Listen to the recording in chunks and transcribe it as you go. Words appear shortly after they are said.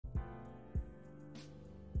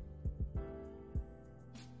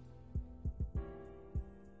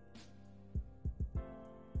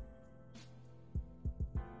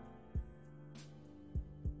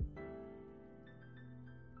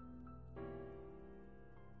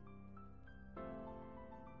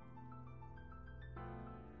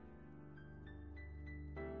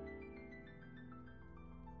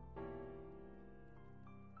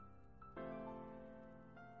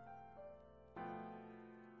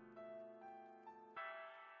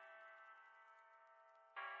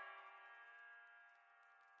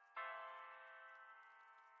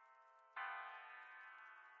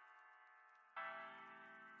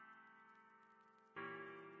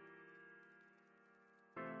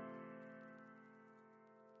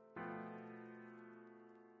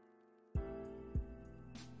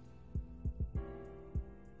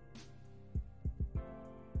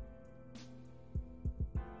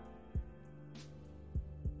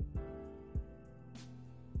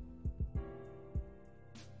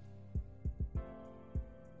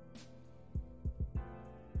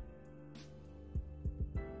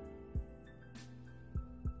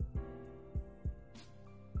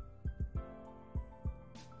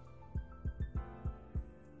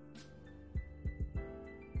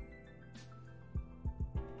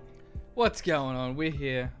What's going on? We're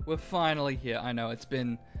here. We're finally here. I know it's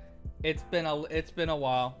been a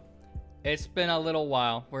while. It's been a little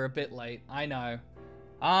while. We're a bit late. I know,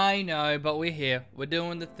 but we're here. We're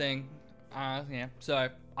doing the thing. Yeah. So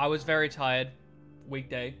I was very tired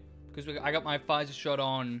weekday because I got my Pfizer shot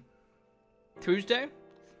on Tuesday.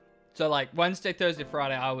 So like Wednesday, Thursday,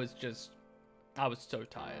 Friday, I was so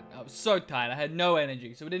tired. I was so tired. I had no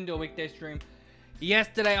energy. So we didn't do a weekday stream.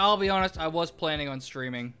 Yesterday, I'll be honest, I was planning on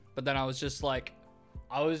streaming, but then I was just like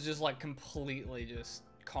completely just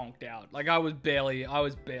conked out. Like I was barely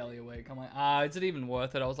awake. I'm like, is it even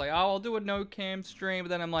worth it? I was like, I'll do a no cam stream, but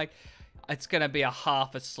then I'm like, it's gonna be a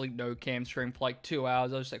half asleep no cam stream for like 2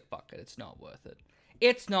 hours. I was just like, fuck it, it's not worth it.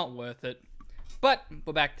 It's not worth it. But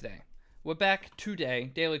we're back today. We're back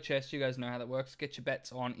today. Daily chest, you guys know how that works. Get your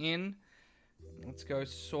bets on in. Let's go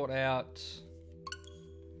sort out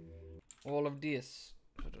all of this.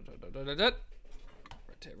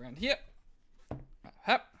 Rotate around here.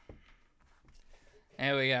 Hop.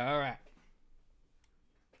 There we go. All right.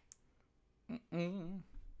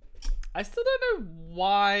 I still don't know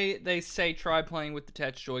why they say try playing with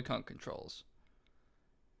detached Joy-Con controls.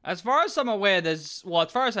 As far as I'm aware, as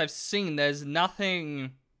far as I've seen, there's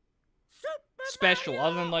nothing special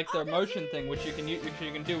other than like the motion thing, which you can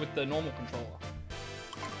do with the normal controller.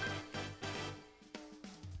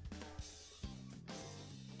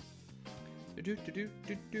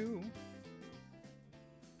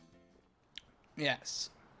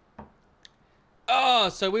 Yes. Oh,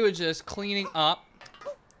 so we were just cleaning up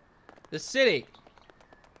the city.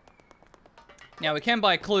 Now we can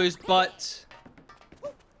buy clues, but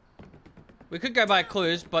we could go buy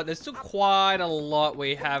clues, but there's still quite a lot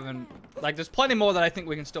we haven't. Like, there's plenty more that I think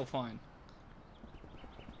we can still find.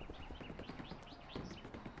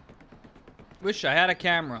 Wish I had a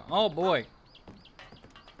camera. Oh boy.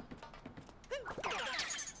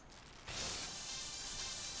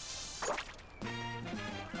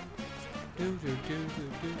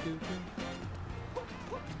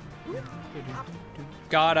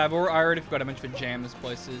 God, I already forgot how much jam this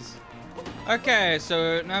place is. Okay,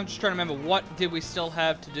 so now I'm just trying to remember, what did we still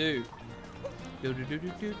have to do?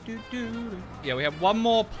 Yeah, we have one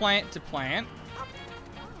more plant to plant.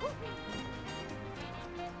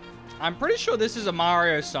 I'm pretty sure this is a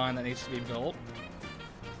Mario sign that needs to be built.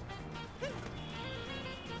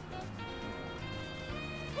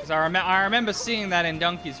 Because I remember seeing that in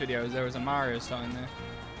Donkey's videos. There was a Mario sign there.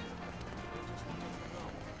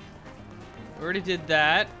 We already did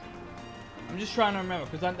that. I'm just trying to remember,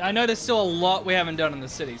 because I know there's still a lot we haven't done in the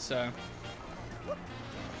city, so.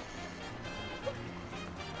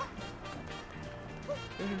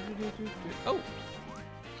 Oh.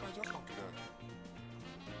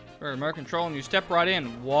 Remote control and you step right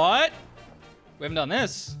in. What? We haven't done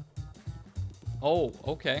this. Oh,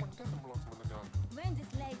 okay.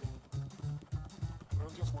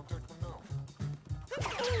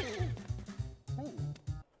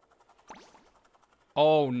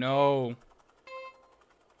 Oh no.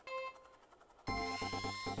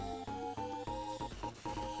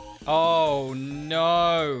 Oh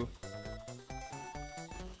no.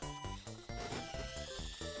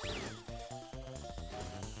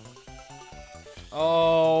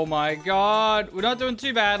 Oh my god. We're not doing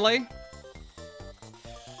too badly.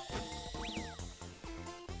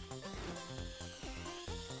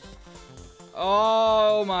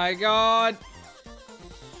 Oh my god.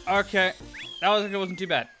 Okay. That wasn't too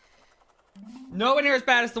bad. Nowhere near as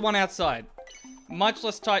bad as the one outside. Much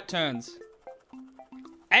less tight turns.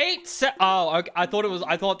 8 se- Oh, okay. I thought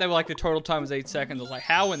they were like the total time was 8 seconds. I was like,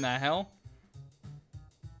 how in the hell?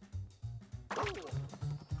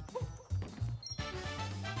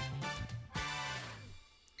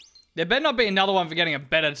 There better not be another one for getting a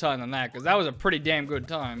better time than that, because that was a pretty damn good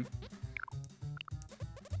time.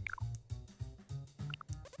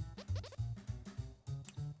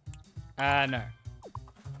 No.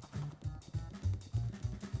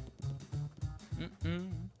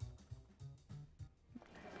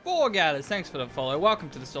 Four Gathers, thanks for the follow. Welcome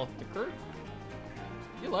to the Stealth of the Crew.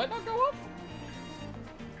 Your light not go off?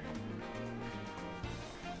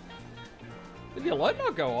 Did your light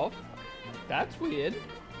not go off? That's weird.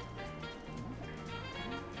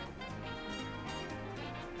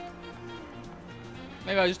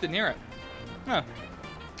 Maybe I just didn't hear it. Huh.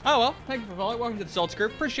 Oh well, thank you for following. Welcome to the Stealth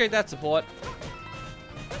Group. Appreciate that support.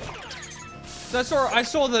 So I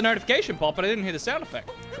saw the notification pop, but I didn't hear the sound effect.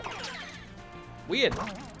 Weird.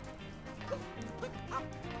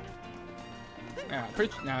 Yeah,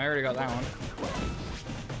 no, I already got that one.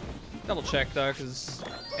 Double check though, because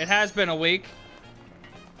it has been a week.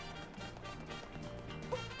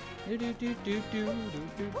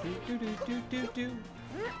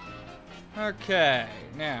 Okay,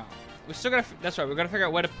 now we still gotta. That's right. We gotta figure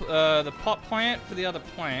out where to put the pot plant for the other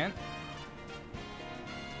plant.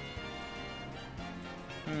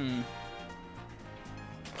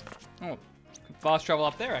 Oh, fast travel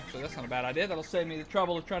up there. Actually, that's not a bad idea. That'll save me the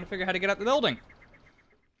trouble of trying to figure out how to get up the building.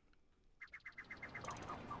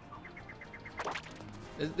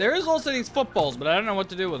 There is also these footballs, but I don't know what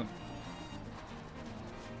to do with them.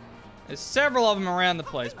 There's several of them around the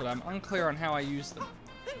place, but I'm unclear on how I use them.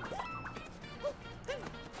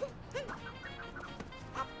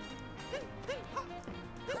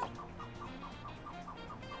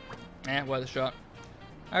 Worth a shot.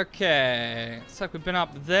 Okay, looks like we've been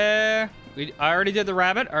up there. I already did the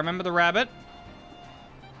rabbit. I remember the rabbit.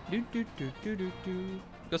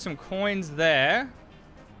 Got some coins there.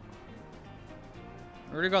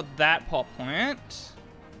 Already got that pot plant.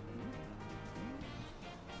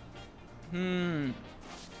 Let's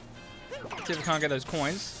see if we can't get those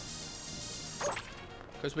coins.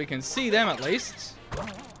 Because we can see them at least.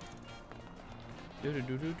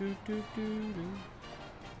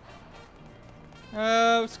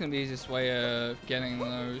 What's gonna be the easiest way of getting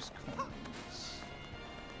those coins?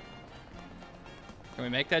 Can we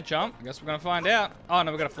make that jump? I guess we're gonna find out. Oh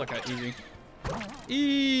no, we gotta flick it. Easy.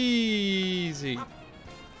 Easy.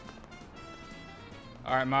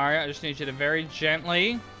 Alright, Mario, I just need you to very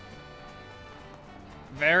gently,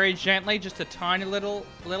 just a tiny little,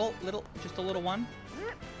 just a little one.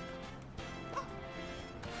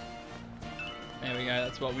 There we go,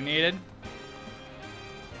 that's what we needed.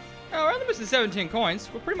 Oh, we're only missing 17 coins.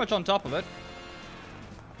 We're pretty much on top of it.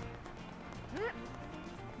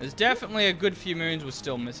 There's definitely a good few moons we're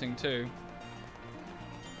still missing, too.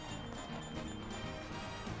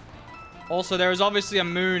 Also, there is obviously a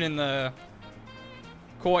moon in the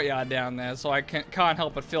courtyard down there, so I can't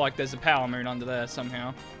help but feel like there's a power moon under there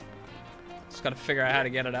somehow. Just gotta figure out how to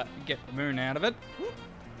get it up, get the moon out of it.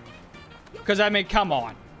 Because, I mean, come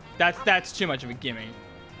on. That's too much of a gimme.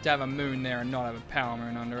 To have a moon there and not have a power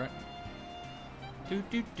moon under it. Just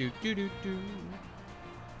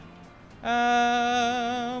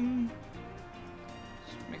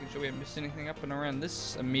making sure we haven't missed anything up and around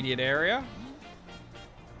this immediate area.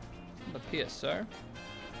 It appears so.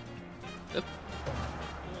 Yep.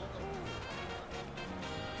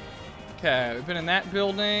 Okay, we've been in that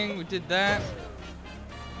building. We did that.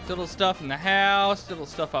 Did little stuff in the house. Did little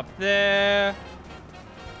stuff up there.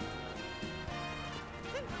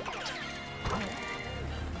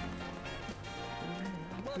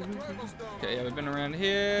 Okay, yeah, we've been around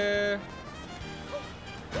here.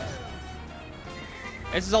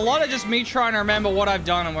 This is a lot of just me trying to remember what I've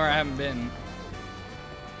done and where I haven't been.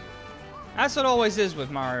 That's what it always is with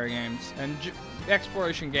Mario games and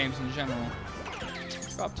exploration games in general.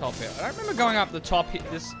 Go up top here. I don't remember going up the top here,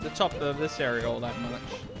 the top of this area all that much.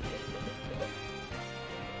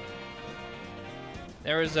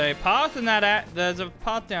 There is a path in that. There's a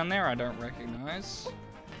path down there I don't recognize.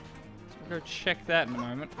 Go check that in a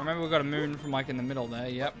moment. Remember, we got a moon from like in the middle there.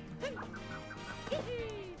 Yep.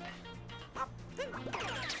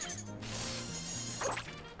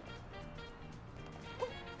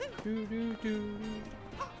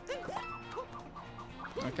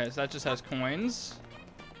 Okay, so that just has coins.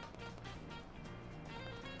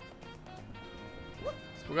 So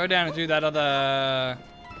we'll go down and do that other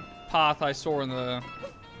path I saw in the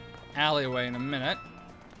alleyway in a minute.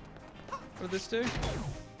 What did this do?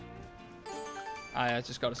 Ah, yeah, it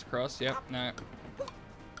just got us across. Yep, no.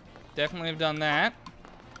 Definitely have done that.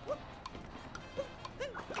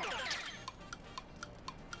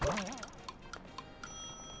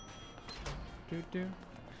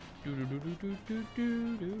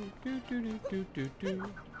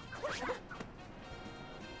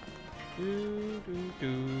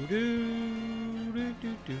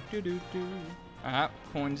 Ah,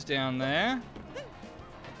 coins down there.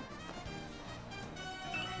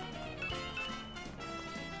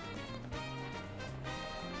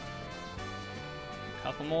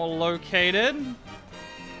 Couple more located.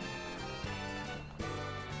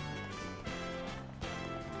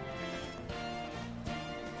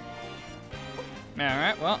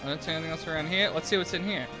 Alright, well, I don't see anything else around here. Let's see what's in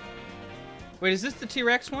here. Wait, is this the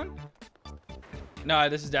T-Rex one? No,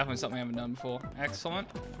 this is definitely something I haven't done before. Excellent.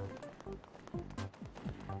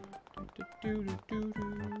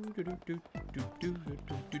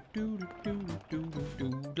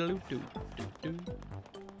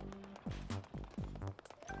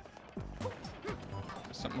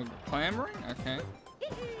 Something with clambering? Okay.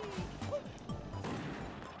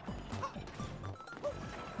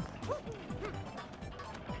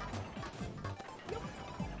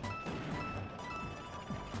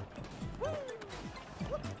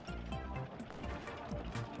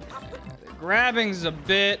 Grabbing's a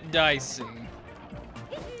bit dicey.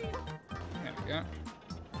 There we go.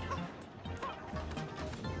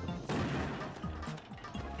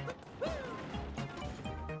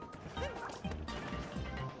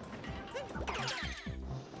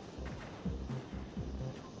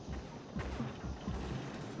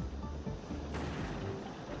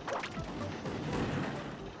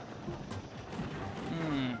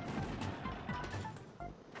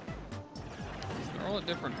 They're all at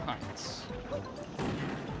different heights.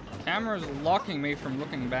 Camera's locking me from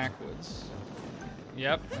looking backwards.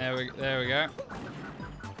 Yep, there we go.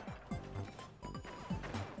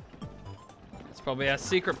 It's probably a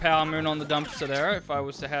secret power moon on the dumpster there, if I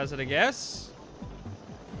was to hazard a guess.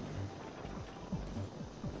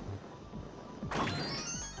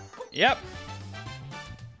 Yep.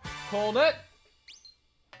 Called it.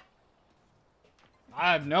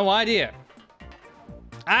 I have no idea.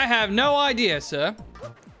 I have no idea, sir.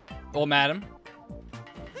 Or madam.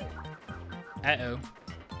 Uh-oh.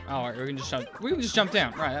 Alright, we can just jump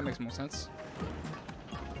down. Right, that makes more sense.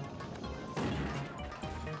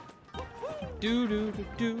 Do do do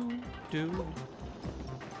do do.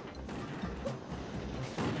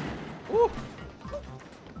 Woo.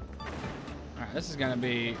 Alright, this is gonna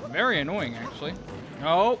be very annoying actually.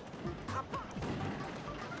 Oh.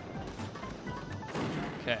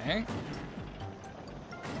 Okay.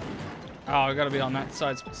 Oh, we gotta be on that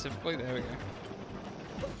side specifically. There we go.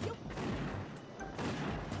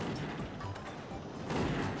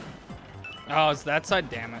 Oh, it's that side?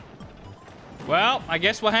 Damn it. Well, I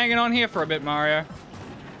guess we're hanging on here for a bit, Mario.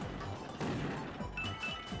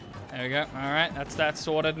 There we go. Alright, that's that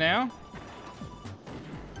sorted now.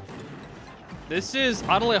 This is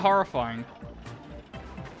utterly horrifying.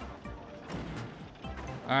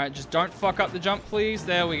 Alright, just don't fuck up the jump, please.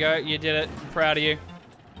 There we go. You did it. I'm proud of you.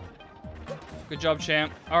 Good job,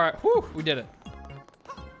 champ. Alright, whew, we did it.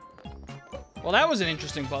 Well, that was an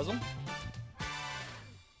interesting puzzle.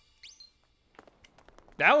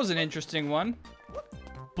 That was an interesting one.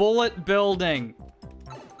 Bullet building.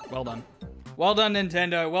 Well done. Well done,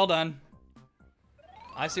 Nintendo. Well done.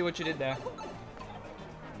 I see what you did there.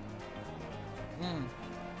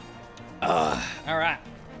 Alright.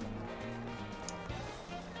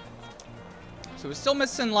 So we're still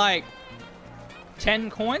missing like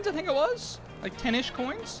 10 coins, I think it was. Like 10-ish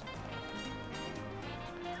coins.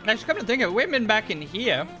 Actually, come to think of it, we haven't been back in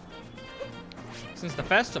here since the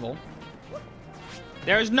festival.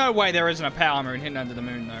 There is no way there isn't a power moon hidden under the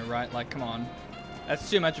moon, though, right? Like, come on. That's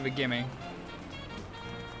too much of a gimme.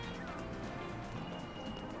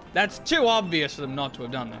 That's too obvious for them not to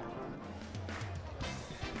have done that.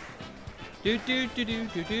 Do do do do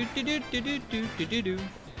do do do do do do do do do.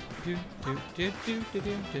 Do do do do do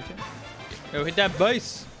do do. Yo, hit that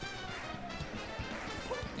base.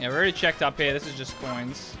 Yeah, we already checked up here. This is just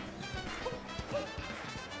coins.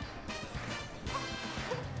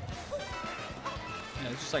 Yeah,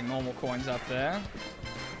 it's just like normal coins up there.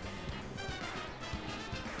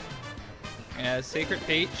 Yeah, secret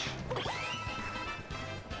peach.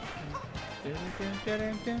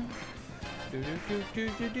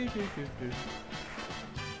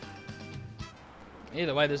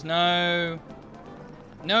 Either way, there's no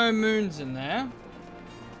moons in there.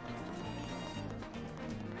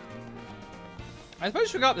 I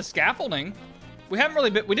suppose we got the scaffolding. We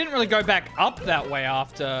didn't really go back up that way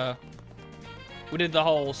after we did the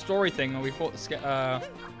whole story thing when we fought the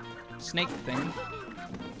snake thing.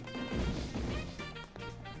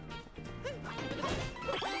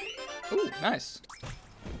 Ooh, nice.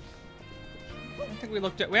 I don't think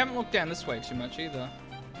we haven't looked down this way too much either.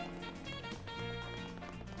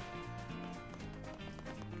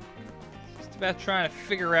 Just about trying to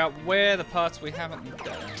figure out where the parts we haven't looked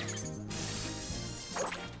at.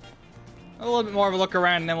 A little bit more of a look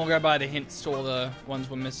around and then we'll go by the hints to all the ones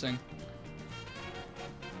we're missing.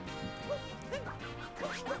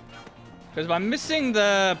 Because if I'm missing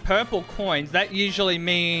the purple coins, that usually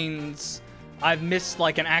means I've missed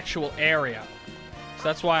like an actual area. So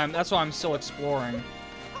that's why I'm still exploring.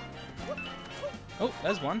 Oh,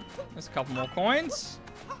 there's one. There's a couple more coins.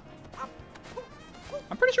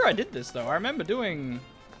 I'm pretty sure I did this though. I remember doing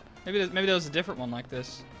maybe there was a different one like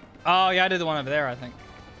this. Oh yeah, I did the one over there, I think.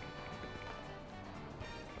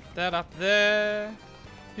 That up there.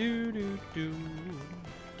 Do do do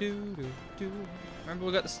do do do. Remember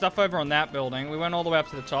we got the stuff over on that building. We went all the way up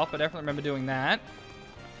to the top. I definitely remember doing that.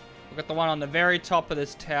 We got the one on the very top of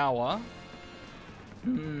this tower. I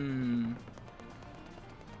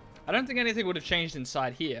don't think anything would have changed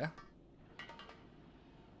inside here.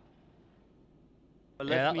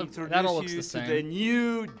 Let me that all looks introduce the you same. to the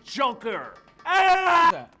new Joker.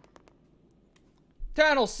 Ah!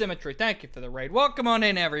 Eternal Symmetry, thank you for the raid. Welcome on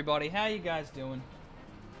in, everybody. How you guys doing?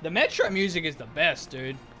 The Metro music is the best,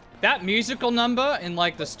 dude. That musical number in,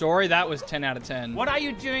 like, the story, that was 10 out of 10. What are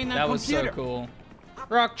you doing on that computer? was so cool.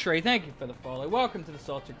 Rock Tree, thank you for the follow. Welcome to the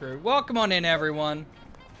Salty Crew. Welcome on in, everyone.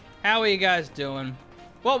 How are you guys doing?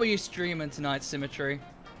 What were you streaming tonight, Symmetry?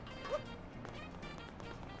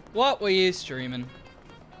 What were you streaming?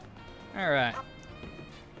 Alright.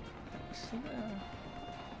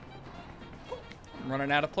 I'm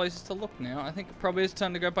running out of places to look now. I think it probably is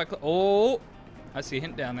time to go back. Oh! I see a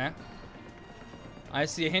hint down there. I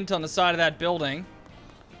see a hint on the side of that building.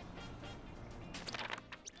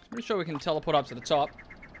 Pretty sure we can teleport up to the top.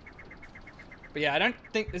 But yeah, I don't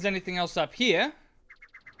think there's anything else up here.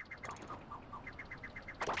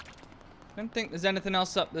 Don't think there's anything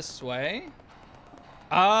else up this way.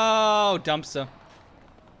 Oh, dumpster.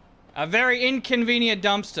 A very inconvenient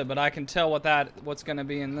dumpster, but I can tell what's gonna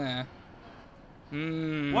be in there.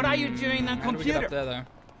 What are you doing on How do we computer? get up there, though?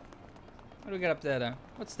 How do we get up there, though?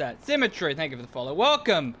 What's that? Symmetry, thank you for the follow.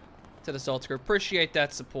 Welcome to the Salt Crew. Appreciate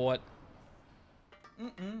that support.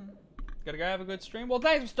 Gotta go have a good stream. Well,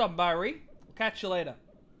 thanks for stopping by, Ree. We'll catch you later.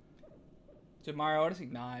 To Mario Odyssey?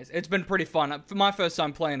 Nice. It's been pretty fun. For my first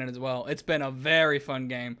time playing it as well. It's been a very fun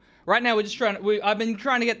game. Right now, we're just trying to... I've been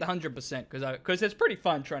trying to get the 100% because it's pretty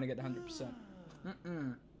fun trying to get the 100%.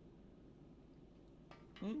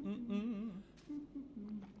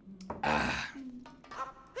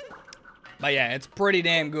 But yeah, it's pretty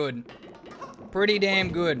damn good. Pretty damn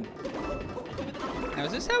good. Now,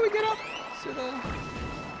 is this how we get up to the...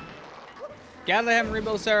 Gather they haven't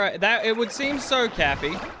rebuilt Sarah. That, it would seem so,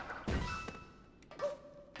 Cappy.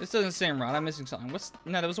 This doesn't seem right. I'm missing something.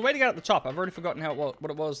 No, there was a way to get up the top. I've already forgotten what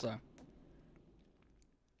it was, though.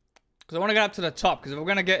 Because I want to get up to the top. Because if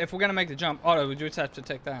we're gonna make the jump, oh, no, we just have to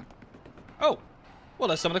take that. Oh, well,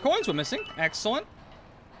 there's some of the coins we're missing. Excellent.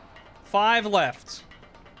 5 left.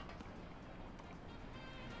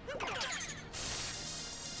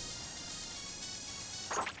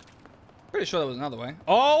 Pretty sure there was another way.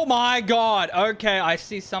 Oh my god. Okay, I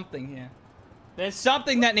see something here. There's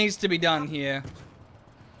something that needs to be done here.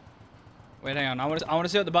 Wait, hang on. I want to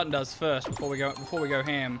see what the button does first before we go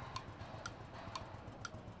ham.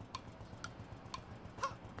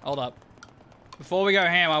 Hold up. Before we go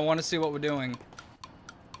ham, I want to see what we're doing.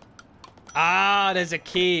 Ah, there's a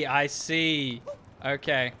key. I see.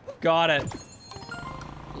 Okay, got it.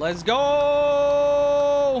 Let's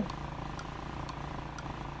go!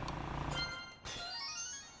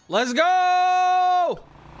 Let's go!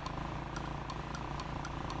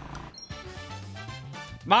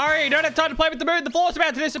 Mari, you don't have time to play with the moon. The floor's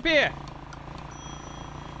about to disappear.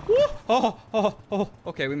 Woo! Oh.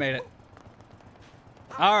 Okay, we made it.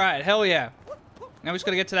 All right, hell yeah. Now we just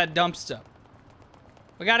gotta get to that dumpster.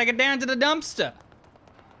 We gotta get down to the dumpster.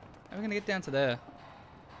 How are we gonna get down to there?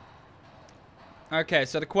 Okay,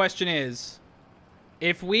 so the question is,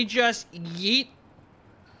 if we just yeet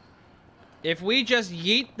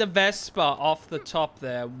the Vespa off the top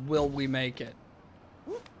there, will we make it?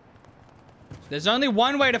 There's only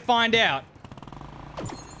one way to find out.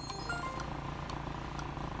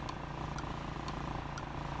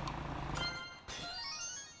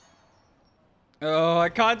 Oh, I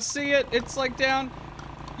can't see it. It's like down.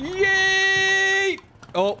 Yay!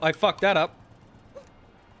 Oh, I fucked that up.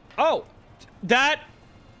 Oh, that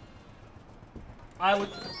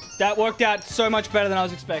worked out so much better than I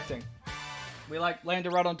was expecting. We like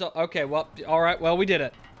landed right on top. Okay, well, all right. Well, we did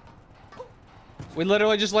it. We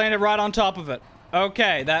literally just landed right on top of it.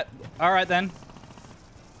 Okay, all right then.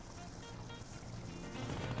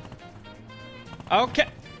 Okay.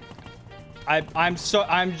 I'm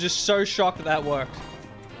just so shocked that worked.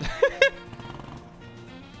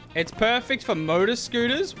 It's perfect for motor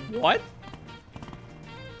scooters. What?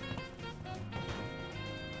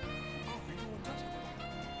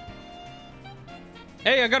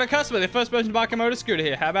 Hey, I got a customer. They're first person to buy a motor scooter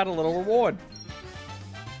here. How about a little reward?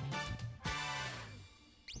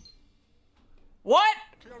 What?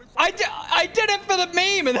 I did it for the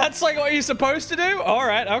meme, and that's like what you're supposed to do? All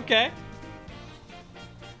right, okay.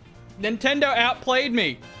 Nintendo outplayed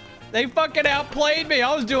me. They fucking outplayed me.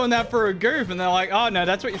 I was doing that for a goof, and they're like, oh, no,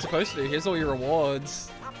 that's what you're supposed to do. Here's all your rewards.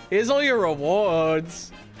 Here's all your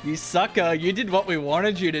rewards. You sucker. You did what we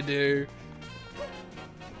wanted you to do.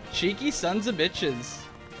 Cheeky sons of bitches.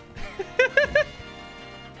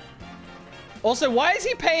 Also, why is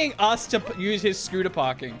he paying us to use his scooter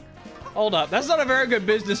parking? Hold up. That's not a very good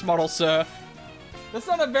business model, sir. That's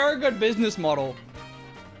not a very good business model.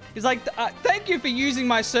 He's like, thank you for using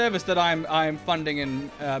my service that I'm funding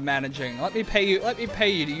and managing. Let me pay you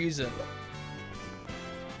to use it.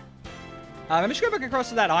 Let me just go back across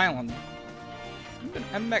to that island.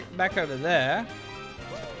 I'm back over there.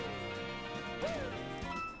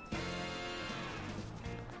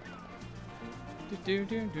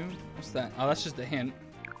 What's that? Oh, that's just a hint.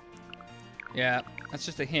 Yeah, that's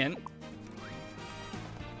just a hint.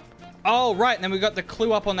 Oh, right, and then we got the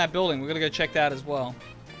clue up on that building. We're gonna go check that as well.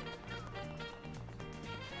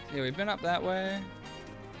 Yeah, we've been up that way.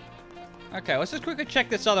 Okay, let's just quickly check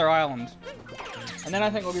this other island. And then I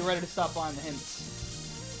think we'll be ready to start buying the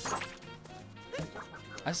hints.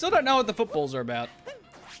 I still don't know what the footballs are about.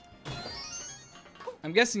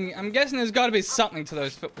 I'm guessing there's gotta be something to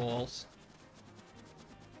those footballs.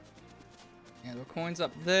 Yeah, there are coins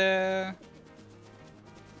up there.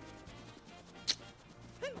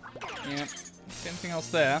 Yeah, anything else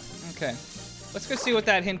there? Okay. Let's go see what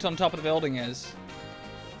that hint on top of the building is.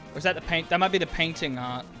 Or is that the paint? That might be the painting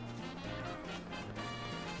art.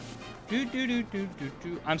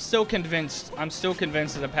 I'm still convinced. I'm still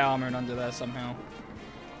convinced there's a power moon under there somehow.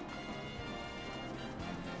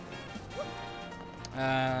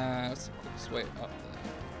 Let's wait up there.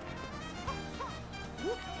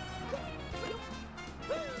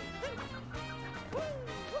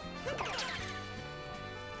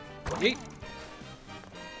 Yeet.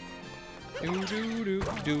 Do do do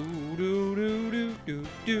do do do do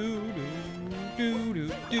do do do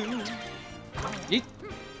do. Yeet.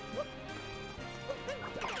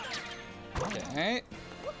 Okay.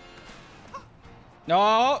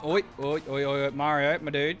 No. Oi, oi, oi, oi, Mario, my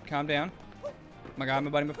dude, calm down. My guy, my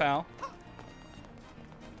buddy, my pal.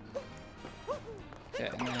 Okay,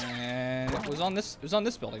 and then it was on this. It was on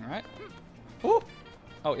this building, right? Ooh.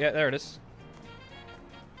 Oh yeah, there it is.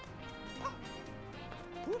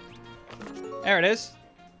 There it is.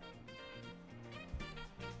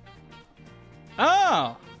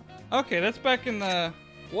 Oh! Okay, that's back in the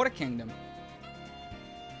Water Kingdom.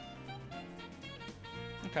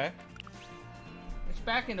 Okay. It's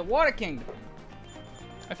back in the Water Kingdom.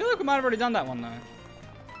 I feel like we might have already done that one, though.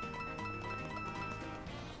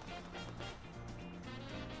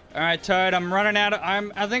 Alright, Toad, I'm running out of...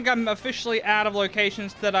 I think I'm officially out of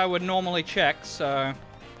locations that I would normally check, so...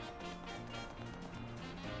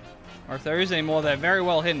 Or if there is any more, they're very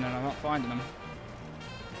well hidden and I'm not finding them.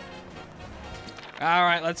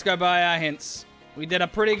 Alright, let's go buy our hints. We did a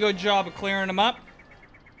pretty good job of clearing them up.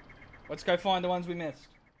 Let's go find the ones we missed.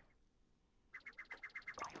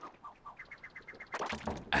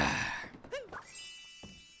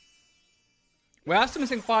 We're still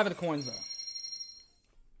missing 5 of the coins, though.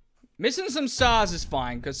 Missing some stars is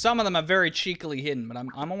fine, because some of them are very cheekily hidden, but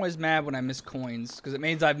I'm always mad when I miss coins, because it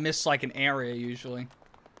means I've missed, like, an area, usually.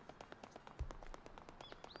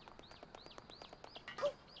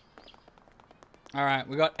 Alright,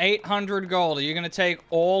 we got 800 gold. Are you going to take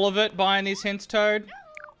all of it buying these hints, Toad?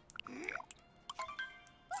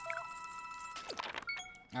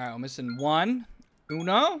 Alright, we're missing 1.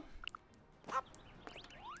 Uno.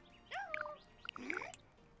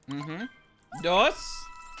 Mm-hmm. Dos.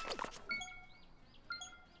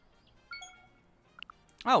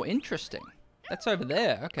 Oh, interesting. That's over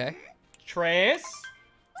there. Okay. Tres.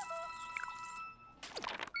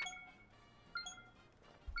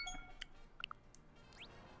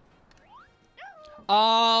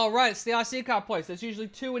 Oh, right. It's the RC car place. There's usually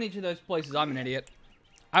 2 in each of those places. I'm an idiot.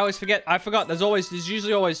 I always forget. I forgot. There's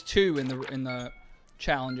usually always 2 in the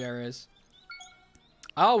challenge areas.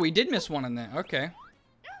 Oh, we did miss 1 in there. Okay.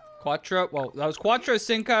 Cuatro. Well, that was Cuatro,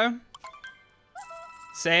 Cinco.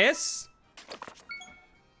 Seis.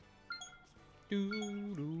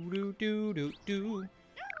 Do.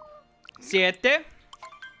 Siete.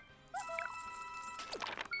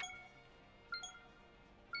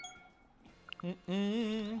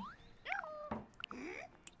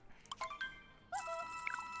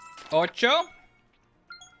 Ocho.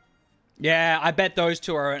 Yeah, I bet those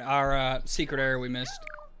 2 are our secret area we missed.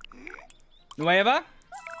 Nueva.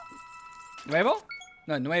 Nuevo?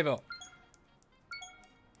 No, Nuevo.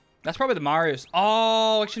 That's probably the Marios.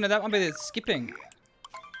 Oh, actually, no, that might be the skipping.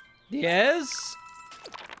 Yes.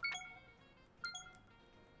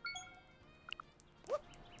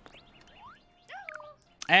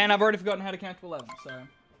 And I've already forgotten how to count to 11, so...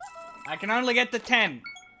 I can only get to 10.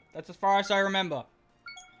 That's as far as I remember.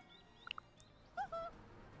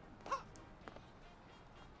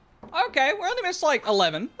 Okay, we only missed, like,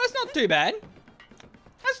 11. That's not too bad.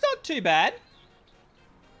 That's not too bad.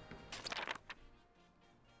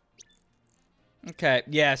 Okay,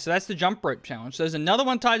 yeah, so that's the jump rope challenge. So there's another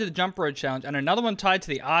one tied to the jump rope challenge and another one tied to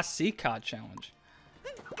the RC car challenge.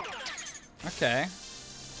 Okay.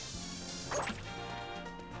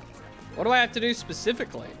 What do I have to do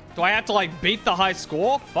specifically? Do I have to, like, beat the high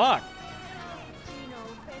score? Fuck.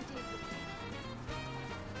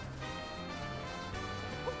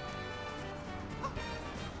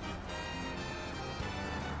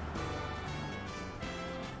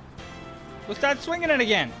 We'll start swinging it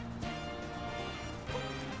again.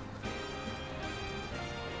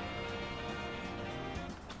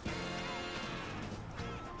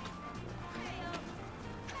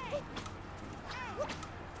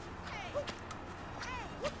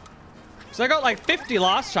 So I got like 50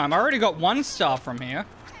 last time. I already got 1 star from here.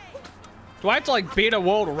 Do I have to like beat a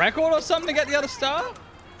world record or something to get the other star?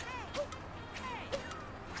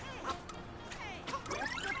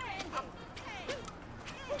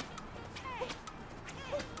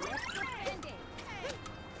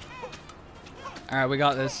 All right, we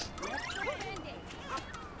got this.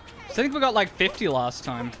 I think we got like 50 last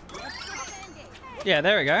time. Yeah,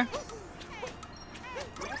 there we go.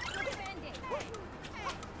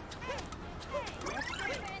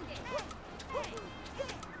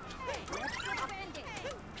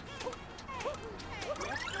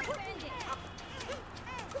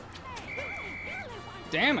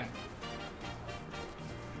 Damn it.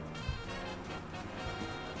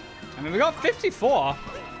 I mean, we got 54.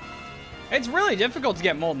 It's really difficult to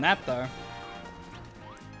get more than that, though.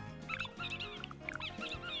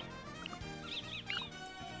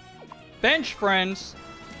 Bench friends.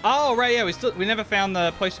 Oh, right, yeah, we never found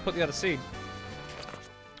the place to put the other seed.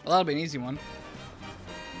 Well, that'll be an easy one.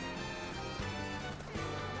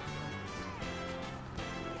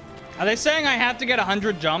 Are they saying I have to get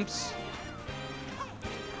 100 jumps?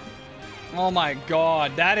 Oh my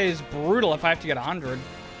god, that is brutal if I have to get 100.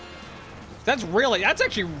 That's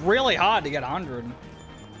actually really hard to get 100.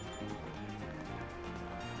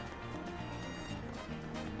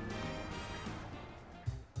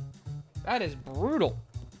 That is brutal.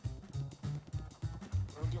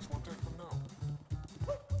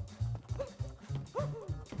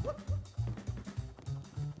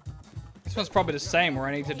 This one's probably the same where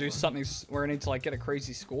I need to do something, where I need to like get a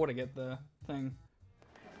crazy score to get the thing.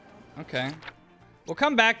 Okay. We'll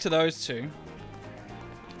come back to those two.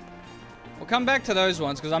 We'll come back to those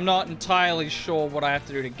ones because I'm not entirely sure what I have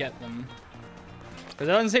to do to get them. Because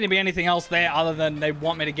there doesn't seem to be anything else there other than they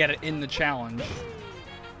want me to get it in the challenge.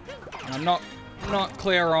 And I'm not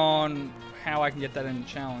clear on how I can get that in the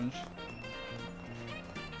challenge.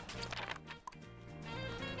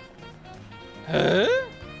 Huh?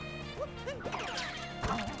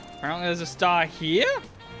 Apparently there's a star here?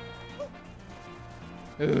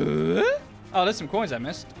 Oh, there's some coins I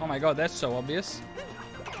missed. Oh my god, that's so obvious.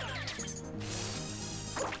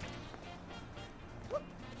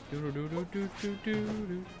 I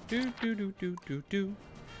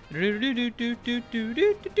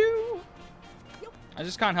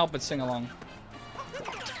just can't help but sing along.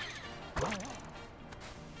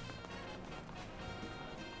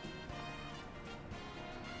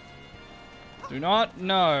 Do not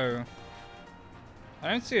know. I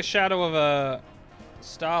don't see a shadow of a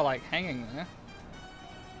star like hanging there.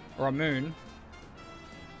 Or a moon.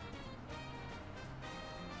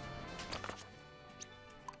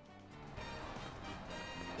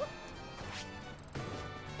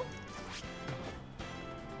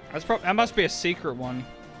 That must be a secret one.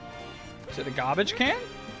 Is it a garbage can?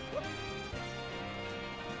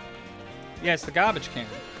 Yeah, it's the garbage can.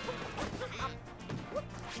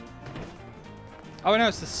 Oh no,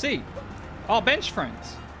 it's the seat. Oh, bench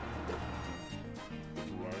friends.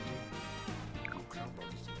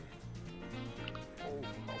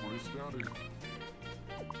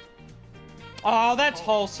 Oh, that's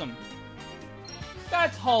wholesome.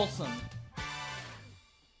 That's wholesome.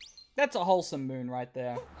 That's a wholesome moon right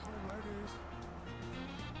there.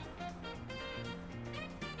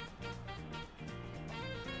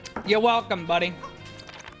 You're welcome, buddy.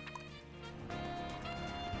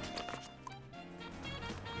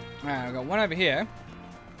 Alright, I've got one over here.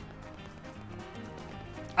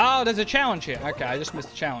 Oh, there's a challenge here. Okay, I just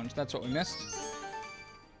missed the challenge. That's what we missed.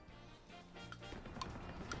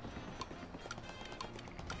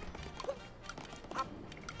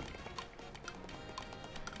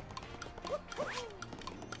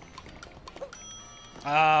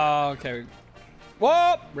 Oh, okay.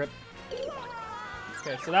 Whoa! Rip.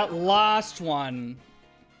 Okay, so that last one,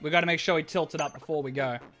 we got to make sure we tilt it up before we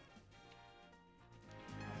go.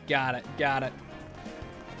 Got it, got it.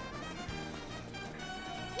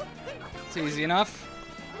 It's easy enough.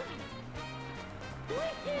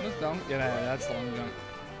 Yeah, that's the long jump.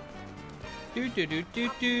 Do do do do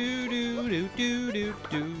do do do do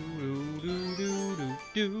do do do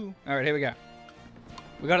do. All right, here we go.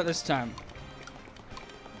 We got it this time.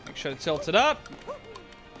 Make sure to tilt it up.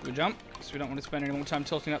 Good jump, because we don't want to spend any more time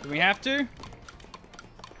tilting up than we have to.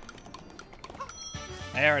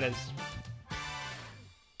 There it is.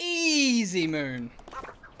 Easy moon.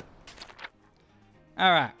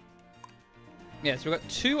 All right. Yeah, so we've got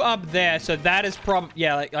 2 up there. So that is probably...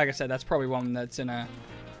 Yeah, like I said, that's probably one that's in a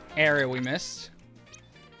area we missed.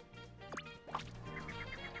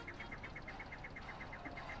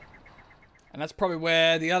 And that's probably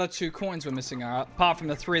where the other 2 coins we're missing are, apart from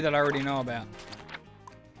the 3 that I already know about.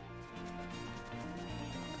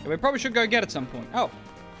 Yeah, we probably should go get at some point. Oh.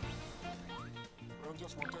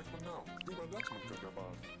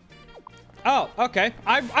 Oh, okay.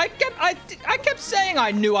 I kept saying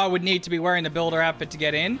I knew I would need to be wearing the builder outfit to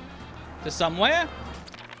get in to somewhere.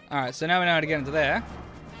 Alright, so now we know how to get into there.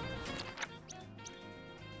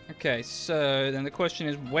 Okay, so then the question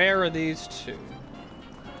is, where are these 2?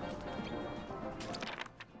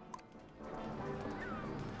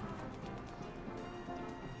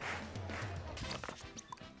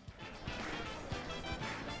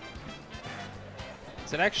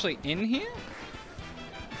 Is it actually in here?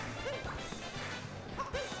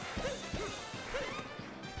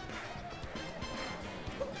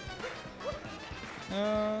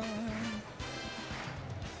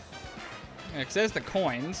 Yeah, because there's the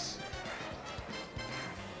coins.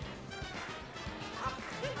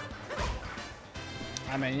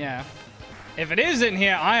 I mean, yeah. If it is in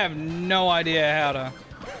here, I have no idea how to...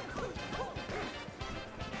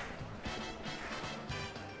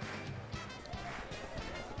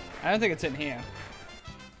 I don't think it's in here.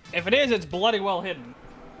 If it is, it's bloody well hidden.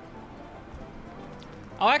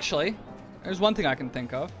 Oh, actually, there's one thing I can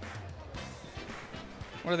think of.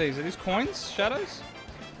 What are these? Are these coins? Shadows?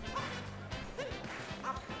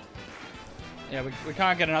 Yeah, we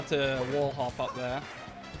can't get enough to wall hop up there.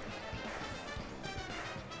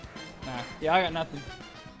 Nah. Yeah, I got nothing.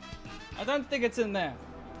 I don't think it's in there.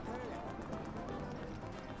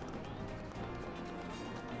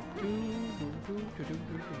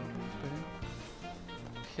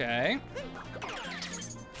 Okay.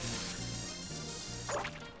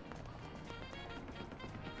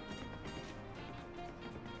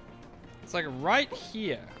 It's like right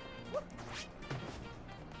here.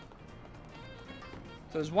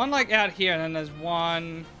 So there's one like out here, and then there's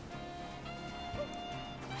one...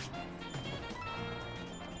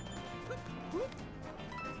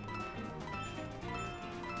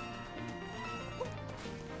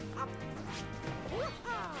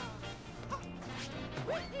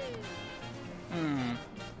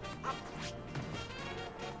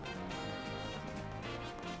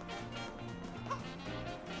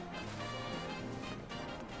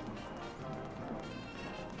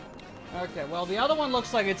 Okay, well, the other one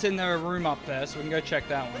looks like it's in the room up there, so we can go check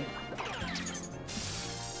that one.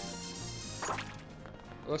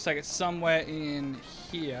 Looks like it's somewhere in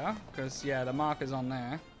here, because, yeah, the marker's on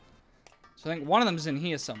there. So I think one of them's in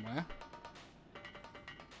here somewhere.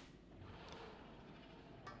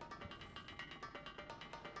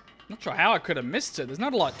 Not sure how I could have missed it. There's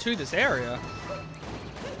not a lot to this area.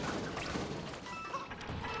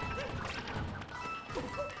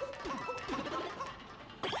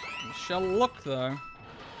 Shall look though.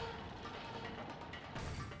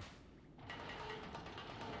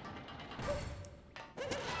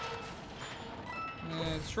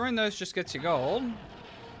 Destroying those just gets you gold.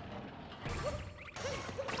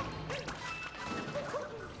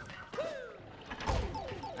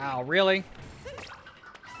 Ow, really?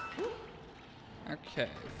 Okay.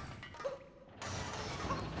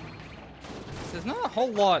 So there's not a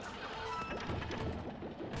whole lot.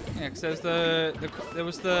 Yeah, because there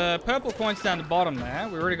was the purple coins down the bottom there.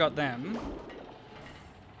 We already got them.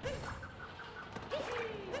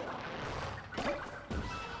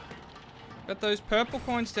 Got those purple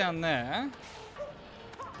coins down there.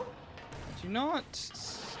 Do not...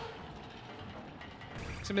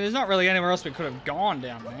 I mean, there's not really anywhere else we could have gone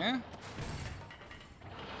down there.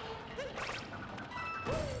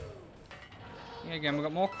 Yeah, again, we've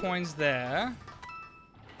got more coins there.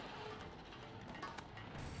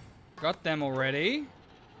 Got them already.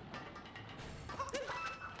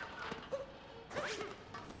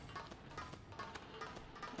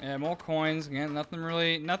 Yeah, more coins. Again, nothing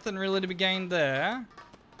really to be gained there.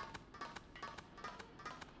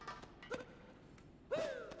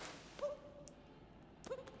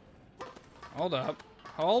 Hold up.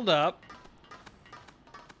 Hold up.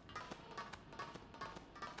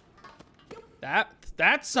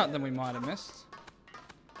 That's something we might have missed.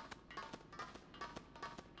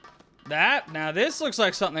 Now this looks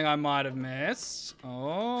like something I might have missed.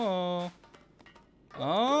 Oh.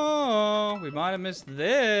 Oh, we might have missed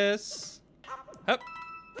this. Hup.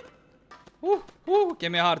 Woo, woo,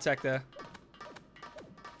 give me a heart attack there.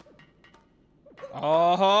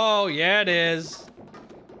 Oh, yeah it is.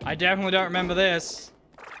 I definitely don't remember this.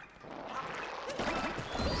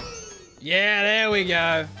 Yeah, there we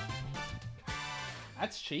go.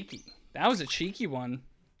 That's cheeky. That was a cheeky one.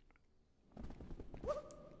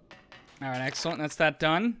 Alright, excellent. That's that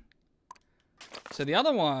done. So the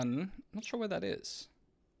other one, I'm not sure where that is.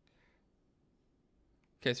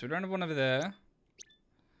 Okay, so we don't have one over there.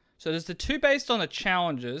 So there's the 2 based on the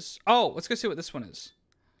challenges. Oh, let's go see what this one is.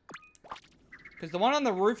 Because the one on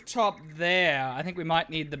the rooftop there, I think we might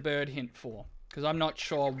need the bird hint for. Because I'm not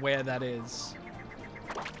sure where that is.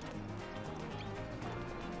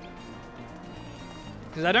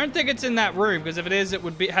 Because I don't think it's in that room, because if it is, it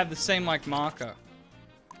would have the same, like, marker.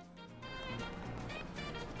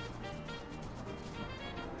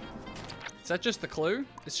 Is that just the clue?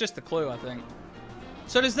 It's just the clue, I think.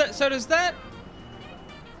 So does that...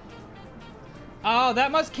 Oh,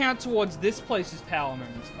 that must count towards this place's power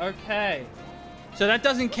moons. Okay. So that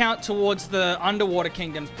doesn't count towards the Underwater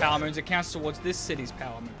Kingdom's power moons. It counts towards this city's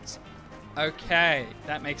power moons. Okay.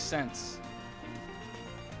 That makes sense.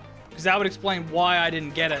 Because that would explain why I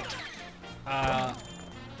didn't get it.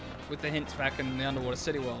 With the hints back in the Underwater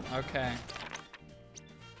City world. Okay.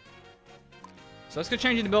 So let's go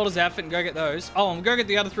change into Builder's outfit and go get those. Oh, and we'll go get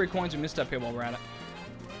the other 3 coins we missed up here while we're at it.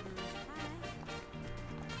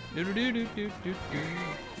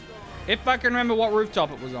 If I can remember what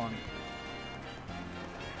rooftop it was on.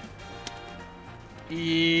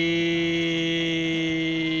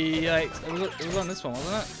 Like, it was on this one,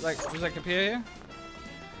 wasn't it? Like, was that up here?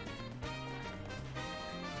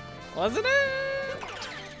 Wasn't it?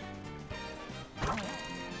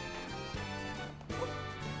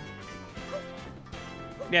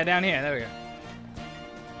 Yeah, down here. There we go.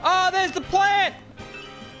 Oh, there's the plant!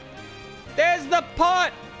 There's the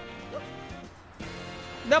pot!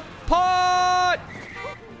 The pot!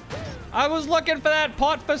 I was looking for that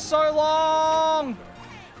pot for so long!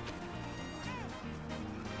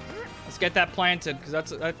 Let's get that planted, because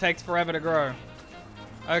that takes forever to grow.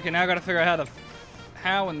 Okay, now I gotta figure out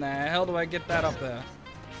how in the hell do I get that up there?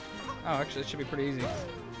 Oh, actually, it should be pretty easy.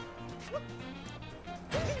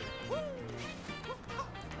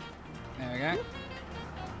 There we go.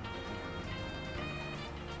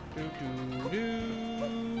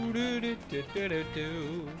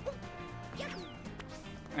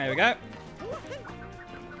 There we go.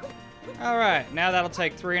 Alright, now that'll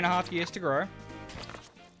take 3.5 years to grow.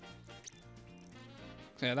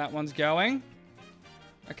 So that one's going.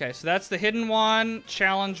 Okay, so that's the hidden one,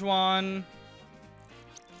 challenge one.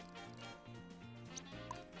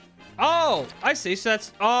 Oh, I see. So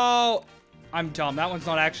that's... Oh, I'm dumb. That one's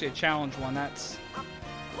not actually a challenge one. That's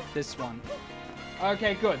this one.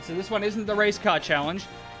 Okay, good. So this one isn't the race car challenge.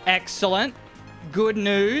 Excellent. Good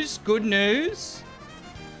news. Good news.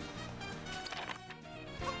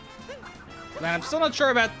 Man, I'm still not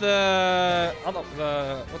sure about the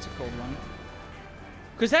what's it called one?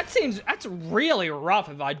 Because that's really rough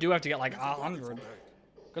if I do have to get like 100.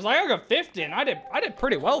 Because I got 50 and I did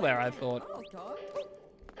pretty well there, I thought.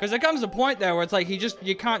 Because there comes a point there where it's like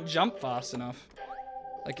you can't jump fast enough.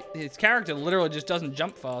 Like his character literally just doesn't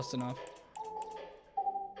jump fast enough.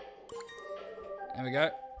 There we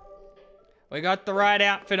go. We got the right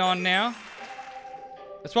outfit on now.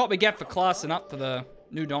 That's what we get for classing up for the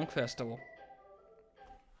New Donk Festival.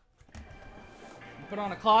 Put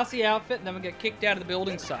on a classy outfit and then we get kicked out of the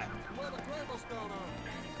building site.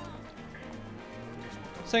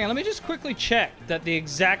 So hang on, let me just quickly check that the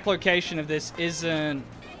exact location of this isn't...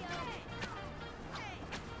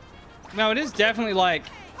 No, it is definitely like...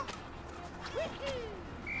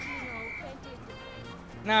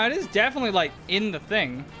 No, it is definitely like in the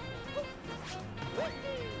thing.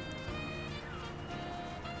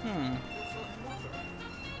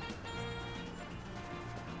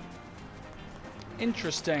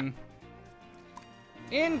 Interesting.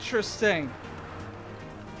 Interesting.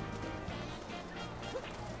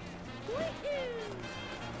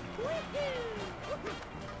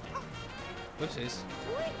 Whoopsies.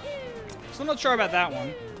 Still not sure about that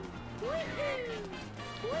one.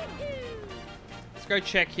 Let's go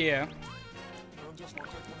check here.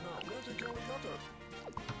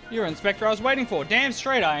 You're Inspector I was waiting for. Damn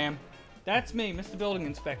straight I am. That's me, Mr. Building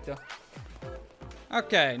Inspector.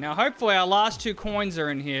 Okay, now hopefully our last 2 coins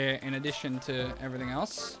are in here in addition to everything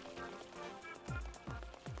else.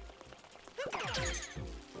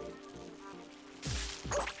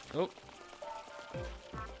 Oh.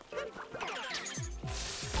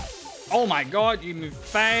 Oh my god, you move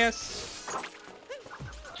fast.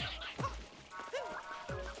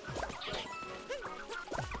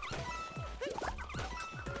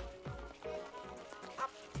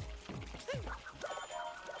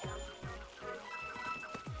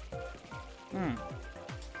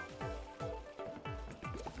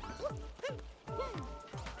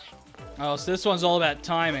 Oh, so this one's all about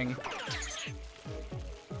timing.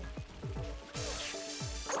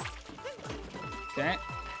 Okay.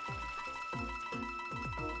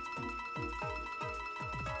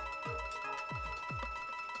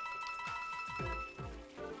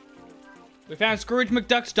 We found Scrooge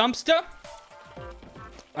McDuck's dumpster.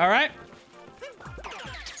 All right.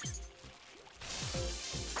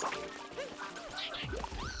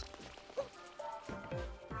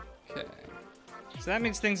 Okay. So that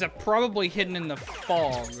means things are probably hidden in the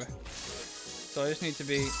fog. So I just need to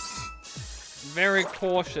be very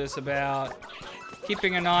cautious about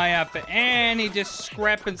keeping an eye out for any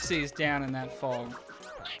discrepancies down in that fog.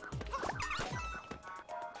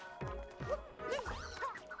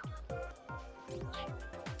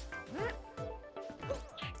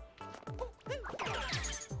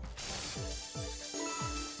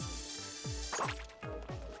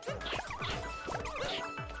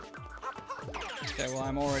 Okay, well,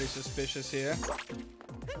 I'm already suspicious here.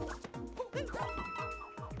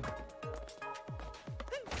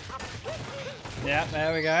 Yeah,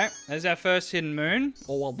 there we go. There's our first hidden moon.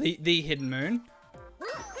 Or, well, the hidden moon.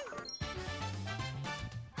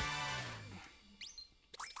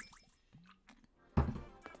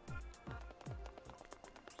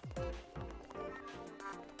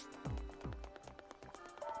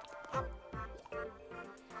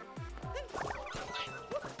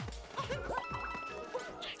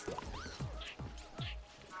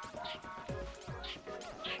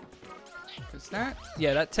 Is that?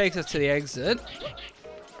 Yeah, that takes us to the exit.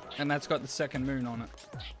 And that's got the second moon on it.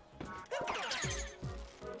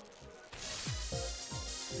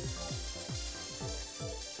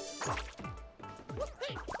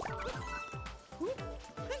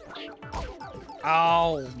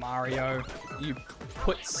 Oh, Mario. You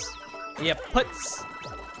puts. Yeah, puts.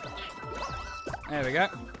 There we go.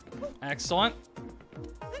 Excellent.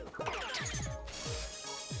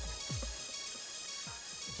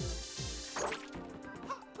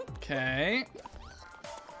 Okay.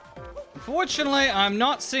 Unfortunately, I'm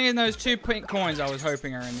not seeing those 2 pink coins I was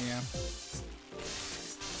hoping are in here.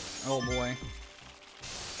 Oh boy.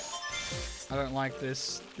 I don't like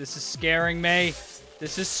this. This is scaring me.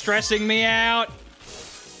 This is stressing me out.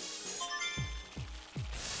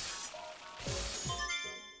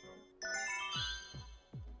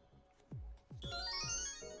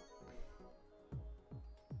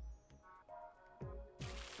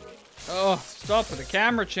 Oh, stop with the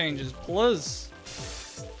camera changes, please.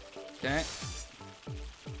 Okay.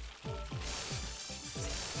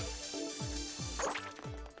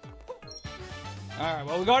 Alright,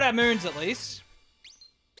 well, we got our moons at least.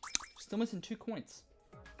 Still missing 2 coins.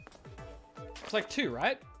 It's like 2,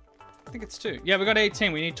 right? I think it's 2. Yeah, we got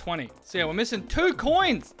 18. We need 20. So yeah, we're missing 2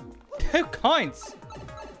 coins. 2 coins.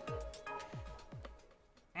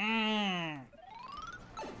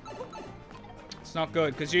 It's not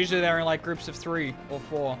good, because usually they're in like groups of 3 or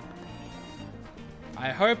 4.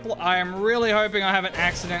 I am really hoping I haven't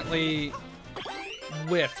accidentally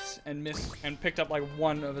whiffed and missed and picked up like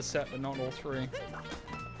 1 of a set, but not all 3.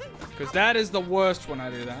 Because that is the worst when I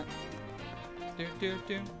do that. Okay,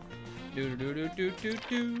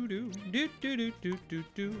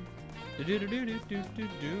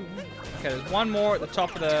 there's 1 more at the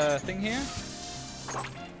top of the thing here.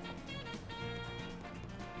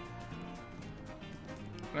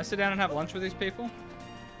 Can I sit down and have lunch with these people?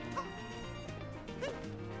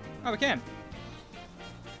 Oh, we can.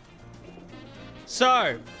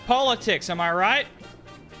 So, politics, am I right?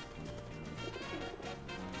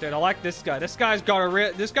 Dude, I like this guy. This guy's got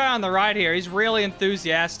a this guy on the right here, he's really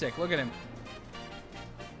enthusiastic. Look at him.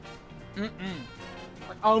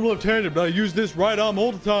 I'm left-handed, but I use this right arm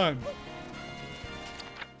all the time.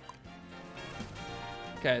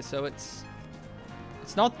 Okay, so it's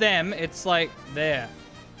not them, it's like there.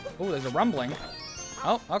 Oh, there's a rumbling.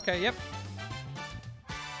 Oh, okay, yep.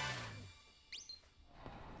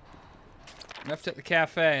 Left at the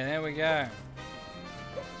cafe. There we go.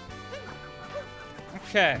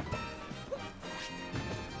 Okay.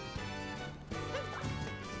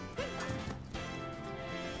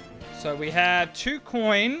 So we have 2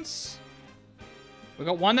 coins. We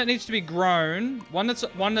got 1 that needs to be grown. One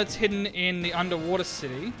that's hidden in the underwater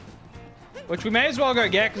city, which we may as well go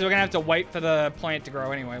get because we're gonna have to wait for the plant to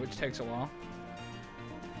grow anyway, which takes a while.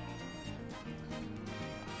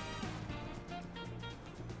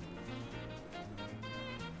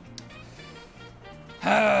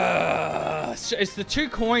 It's the 2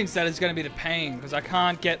 coins that is going to be the pain, because I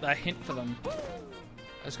can't get the hint for them.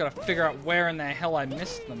 I just got to figure out where in the hell I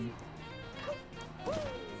missed them.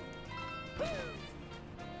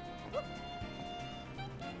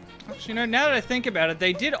 Oh, Actually, no, now that I think about it,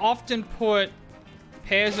 they did often put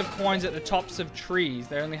pairs of coins at the tops of trees.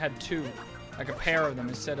 They only had 2. Like a pair of them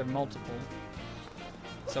instead of multiple.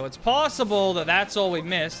 So it's possible that that's all we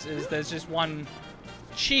missed, is there's just one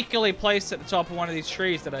cheekily placed at the top of one of these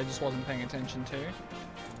trees that I just wasn't paying attention to.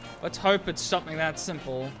 Let's hope it's something that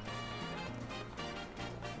simple.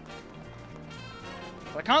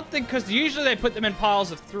 I can't think, because usually they put them in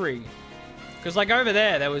piles of 3. Because like over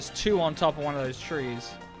there was 2 on top of one of those trees.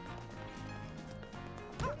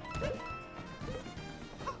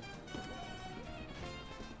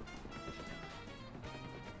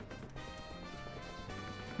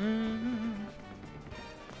 I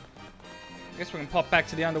guess we can pop back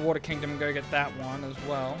to the Underwater Kingdom and go get that one as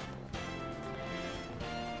well.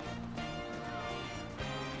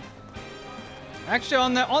 Actually,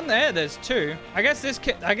 on there, there's 2. I guess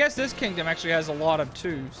this kingdom actually has a lot of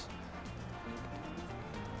 2s.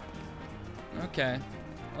 Okay.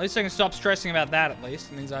 At least I can stop stressing about that. At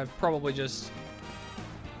least it means I've probably just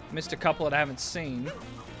missed a couple that I haven't seen.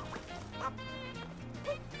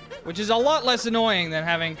 Which is a lot less annoying than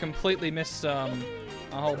having completely missed a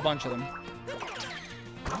whole bunch of them.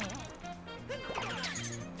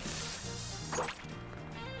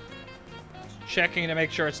 Checking to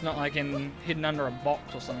make sure it's not like hidden under a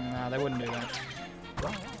box or something. Nah, they wouldn't do that.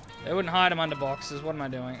 They wouldn't hide them under boxes. What am I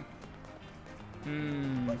doing?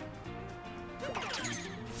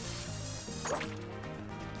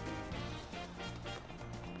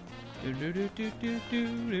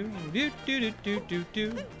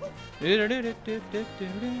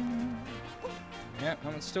 Yep, that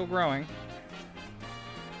one's still growing.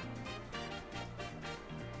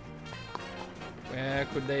 Where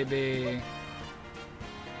could they be?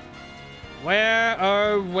 Where,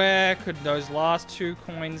 oh, where could those last 2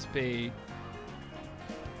 coins be?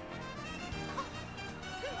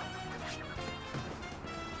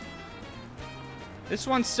 This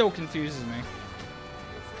one still confuses me.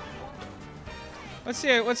 Let's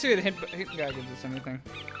see what the hint guy gives us anything.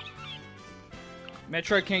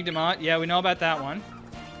 Metro Kingdom Art. Yeah, we know about that one.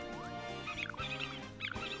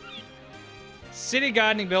 City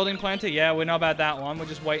Gardening Building Planter. Yeah, we know about that one. We're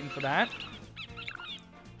just waiting for that.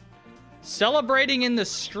 Celebrating in the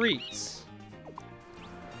Streets.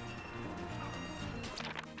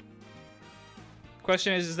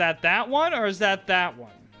 Question is that one or is that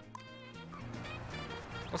one?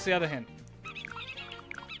 What's the other hint?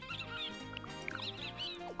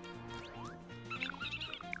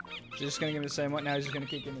 He's just gonna give me the same one. Now he's just gonna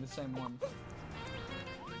keep giving me the same one.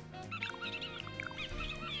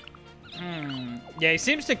 Yeah, he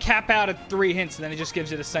seems to cap out at 3 hints and then he just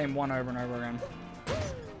gives you the same one over and over again.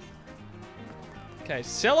 Okay,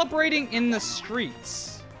 celebrating in the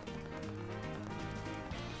streets.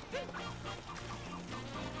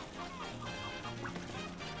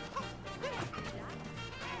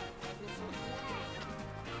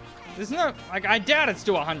 There's no, like, I doubt it's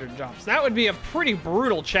do 100 jumps. That would be a pretty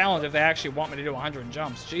brutal challenge if they actually want me to do 100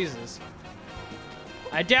 jumps. Jesus.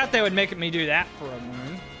 I doubt they would make me do that for a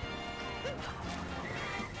moon.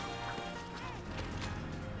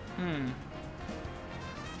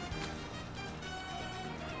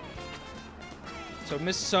 So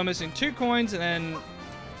missing 2 coins and then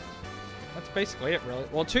that's basically it, really.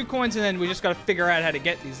 Well, 2 coins and then we just got to figure out how to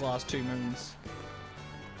get these last 2 moons.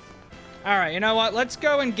 All right, you know what? Let's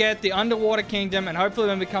go and get the Underwater Kingdom, and hopefully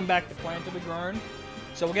when we come back, the plant will be grown.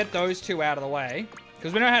 So we'll get those 2 out of the way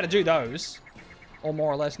because we know how to do those, or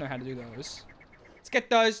more or less know how to do those. Let's get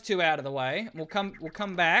those 2 out of the way. We'll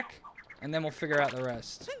come back, and then we'll figure out the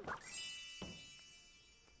rest.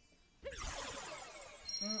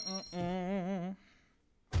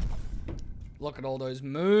 Look at all those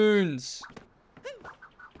moons.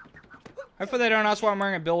 Hopefully they don't ask why I'm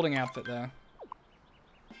wearing a building outfit there.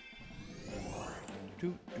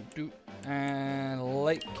 And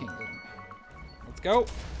Lake Kingdom. Let's go.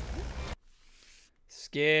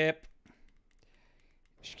 Skip.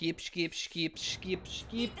 Skip. Skip.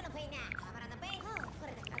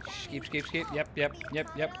 Yep.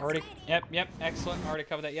 Already. Yep. Excellent. Already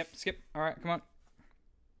covered that. Yep. Skip. All right. Come on.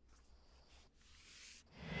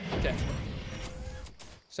 Okay.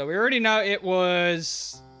 So we already know it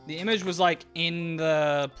was... The image was like in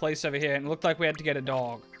the place over here and it looked like we had to get a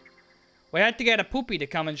dog. We had to get a poopy to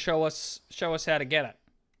come and show us how to get it.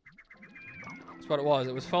 That's what it was.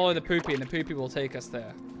 It was follow the poopy and the poopy will take us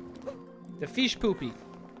there. The fish poopy.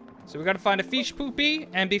 So we got to find a fish poopy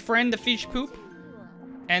and befriend the fish poop.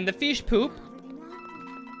 And the fish poop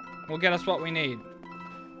will get us what we need.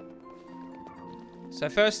 So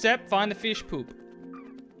first step, find the fish poop.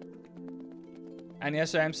 And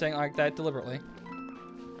yes, I am saying like that deliberately.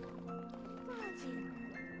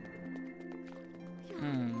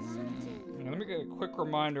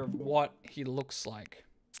 reminder of what he looks like.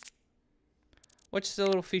 What's the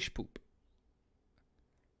little fish poop?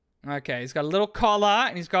 Okay, he's got a little collar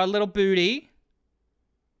and he's got a little booty.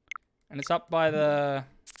 And it's up by the...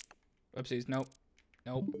 Oopsies, nope.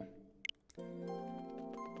 Nope.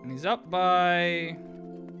 And he's up by...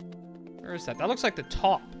 Where is that? That looks like the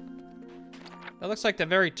top. That looks like the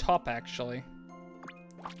very top, actually.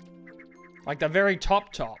 Like the very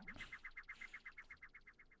top.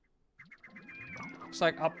 Looks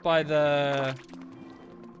like up by the...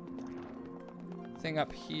 thing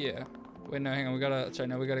up here. Wait, no, hang on. We gotta... Sorry,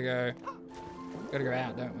 no, we gotta go... Gotta go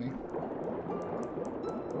out, don't we?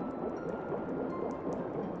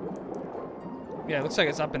 Yeah, it looks like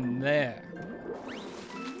it's up in there.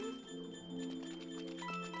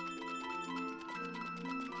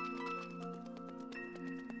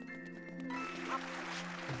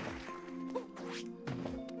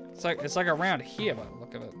 It's like around here by the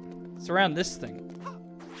look of it. It's around this thing.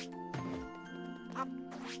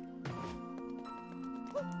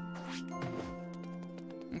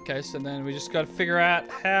 Okay, so then we just gotta figure out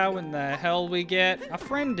how in the hell we get a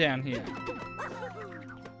friend down here.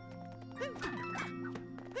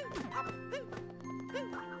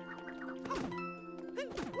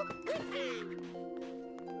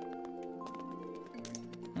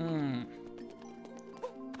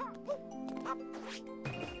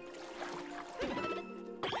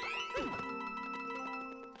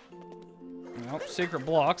 Well, secret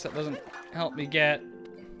blocks, that doesn't help me get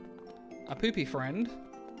a poopy friend.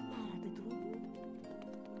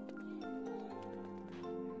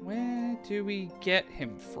 Where do we get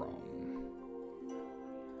him from?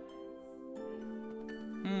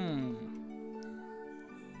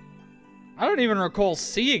 I don't even recall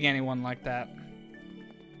seeing anyone like that.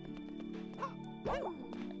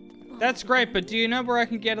 That's great, but do you know where I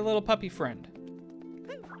can get a little puppy friend?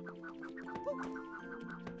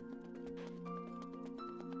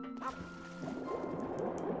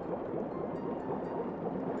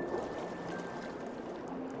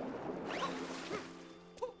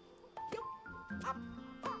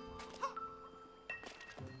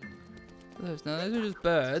 No, those are just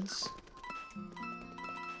birds.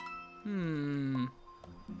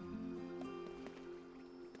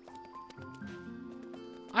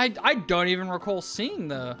 I don't even recall seeing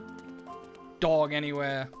the dog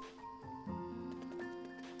anywhere.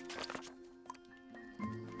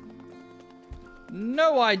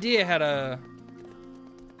 No idea how to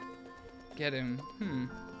get him. I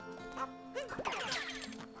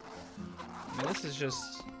mean, this is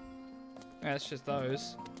just... Yeah, it's just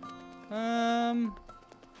those.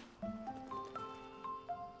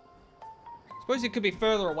 Suppose it could be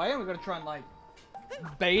further away and we've got to try and, like,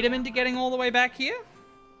 bait him into getting all the way back here?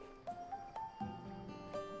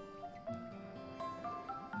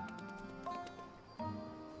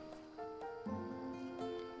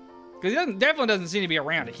 Because he definitely doesn't seem to be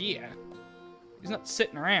around here. He's not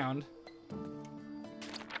sitting around.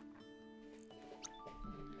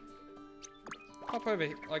 Pop over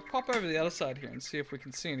here, like pop over the other side here and see if we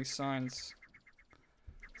can see any signs.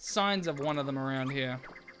 Signs of one of them around here.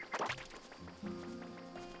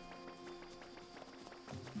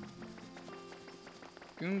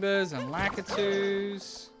 Goombas and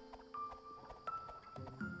Lakitus.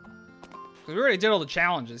 Because we already did all the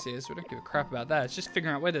challenges here, so we don't give a crap about that. It's just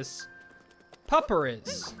figuring out where this pupper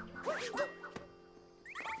is.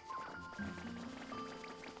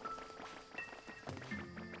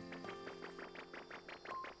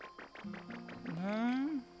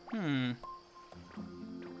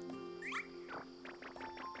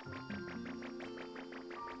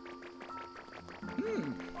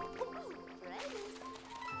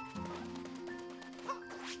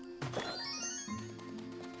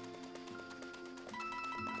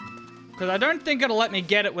 Because I don't think it'll let me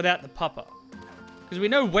get it without the pupper. Because we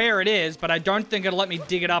know where it is, but I don't think it'll let me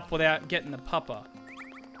dig it up without getting the pupper.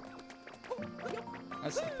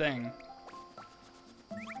 That's the thing.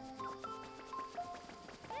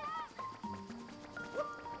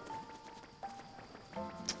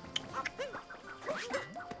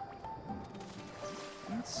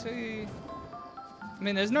 Let's see. I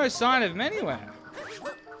mean, there's no sign of him anywhere.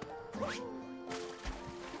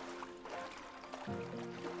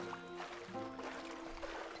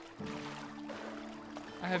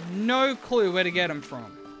 I have no clue where to get him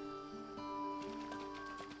from.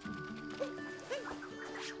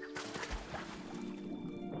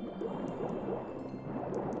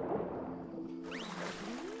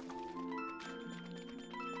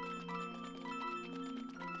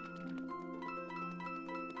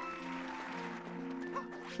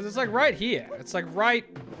 Because it's like right here. It's like right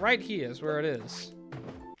here is where it is.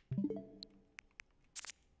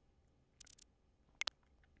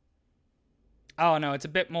 Oh, no, it's a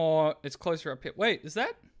bit more... It's closer up here. Wait, is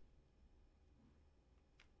that...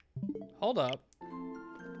 Hold up.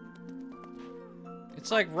 It's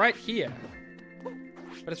like right here.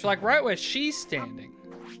 But it's like right where she's standing.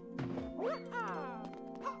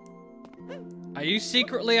 Are you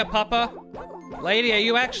secretly a pupper? Lady, are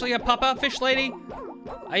you actually a pupper, fish lady?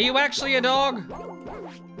 Are you actually a dog?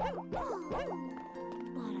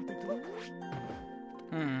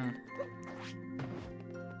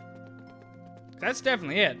 That's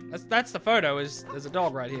definitely it. That's the photo, there's a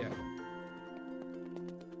dog right here.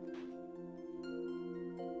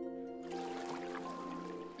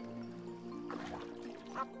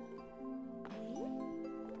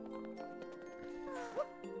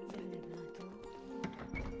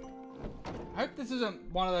 I hope this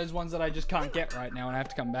isn't one of those ones that I just can't get right now and I have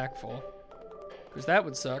to come back for. Because that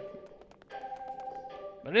would suck.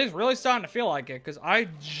 But it is really starting to feel like it, because I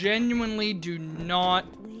genuinely do not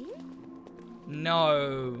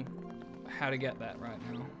know how to get that right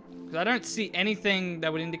now. Because I don't see anything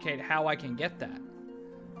that would indicate how I can get that.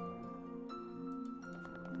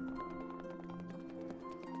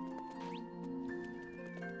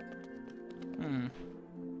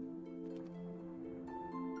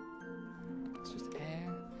 It's just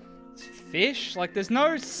air. It's fish? Like, there's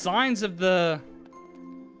no signs of the...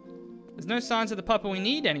 There's no signs of the pupper we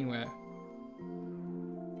need anywhere.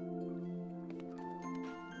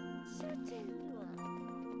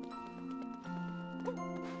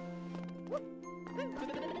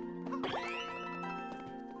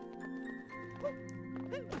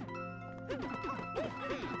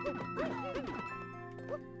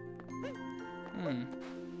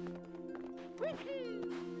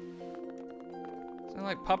 Is there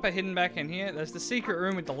like pupper hidden back in here? There's the secret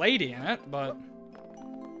room with the lady in it, but...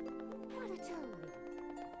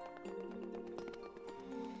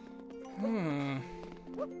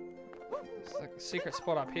 It's like a secret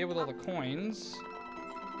spot up here with all the coins.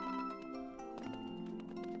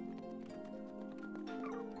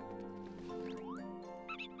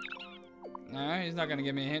 No, he's not gonna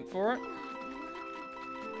give me a hint for it.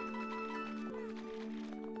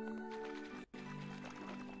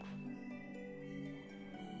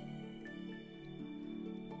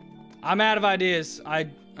 I'm out of ideas.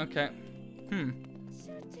 Okay.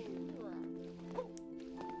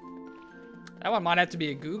 That one might have to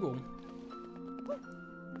be a Google.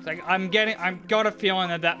 It's like, I've got a feeling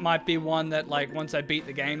that that might be one that, like, once I beat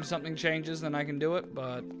the game, something changes, then I can do it,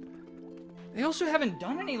 but... They also haven't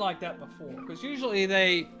done any like that before, because usually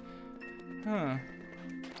they... We'll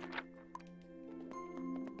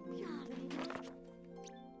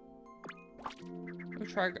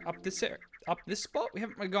try up this spot? We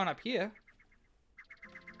haven't really gone up here.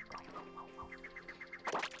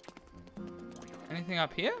 Anything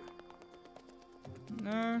up here?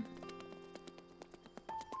 No.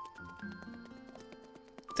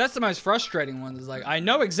 That's the most frustrating one. Is like, I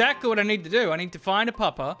know exactly what I need to do. I need to find a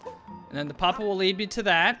pupper, and then the pupper will lead me to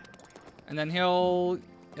that, and then he'll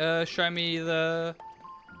show me the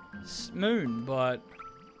moon, but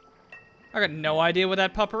I got no idea where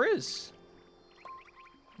that pupper is.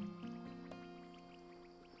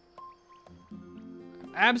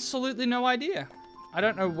 Absolutely no idea. I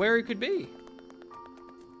don't know where he could be.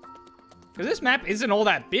 Because this map isn't all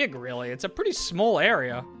that big, really. It's a pretty small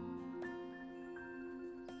area.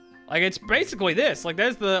 Like, it's basically this. Like,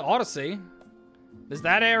 there's the Odyssey. There's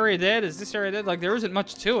that area there. There's this area there. Like, there isn't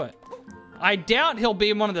much to it. I doubt he'll be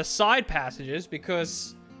in one of the side passages,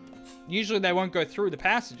 because usually they won't go through the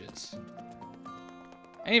passages.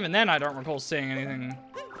 And even then, I don't recall seeing anything.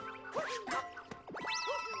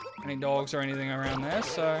 Any dogs or anything around there,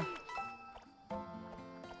 so...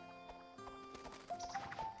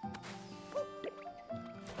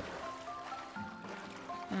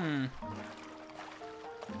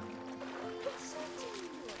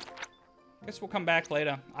 Guess we'll come back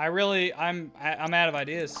later. I'm out of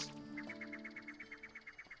ideas.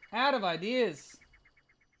 Out of ideas.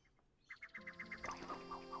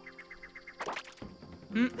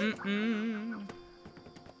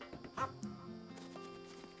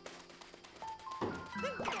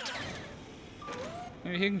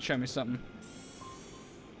 Maybe he can show me something.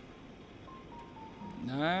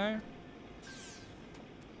 No.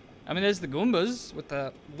 I mean, there's the Goombas with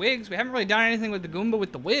the wigs. We haven't really done anything with the Goomba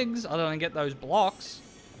with the wigs other than get those blocks.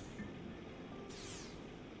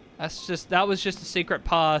 That was just a secret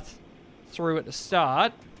path through at the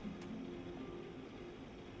start.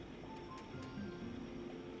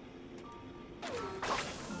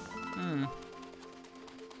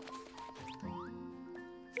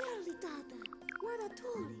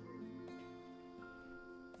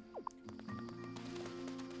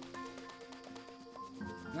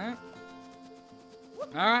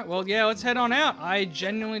 Alright, well, yeah, let's head on out. I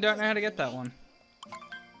genuinely don't know how to get that one.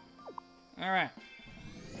 Alright.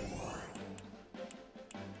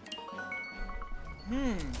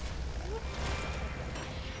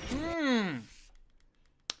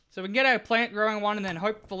 So we can get our plant growing one, and then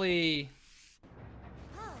hopefully...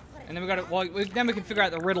 And then we got to... Well, then we can figure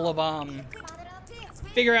out the riddle of,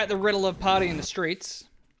 party in the streets.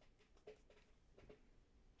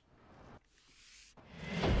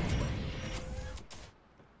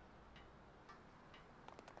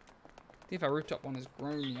 See if our rooftop one has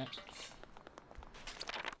grown yet.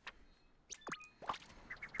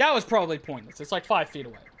 That was probably pointless. It's like 5 feet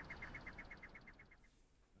away.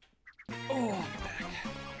 Oh, my back.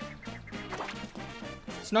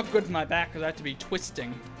 It's not good for my back because I have to be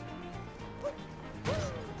twisting.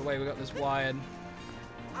 The way we got this wired.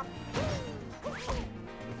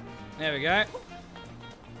 There we go.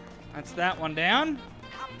 That's that one down.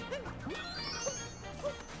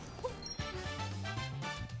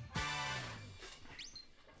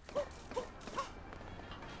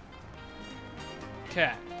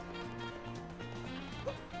 Okay.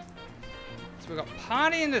 So we've got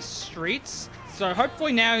party in the streets. So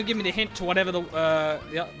hopefully now you give me the hint to whatever the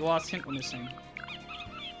last hint we're missing.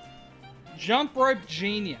 Jump rope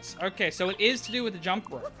genius. Okay, so it is to do with the jump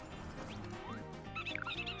rope.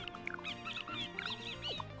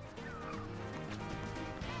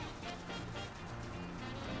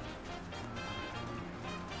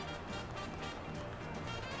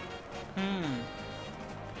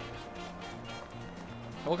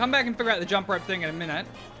 We'll come back and figure out the jump rope thing in a minute.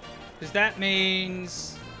 Because that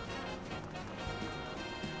means...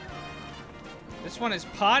 This one is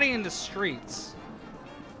party in the streets.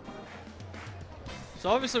 So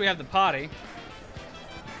obviously we have the party.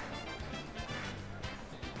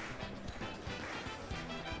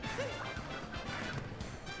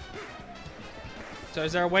 So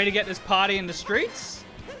is there a way to get this party in the streets?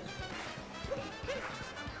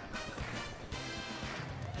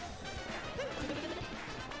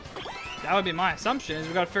 That would be my assumption, is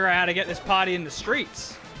we've got to figure out how to get this party in the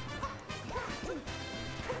streets.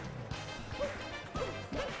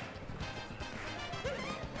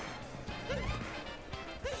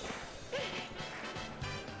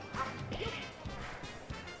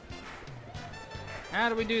 How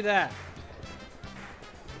do we do that?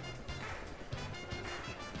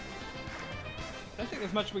 I don't think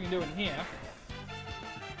there's much we can do in here. There's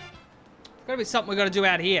got to be something we got to do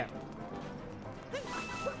out here.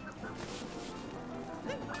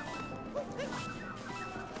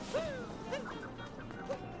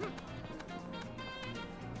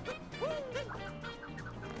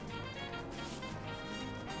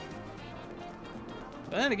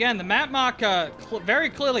 But then again, the map marker very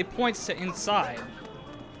clearly points to inside.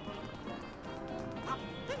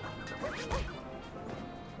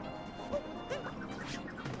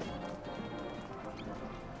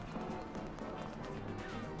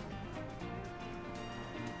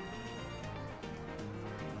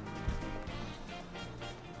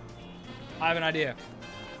 I have an idea.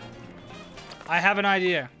 I have an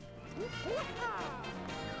idea.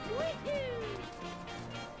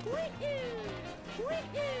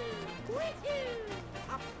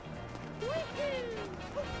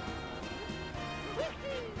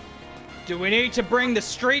 Do we need to bring the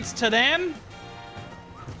streets to them?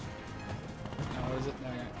 No, is it? No,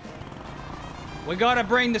 no. We gotta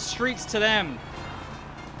bring the streets to them.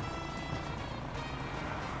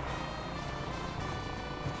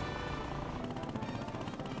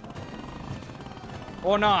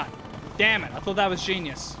 Or not. Damn it, I thought that was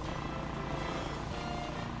genius.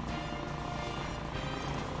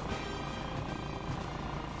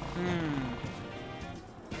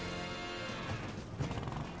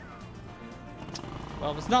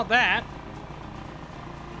 Well, if it's not that...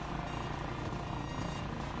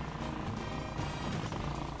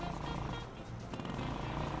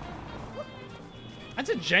 That's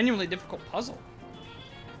a genuinely difficult puzzle.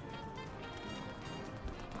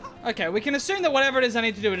 Okay, we can assume that whatever it is I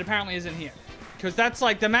need to do, it apparently isn't here. Because that's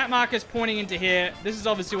like, the map marker's pointing into here. This is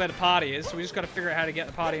obviously where the party is, so we just gotta figure out how to get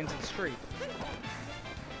the party into the street.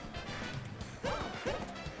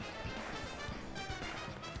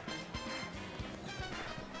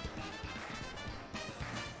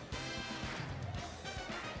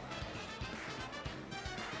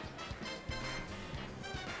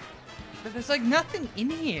 But there's like nothing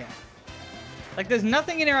in here. Like there's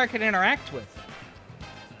nothing in here I can interact with.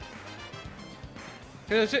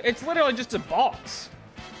 It's literally just a box.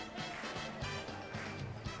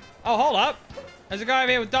 Oh, hold up. There's a guy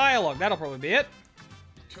over here with dialogue. That'll probably be it.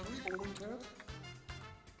 Can we order that?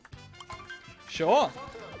 Sure.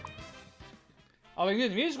 Oh, we can do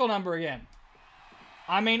the musical number again.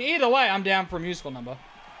 I mean, either way, I'm down for a musical number.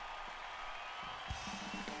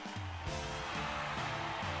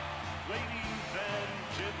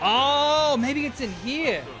 Oh, maybe it's in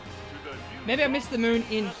here. Maybe I missed the moon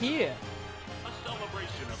in here. A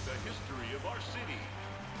celebration of the history of our city.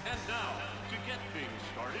 And now, to get things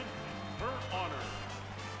started, her honor,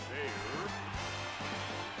 Mayor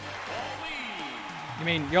Pauline. You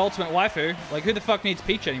mean the ultimate waifu? Like, who the fuck needs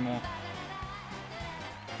Peach anymore?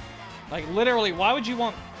 Like, literally, why would you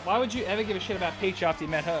ever give a shit about Peach after you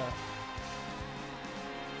met her?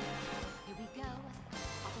 Here we go,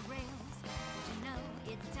 off the rails. Don't you know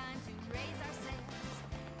it's time to raise our sails?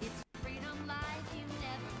 It's freedom like you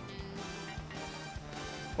never knew.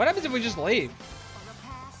 What happens if we just leave? Or a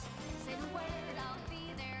pass, say the word, I'll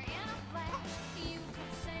be there in a flash. You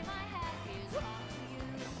could say my hat is off to you.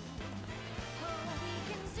 Oh, we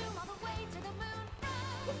can zoom all the way to the moon.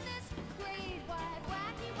 From this great wide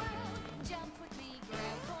wacky world. Jump with me,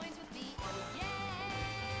 grab coins with me, oh yeah.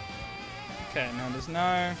 Okay, no, there's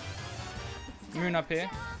no moon up here.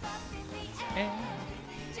 Jump up in the air.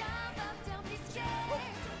 Jump up, don't be scared.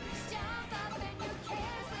 Jump up and your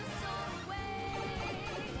cares will soar away.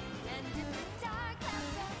 And in the dark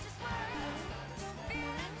clouds of just words,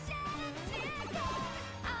 fear and shout, here goes.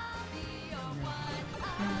 I'll be your one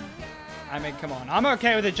girl. I mean, come on. I'm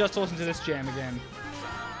okay with it just to listen to this jam again.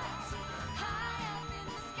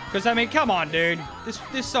 Because, I mean, come on, dude.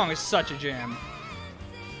 This song is such a jam.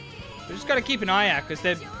 We just got to keep an eye out,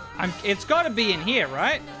 because it's got to be in here,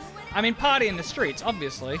 right? I mean, party in the streets,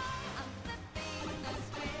 obviously.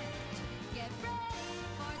 Get ready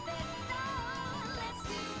for this song. Let's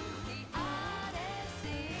do the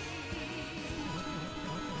Odyssey.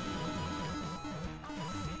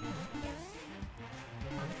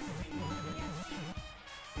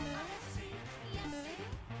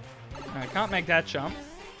 I can't make that jump.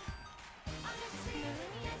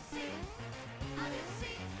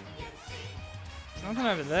 There's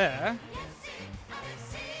nothing over there.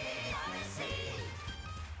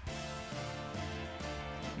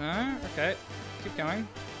 No? Okay. Keep going.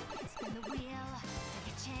 Spin the wheel, take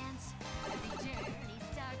a chance. Every journey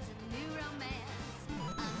starts a new romance.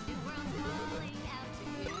 A new world's calling out to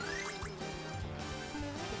you.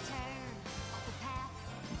 Return off the path.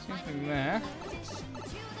 There's nothing there. Addition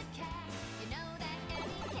to the cast. You know that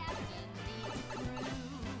any captain needs a crew.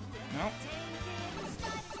 Nope. Taking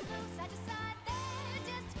strides from side to side, they're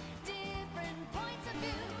just different points of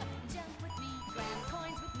view. Jump with me, grab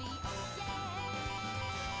coins with me, oh yeah.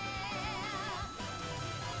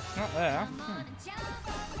 Not there. Come on and jump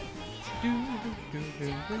up in the air.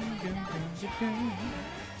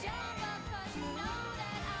 Jump up 'cause you know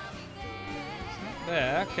that I'll be there.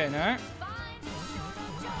 There. Okay, no. Find your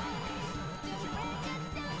joy. Did you win this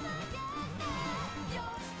dance again?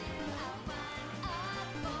 You're still a one-up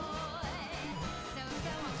boy. So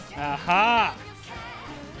go on straight Aha! on your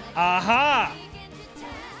track. Aha! Begin to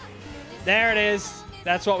tap. There it is.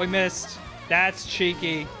 That's what we missed. That's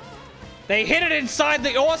cheeky. They hit it inside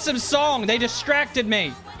the awesome song. They distracted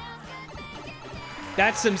me.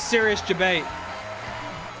 That's some serious debate.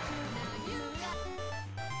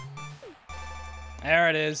 There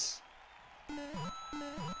it is. Let's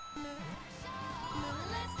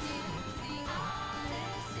do the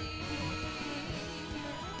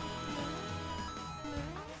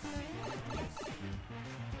Odyssey.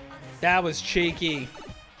 That was cheeky.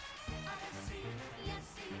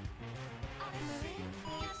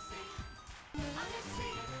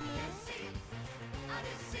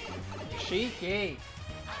 Cheeky.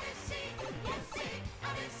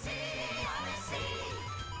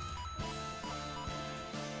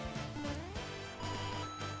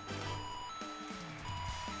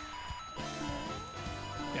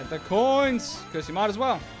 Get the coins, because you might as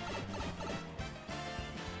well.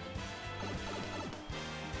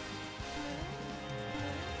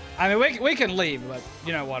 I mean, we can leave, but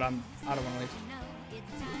you know what? I don't want to leave.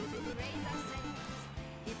 It's time to raise our sails.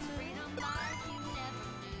 It's freedom like you never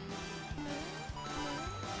knew.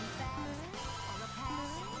 Fast or a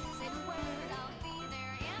pass, say the word, I'll be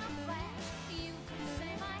there in a flash. You can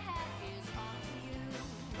say my hat is off to you.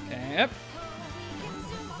 Okay, yep. Oh, we can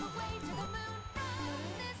zoom all the way to the moon from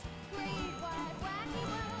this great wide wacky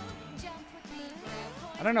world. Jump with me, grab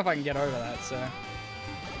coins. I don't know if I can get over that, so.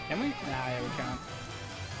 Can we? Nah, yeah, we can't.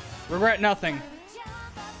 Regret nothing.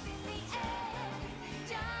 Jump up in the air.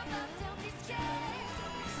 Jump up, don't be scared.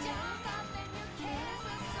 Jump up and your cares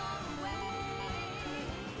will soar away.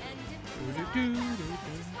 And in the dark clouds of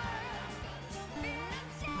just words, fear and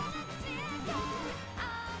shout, here goes.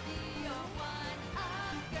 I'll be your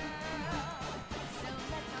one-up girl. So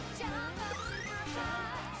let's all jump up super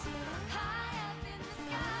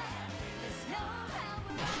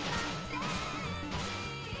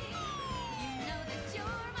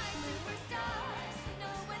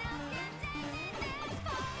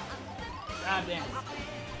God damn.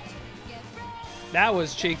 That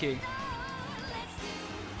was cheeky.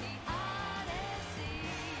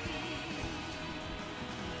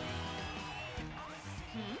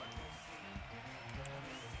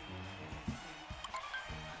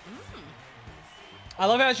 I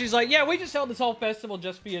love how she's like, yeah, we just held this whole festival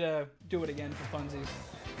just for you to do it again for funsies.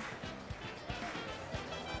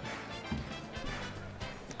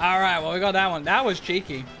 Alright, well, we got that one. That was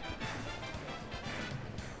cheeky.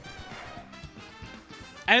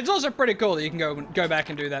 And it's also pretty cool that you can go back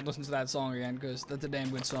and do that, listen to that song again, because that's a damn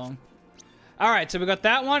good song. Alright, so we got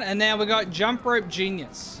that one, and then we got Jump Rope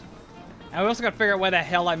Genius. And we also got to figure out where the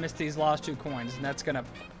hell I missed these last 2 coins, and that's going to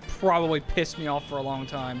probably piss me off for a long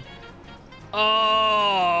time.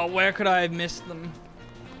 Oh, where could I have missed them?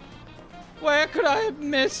 Where could I have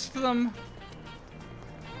missed them?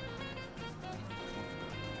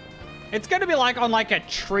 It's gonna be like on like a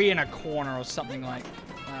tree in a corner or something like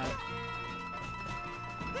that.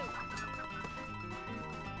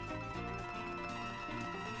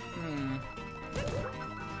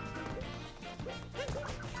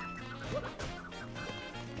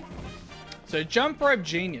 So Jump Rope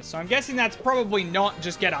Genius. So I'm guessing that's probably not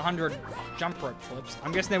just get 100 jump rope flips.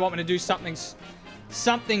 I'm guessing they want me to do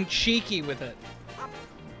something cheeky with it.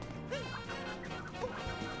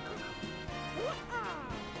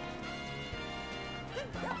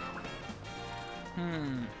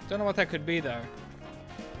 Don't know what that could be though.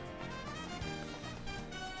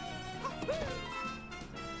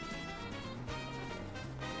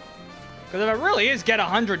 Because if it really is get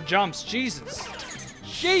 100 jumps, Jesus.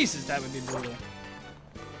 Jesus, that would be brutal.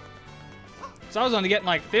 So I was only getting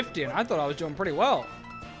like 50 and I thought I was doing pretty well.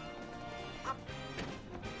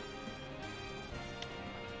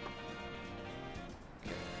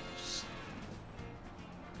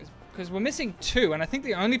 Because we're missing 2, and I think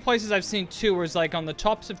the only places I've seen 2 was like on the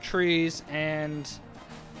tops of trees and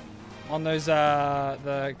on those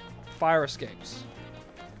the fire escapes.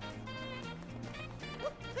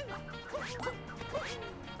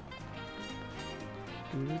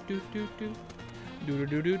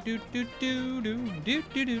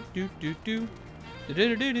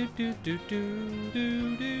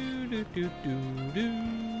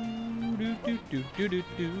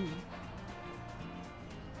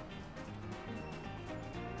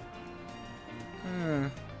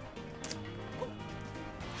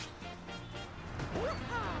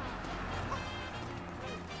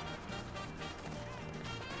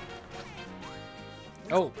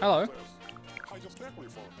 Oh, hello.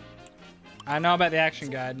 I know about the action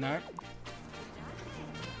guide, no.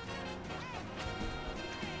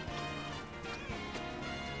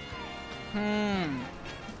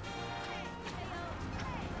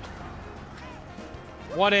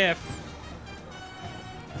 What if?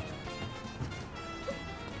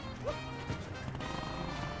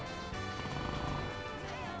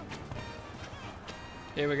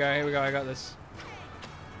 Here we go, I got this.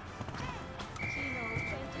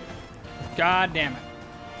 God damn it.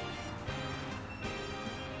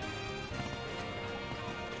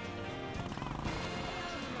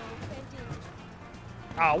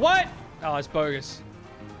 Oh, what? Oh, it's bogus.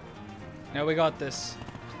 No, we got this.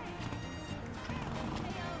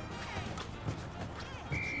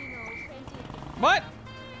 What?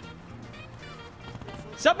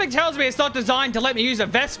 Something tells me it's not designed to let me use a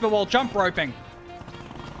Vespa while jump roping.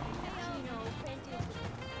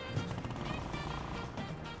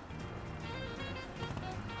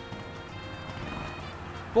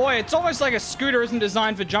 Boy, it's almost like a scooter isn't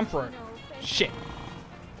designed for jump rope. Shit.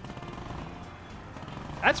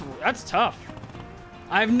 That's tough.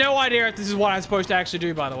 I have no idea if this is what I'm supposed to actually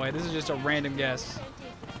do, by the way. This is just a random guess.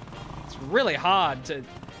 It's really hard to...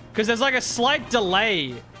 Because there's like a slight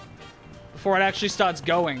delay before it actually starts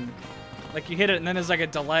going. Like you hit it and then there's like a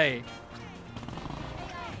delay.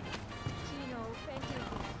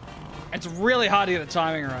 It's really hard to get the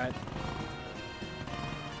timing right.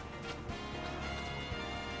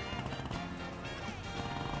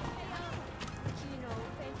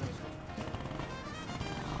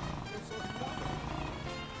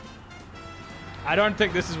 I don't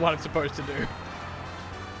think this is what it's supposed to do.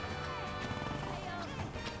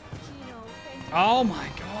 Oh my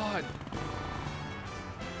god.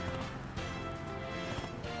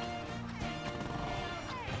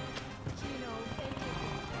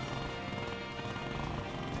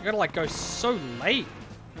 You gotta like go so late.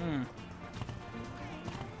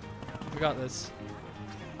 We got this.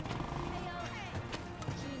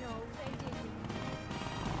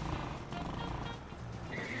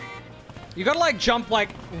 You gotta like jump like,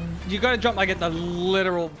 you gotta jump like at the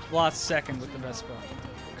literal last second with the Vespa.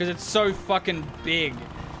 Because it's so fucking big.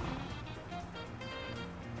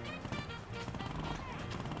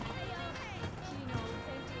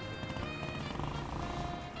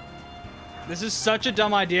 This is such a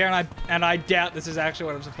dumb idea, and I doubt this is actually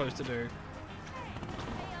what I'm supposed to do.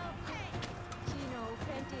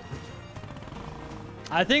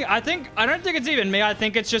 I don't think it's even me. I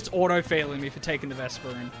think it's just auto-failing me for taking the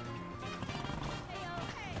Vesper.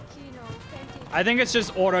 I think it's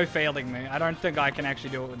just auto-failing me. I don't think I can actually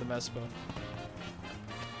do it with the Vesper.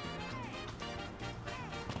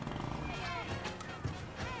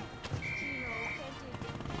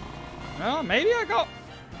 Well, maybe I got...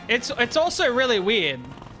 It's also really weird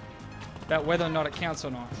that whether or not it counts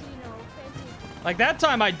or not. Like that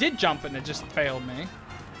time I did jump and it just failed me.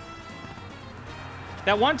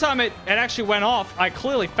 That one time it actually went off, I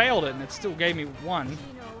clearly failed it and it still gave me 1.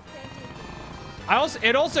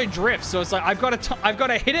 It also drifts, so it's like I've got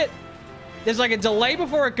to hit it. There's like a delay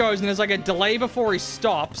before it goes and there's like a delay before he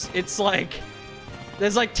stops. It's like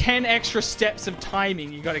there's like 10 extra steps of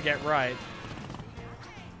timing you got to get right.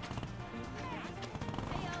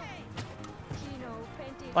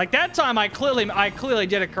 Like that time I clearly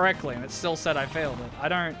did it correctly and it still said I failed it. I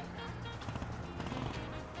don't...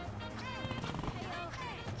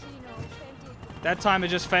 That time it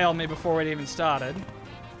just failed me before it even started.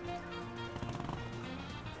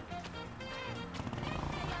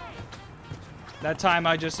 That time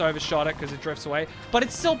I just overshot it because it drifts away. But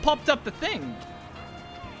it still popped up the thing.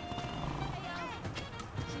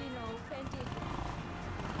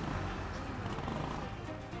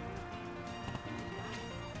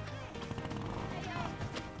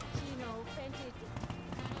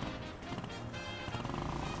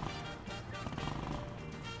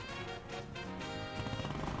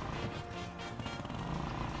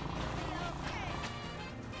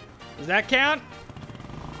 Does that count?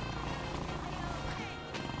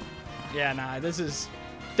 Yeah, nah, this is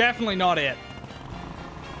definitely not it.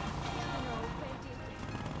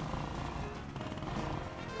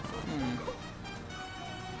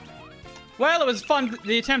 Well, it was fun.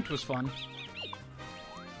 The attempt was fun.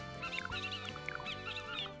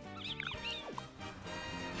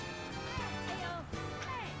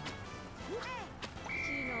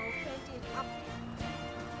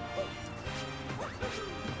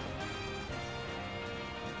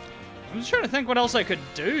 I'm just trying to think what else I could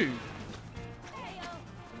do.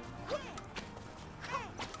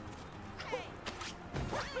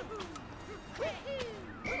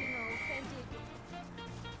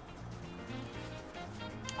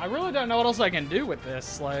 I really don't know what else I can do with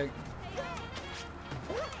this, like...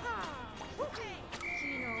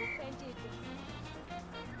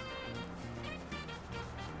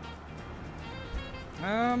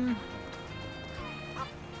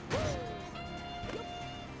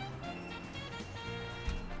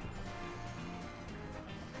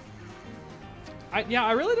 Yeah,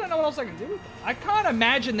 I really don't know what else I can do with it. I can't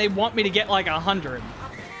imagine they want me to get like 100.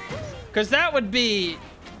 Because that would be...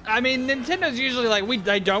 I mean, Nintendo's usually like,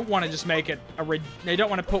 they don't want to just make it they don't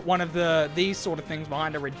want to put one of these sort of things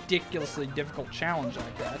behind a ridiculously difficult challenge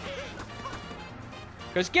like that.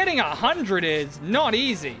 Because getting 100 is not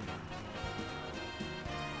easy.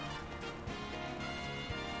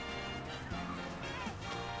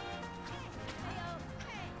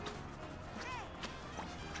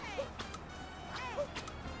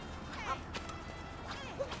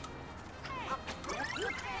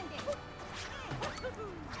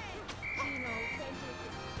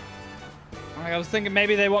 I was thinking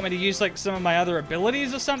maybe they want me to use like some of my other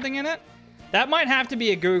abilities or something in it. That might have to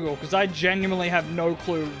be a Google because I genuinely have no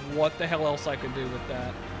clue what the hell else I could do with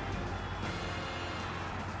that.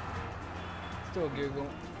 Still a Google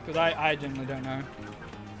because I genuinely don't know.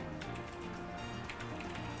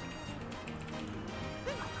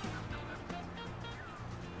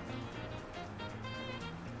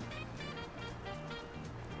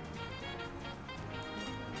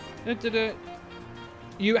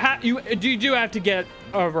 You do have to get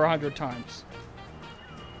over 100 times.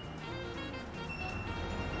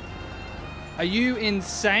 Are you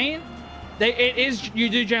insane? You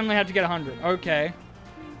do generally have to get 100. Okay.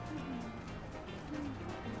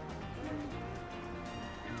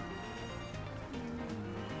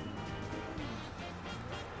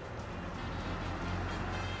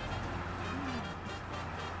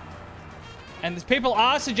 And these people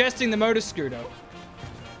are suggesting the motor scooter.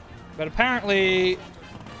 But apparently,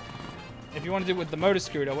 if you want to do it with the motor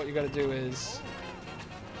scooter, what you got to do is...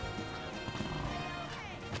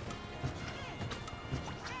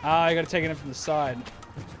 you got to take it in from the side.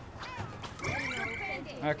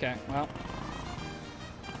 Okay, well.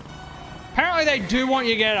 Apparently they do want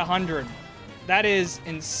you to get 100. That is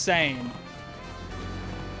insane.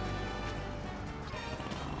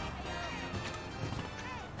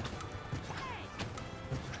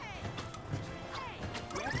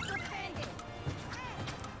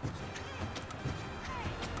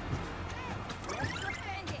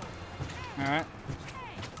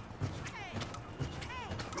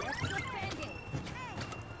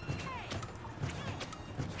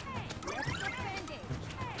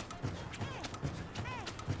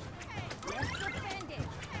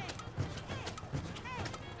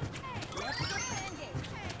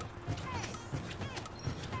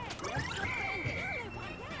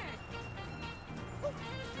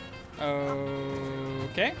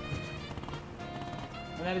 Okay.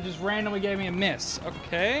 And then it just randomly gave me a miss.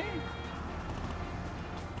 Okay.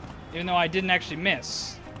 Even though I didn't actually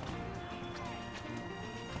miss.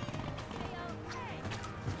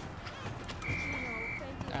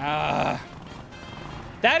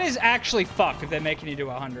 That is actually fuck if they're making you do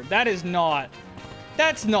 100. That is not...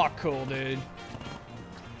 That's not cool, dude.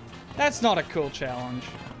 That's not a cool challenge.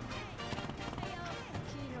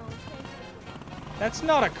 That's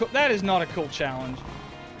not a cool... That is not a cool challenge.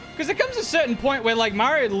 Because there comes a certain point where, like,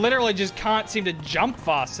 Mario literally just can't seem to jump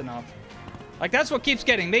fast enough. Like, that's what keeps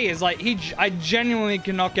getting me, is, like, I genuinely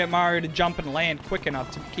cannot get Mario to jump and land quick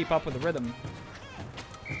enough to keep up with the rhythm.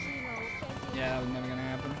 Yeah, that was never gonna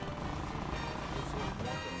happen.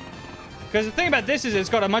 Because the thing about this is it's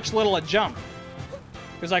got a much littler jump.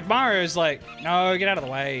 Because, like, Mario's like, no, get out of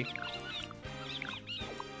the way.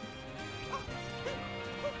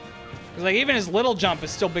 Because, like, even his little jump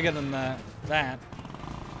is still bigger than that.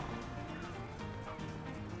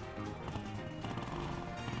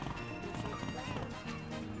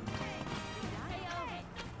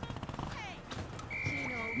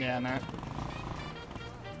 Yeah, no.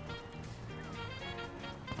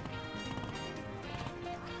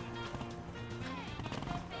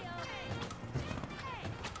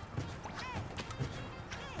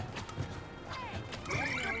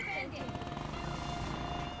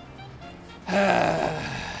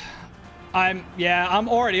 I'm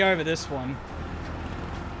already over this one.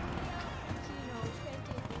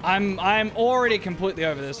 I'm already completely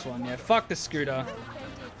over this one. Yeah, fuck the scooter.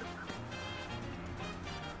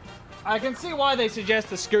 I can see why they suggest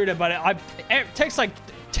the scooter, but it takes like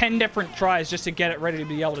 10 different tries just to get it ready to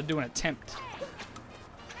be able to do an attempt.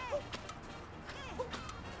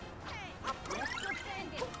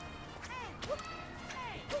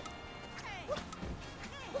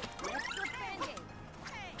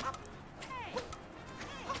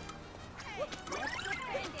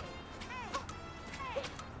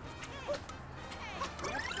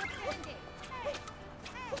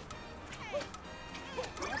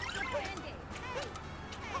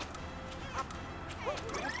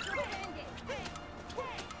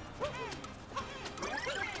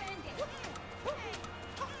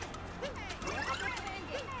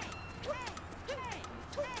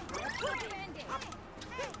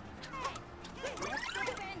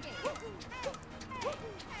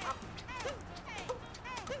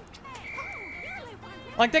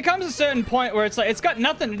 Like, there comes a certain point where it's like, it's got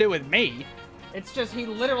nothing to do with me. It's just he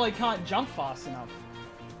literally can't jump fast enough.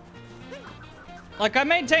 Like, I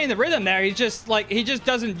maintain the rhythm there. He's just, like, he just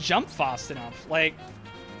doesn't jump fast enough. Like,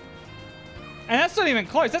 and that's not even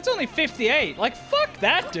close. That's only 58. Like, fuck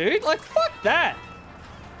that, dude. Like, fuck that.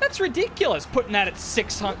 That's ridiculous, putting that at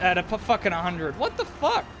 600, at a fucking 100. What the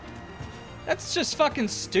fuck? That's just fucking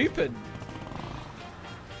stupid.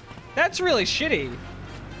 That's really shitty.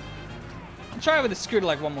 I'll try it with the scooter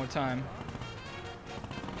like one more time.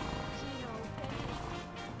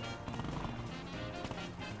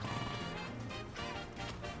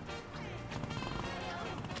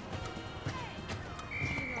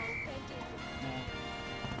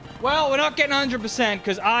 Well, we're not getting 100%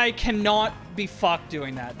 because I cannot be fucked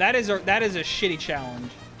doing that. That is a shitty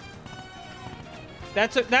challenge.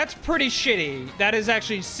 That's pretty shitty. That is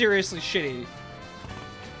actually seriously shitty.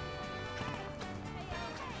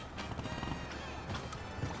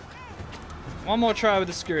 One more try with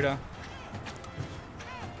the scooter.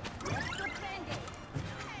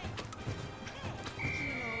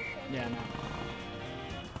 Yeah, no.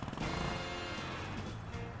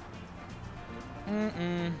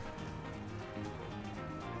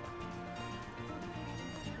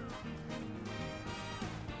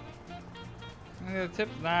 Tip?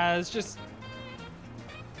 Nah, it's just...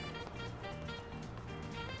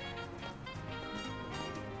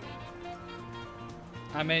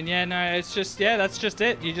 I mean, yeah, no, it's just, yeah, that's just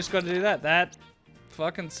it. You just gotta do that. That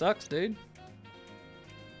fucking sucks, dude.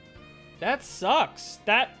 That sucks.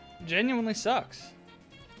 That genuinely sucks.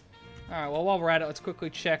 Alright, well, while we're at it, let's quickly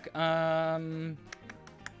check, Metro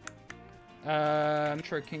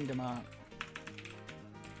Kingdom art.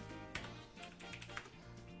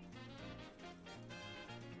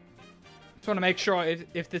 Just want to make sure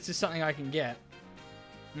if this is something I can get.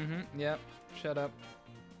 Yep. Shut up.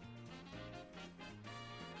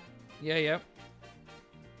 Yeah, yep.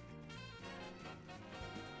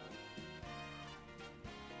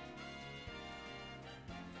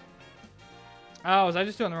 Oh, was I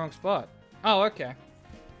just doing the wrong spot? Oh, okay.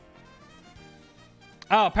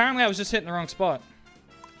 Oh, apparently I was just hitting the wrong spot.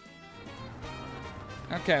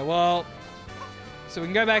 Okay, well... So we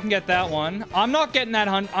can go back and get that one. I'm not getting that.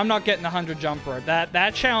 I'm not getting the 100 jump rope.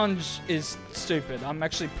 That challenge is stupid. I'm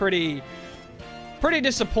actually pretty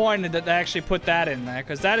disappointed that they actually put that in there,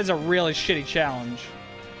 because that is a really shitty challenge.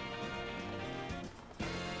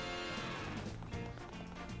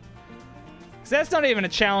 Because that's not even a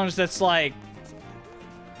challenge that's like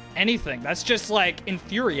anything. That's just like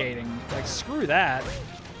infuriating. Like, screw that.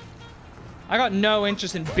 I got no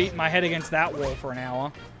interest in beating my head against that wall for an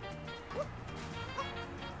hour.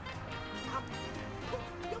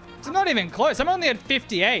 I'm not even close. I'm only at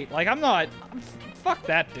 58. Like, fuck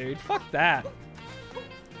that, dude. Fuck that.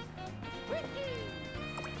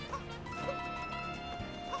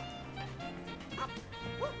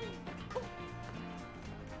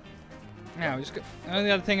 Now, the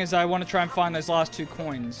only other thing is I want to try and find those last 2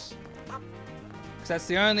 coins. Because that's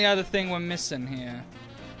the only other thing we're missing here.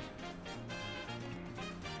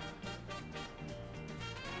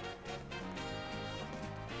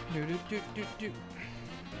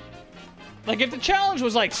 Like, if the challenge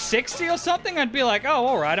was like 60 or something, I'd be like, oh,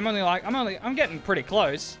 all right, I'm getting pretty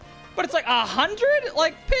close. But it's like 100?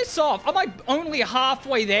 Like, piss off. I'm like only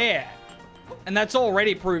halfway there. And that's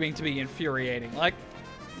already proving to be infuriating. Like,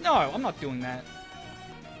 no, I'm not doing that.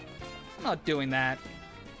 I'm not doing that.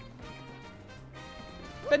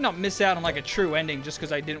 Better not miss out on like a true ending just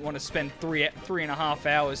because I didn't want to spend 3.5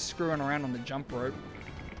 hours screwing around on the jump rope.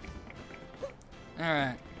 All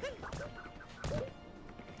right.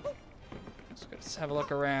 Let's have a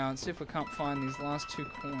look around, see if we can't find these last 2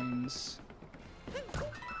 coins.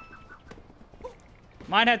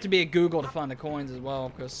 Might have to be a Google to find the coins as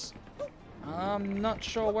well, because I'm not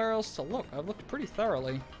sure where else to look. I've looked pretty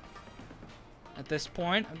thoroughly at this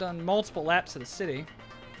point. I've done multiple laps of the city.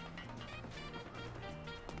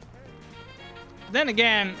 Then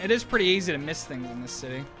again, it is pretty easy to miss things in this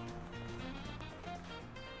city.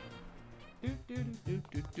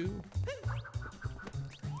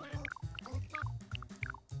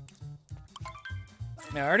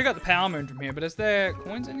 Yeah, I already got the power moon from here, but is there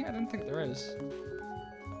coins in here? I don't think there is.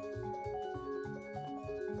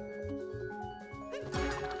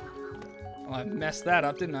 Well, I messed that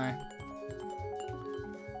up, didn't I?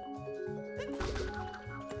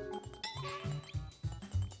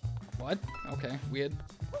 What? Okay, weird.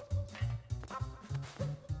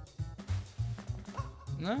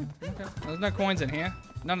 No? Okay. There's no coins in here.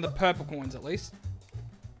 None of the purple coins, at least.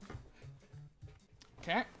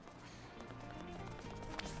 Okay.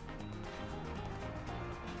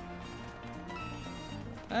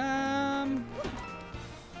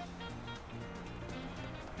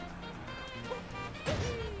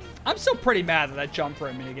 I'm still pretty mad that that jump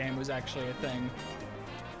rope minigame was actually a thing.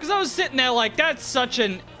 Because I was sitting there like, that's such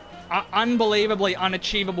an unbelievably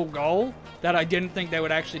unachievable goal that I didn't think they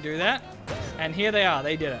would actually do that. And here they are,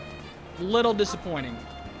 they did it. Little disappointing.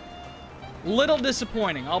 Little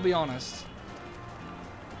disappointing, I'll be honest.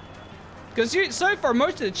 Because so far,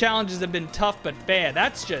 most of the challenges have been tough but fair.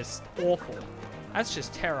 That's just awful. That's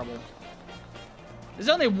just terrible.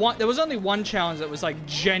 There was only one challenge that was like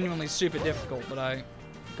genuinely super difficult, but I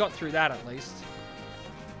got through that at least.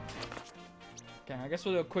 Okay, I guess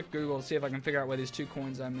we'll do a quick Google to see if I can figure out where these 2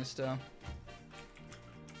 coins I missed are.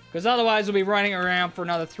 Because otherwise we'll be running around for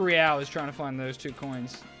another 3 hours trying to find those 2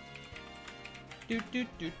 coins. See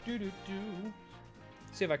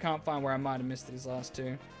if I can't find where I might have missed these last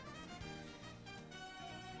 2.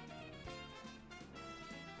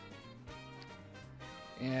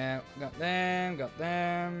 Yeah, got them, got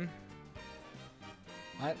them.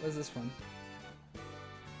 Alright, where's this one?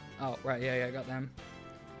 Oh, right, yeah, got them.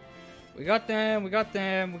 We got them, we got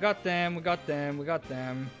them, we got them, we got them, we got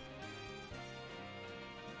them.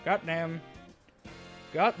 Got them.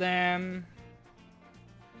 Got them.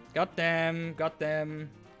 Got them, got them.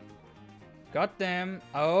 Got them.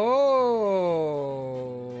 Oh.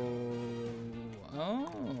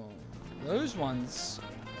 Oh. Those ones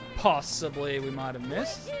possibly we might have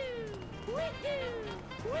missed.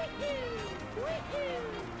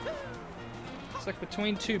 It's like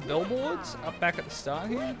between 2 billboards up back at the start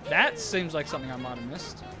here. That seems like something I might have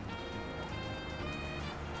missed.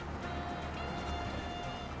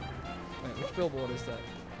 Wait, which billboard is that?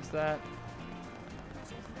 Is that...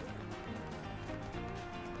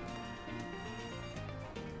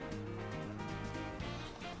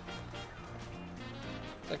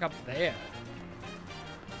 It's like up there.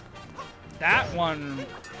 That one...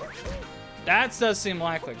 That does seem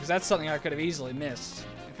likely, because that's something I could have easily missed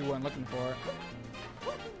if you weren't looking for it.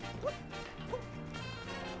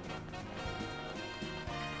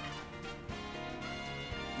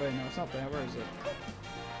 Wait, no, it's not there. Where is it?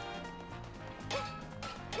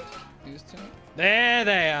 These 2? There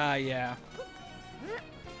they are, yeah.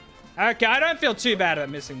 Okay, I don't feel too bad about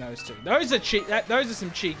missing those two. Those are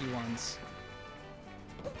some cheeky ones.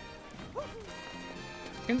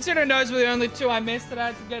 Considering those were the only two I missed that I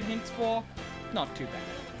had to get hints for, not too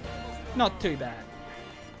bad. Not too bad.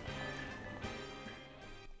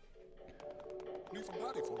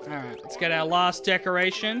 Alright, let's get our last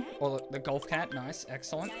decoration. Or the golf cat. Nice.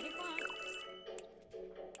 Excellent.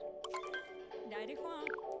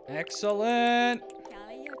 Excellent.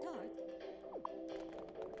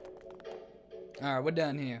 Alright, we're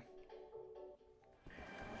done here.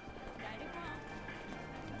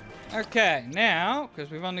 Okay, now, because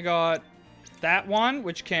we've only got that one,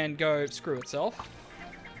 which can go screw itself.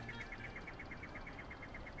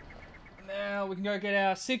 Now we can go get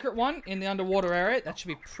our secret one in the underwater area. That should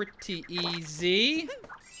be pretty easy.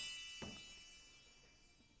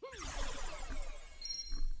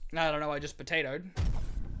 I don't know, I just potatoed.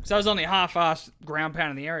 So I was only half-assed ground pound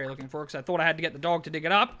in the area looking for it because I thought I had to get the dog to dig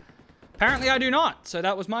it up. Apparently I do not, so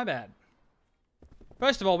that was my bad.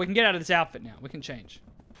 First of all, we can get out of this outfit now. We can change.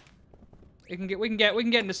 We can get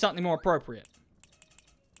into something more appropriate.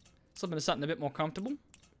 Something a bit more comfortable.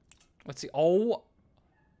 Let's see. Oh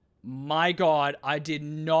my god, I did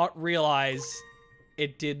not realize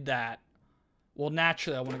it did that. Well,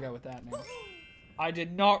 naturally I want to go with that now. I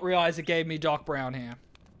did not realize it gave me Doc Brown hair.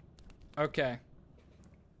 Okay.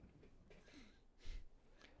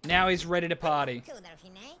 Now he's ready to party.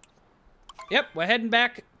 Yep, we're heading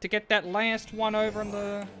back to get that last one over in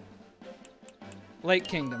the Lake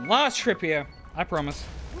Kingdom. Last trip here, I promise.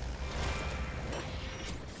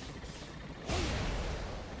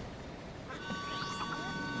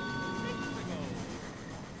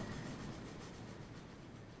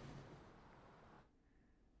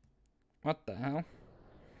 What the hell?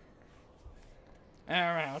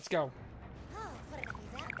 Alright, let's go.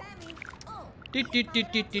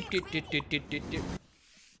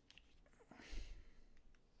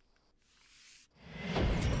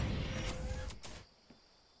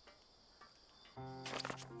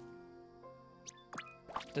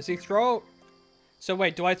 Does he throw? So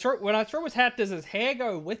wait, do I throw? When I throw his hat, does his hair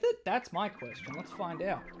go with it? That's my question. Let's find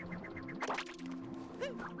out.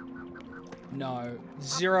 No.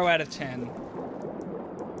 0 out of 10.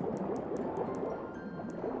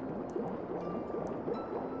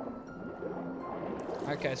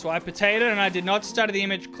 Okay, so I potatoed and I did not study the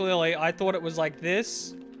image clearly. I thought it was like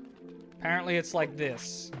this. Apparently it's like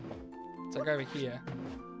this. It's like over here.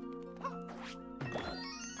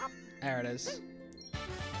 There it is.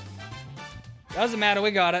 Doesn't matter,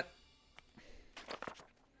 we got it.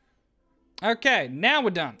 Okay, now we're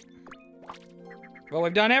done. Well,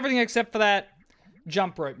 we've done everything except for that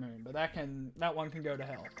jump rope moon, but that one can go to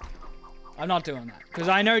hell. I'm not doing that, because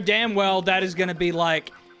I know damn well that is going to be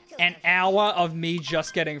like an hour of me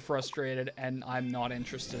just getting frustrated, and I'm not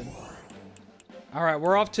interested. Alright,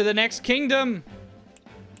 we're off to the next kingdom.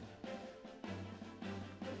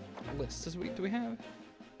 List, do we have?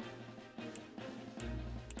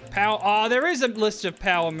 Power, oh, there is a list of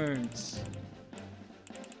power moons.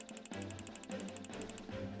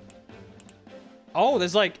 Oh,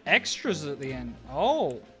 there's like extras at the end.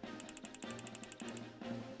 Oh.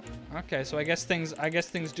 Okay, so I guess things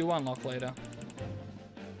do unlock later.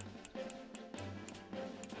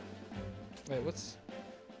 Wait, what's...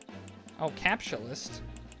 Oh, capture list.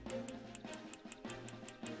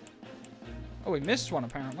 Oh, we missed one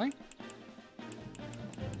apparently.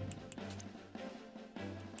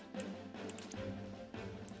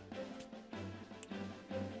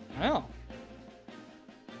 Oh.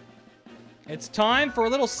 It's time for a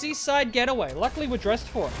little seaside getaway. Luckily, we're dressed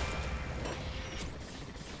for it.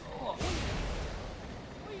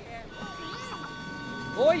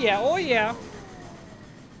 Oh yeah, oh yeah.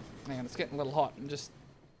 Hang on, it's getting a little hot. I'm just...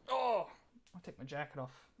 Oh! I'll take my jacket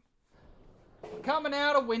off. Coming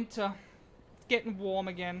out of winter. Getting warm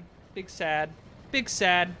again. Big sad. Big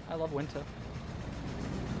sad. I love winter.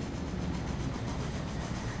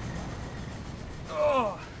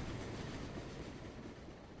 Oh!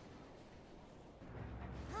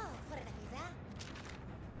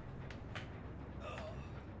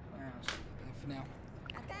 For now.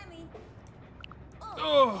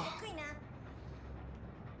 Oh.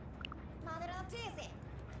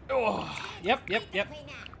 Oh. Yep.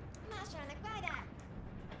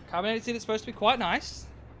 Carbonated seed is supposed to be quite nice.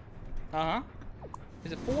 Uh-huh.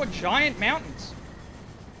 Is it 4 giant mountains?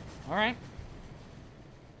 Alright.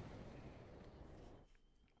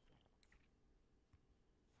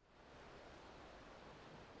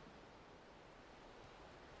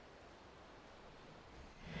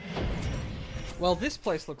 Well, this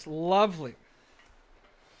place looks lovely.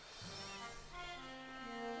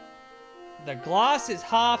 The glass is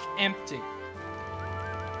half empty.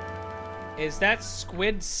 Is that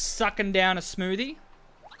squid sucking down a smoothie?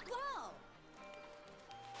 Whoa!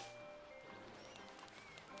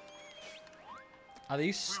 Are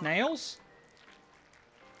these snails?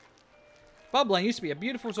 Bubbling used to be a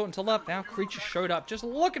beautiful resort until love. Now creatures showed up. Just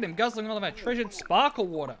look at him guzzling all of our treasured sparkle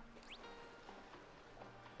water.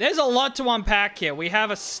 There's a lot to unpack here. We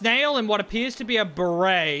have a snail in what appears to be a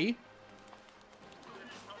beret.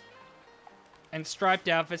 And striped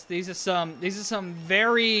outfits. These are some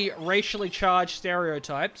very racially charged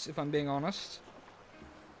stereotypes, if I'm being honest.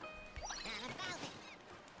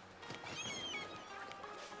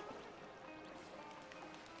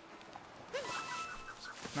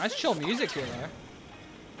 Nice chill music here, though.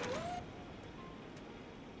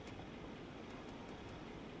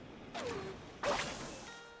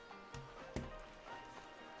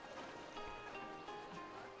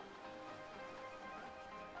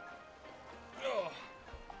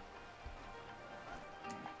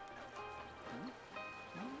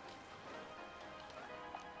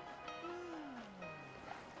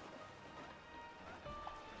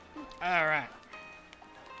 All right.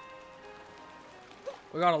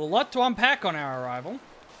 We got a lot to unpack on our arrival.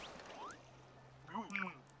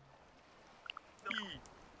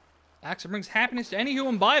 Axe brings happiness to any who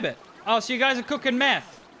imbibe it. Oh, so you guys are cooking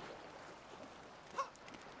meth.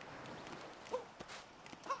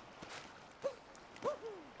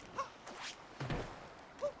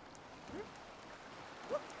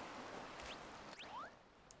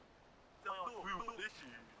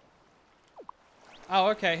 Oh,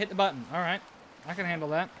 okay. Hit the button. All right. I can handle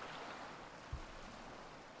that.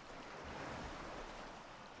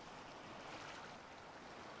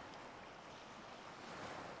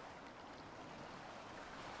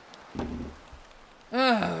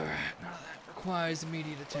 Alright, none of that requires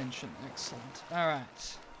immediate attention. Excellent.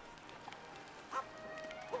 Alright.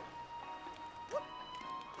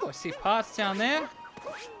 Oh, I see parts down there.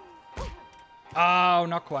 Oh,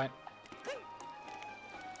 not quite.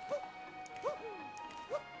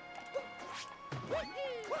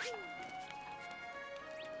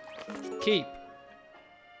 Keep.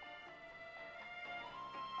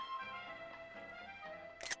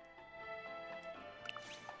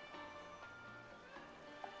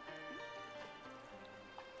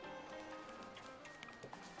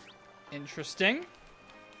 Interesting.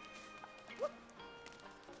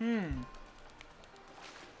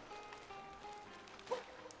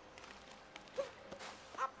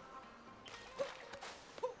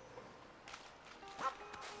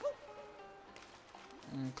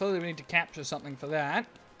 Clearly we need to capture something for that.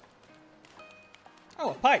 Oh,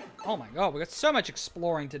 a pipe. Oh my god, we got so much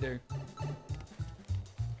exploring to do.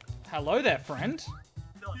 Hello there, friend.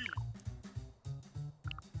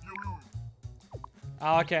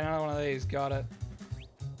 Oh, okay, another one of these. Got it.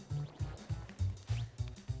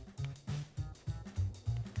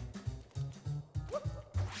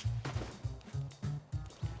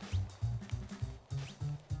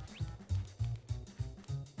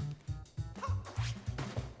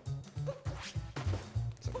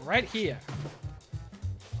 So right here.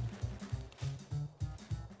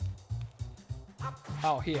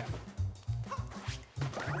 Oh, here.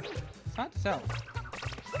 It's hard to tell.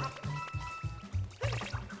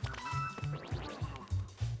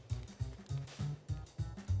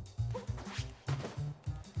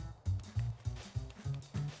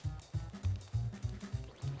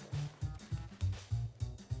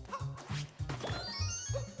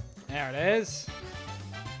 There it is.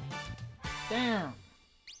 Damn.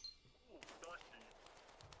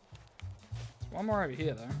 There's one more over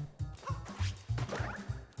here, though.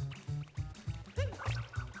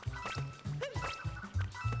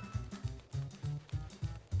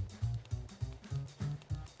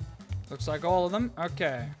 Looks like all of them.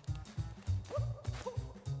 Okay.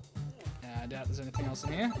 I doubt there's anything else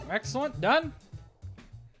in here. Excellent. Done.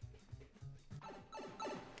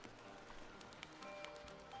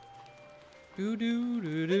 Do do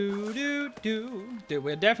do do do do. Dude,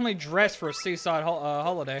 we're definitely dressed for a seaside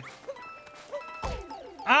holiday.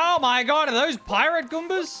 Oh my god, are those pirate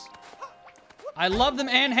Goombas? I love them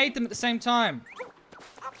and hate them at the same time.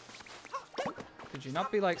 Could you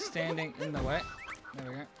not be like standing in the way?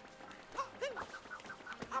 There we go.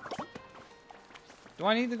 Do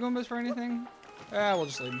I need the Goombas for anything? We'll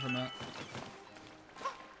just leave them for a minute.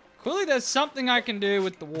 Clearly there's something I can do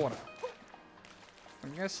with the water.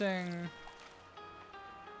 I'm guessing...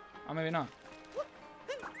 Oh, maybe not.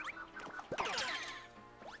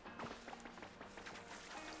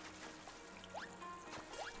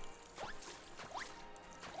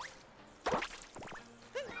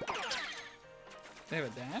 They have a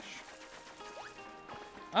dash?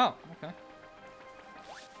 Oh, okay.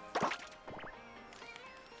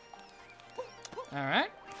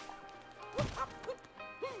 Alright.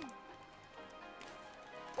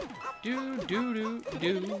 Do, do, do,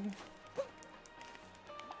 do.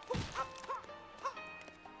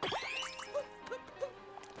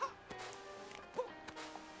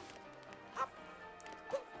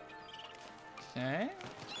 Okay.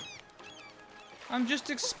 I'm just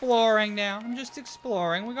exploring now. I'm just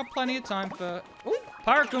exploring. We got plenty of time for... Ooh,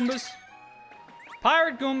 pirate Goombas.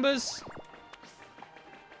 Pirate Goombas.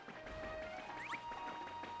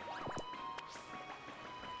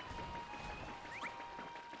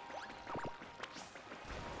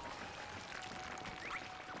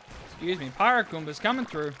 Excuse me, pirate Goombas coming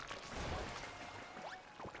through.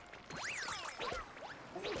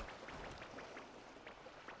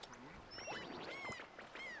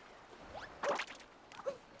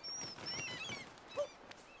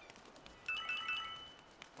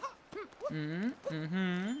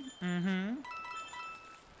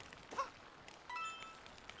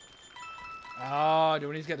 Oh, do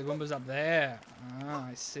we need to get the Goombas up there? Ah,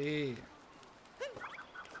 I see.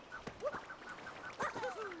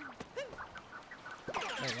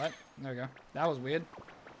 Wait, what? There we go. That was weird.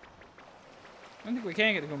 I don't think we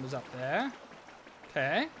can get the Goombas up there.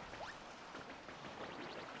 Okay.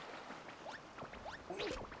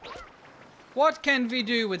 What can we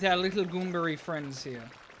do with our little Goombery friends here?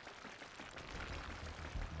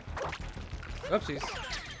 Oopsies.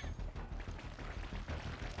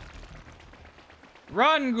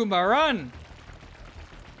 Run, Goomba, run!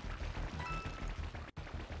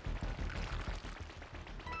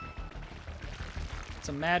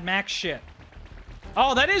 Some Mad Max shit.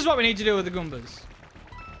 Oh, that is what we need to do with the Goombas.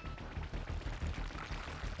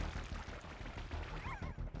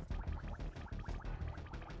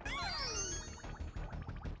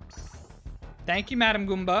 Thank you, Madam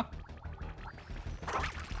Goomba.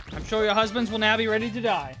 I'm sure your husbands will now be ready to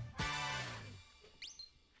die.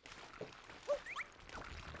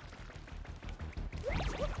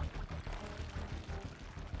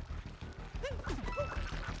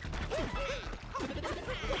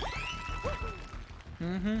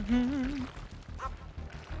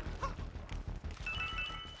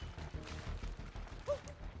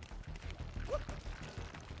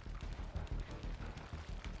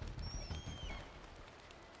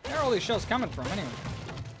 Where are all these shells coming from, anyway?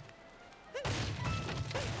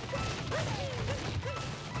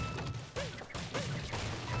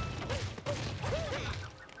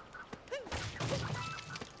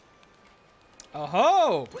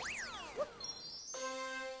 Oh-ho!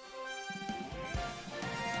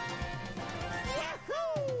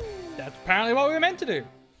 That's apparently what we were meant to do.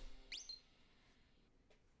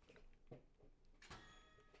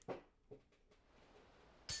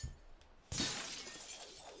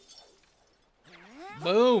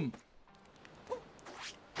 Boom.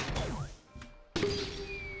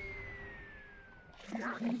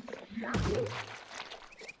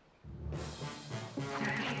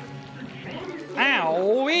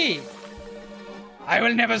 Owie! I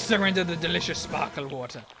will never surrender the delicious sparkle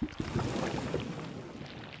water.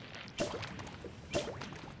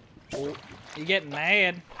 Oh, you getting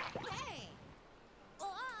mad? Hey. Oh.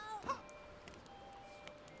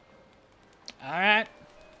 All right.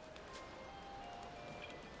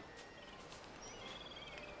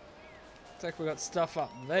 Looks like we got stuff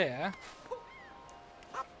up there.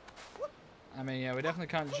 I mean, yeah, we definitely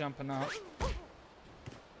can't jump enough.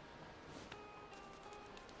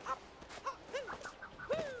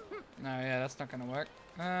 No, yeah, that's not gonna work.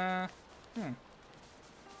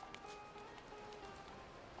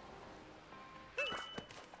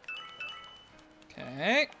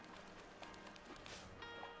 Okay.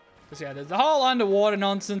 Cause yeah, there's the whole underwater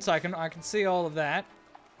nonsense. I can see all of that.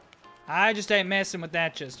 I just ain't messing with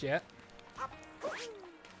that just yet.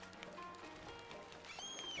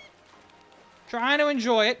 Trying to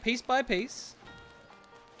enjoy it piece by piece.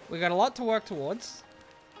 We got a lot to work towards.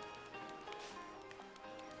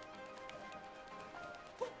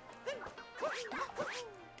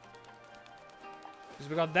 Because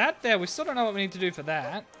we got that there. We still don't know what we need to do for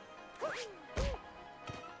that.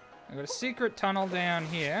 I've got a secret tunnel down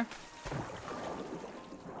here.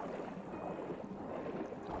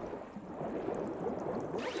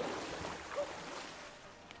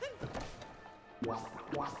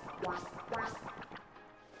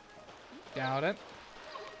 Got it.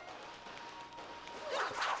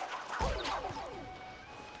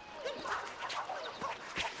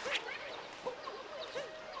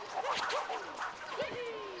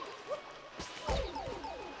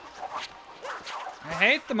 I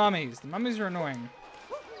hate the mummies. The mummies are annoying.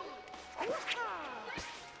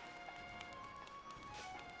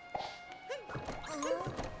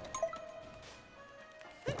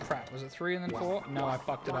 Was it 3 and then 4? No, I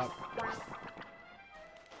fucked it up.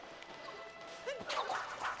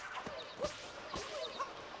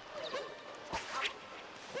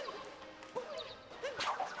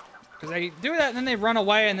 Because they do that and then they run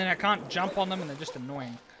away and then I can't jump on them and they're just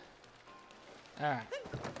annoying. Alright.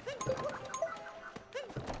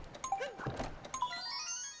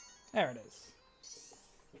 There it is.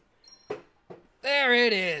 There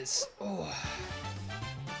it is. Oh.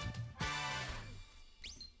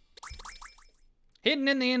 Hidden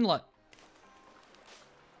in the inlet.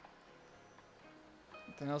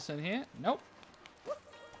 Anything else in here? Nope.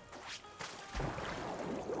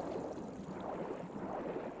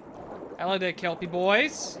 Hello there, Kelpie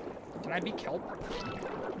boys. Can I be kelp?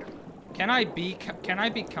 Can I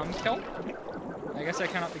become kelp? I guess I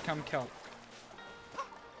cannot become kelp.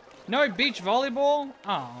 No beach volleyball?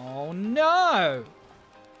 Oh no!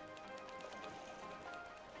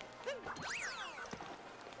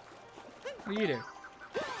 What do you do?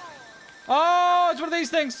 Oh, it's one of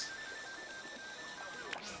these things!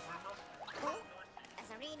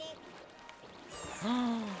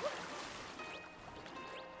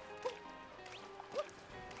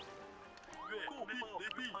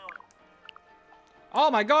 Oh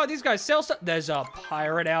my god, these guys sell stuff. There's a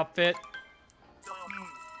pirate outfit.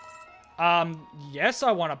 Yes,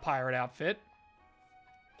 I want a pirate outfit.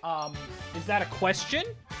 Is that a question?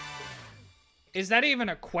 Is that even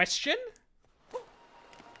a question?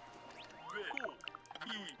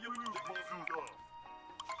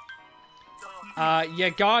 Yeah,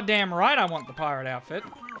 goddamn right I want the pirate outfit.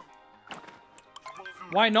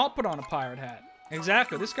 Why not put on a pirate hat?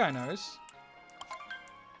 Exactly, this guy knows.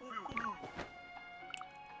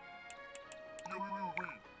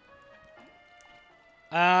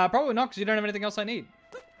 Probably not, because you don't have anything else I need.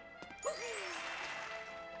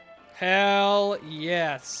 Hell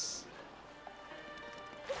yes.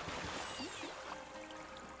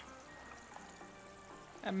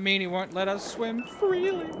 That meanie won't let us swim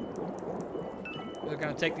freely. We're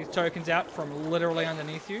gonna take these tokens out from literally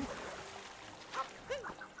underneath you.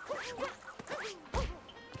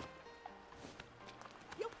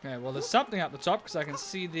 Okay, well there's something up the top, because I can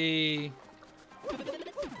see the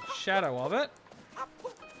shadow of it.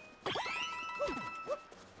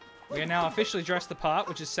 We are now officially dressed the part,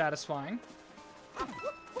 which is satisfying.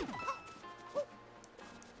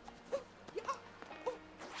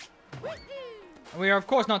 And we are, of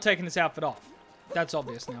course, not taking this outfit off. That's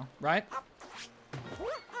obvious now, right?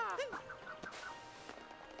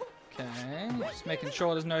 Okay, just making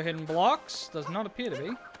sure there's no hidden blocks. Does not appear to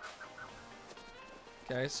be.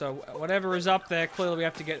 Okay, so whatever is up there, clearly we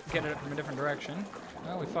have to get it from a different direction.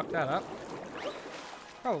 Well, we fucked that up.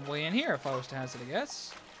 Probably in here, if I was to hazard a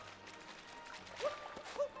guess.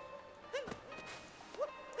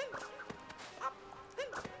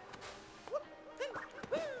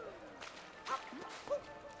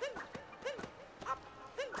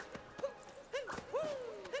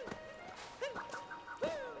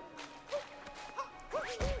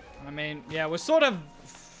 I mean, yeah, we're sort of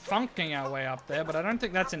funking our way up there, but I don't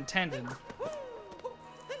think that's intended.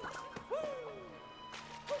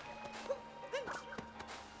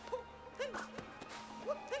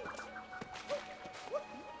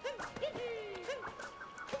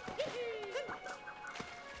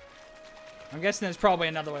 I'm guessing there's probably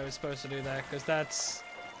another way we're supposed to do that, because that's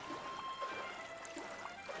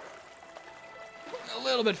a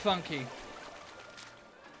little bit funky.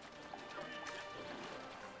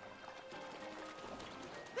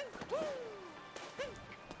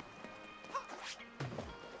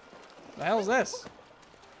 The hell's this?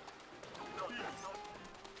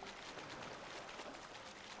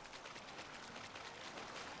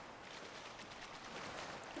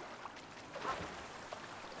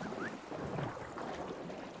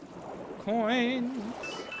 Coins.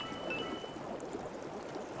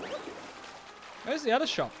 Where's the other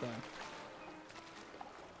shop, though?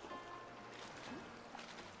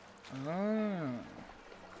 Oh.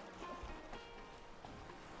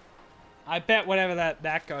 I bet whatever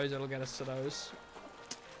that goes, it'll get us to those.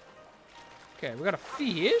 Okay, we got a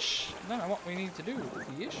fish. I don't know what we need to do with the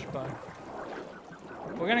fish, but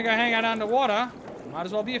if we're gonna go hang out underwater, might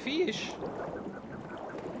as well be a fish.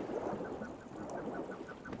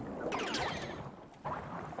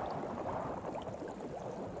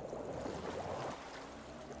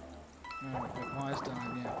 Why is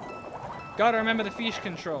done? Yeah. Gotta remember the fish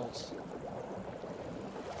controls.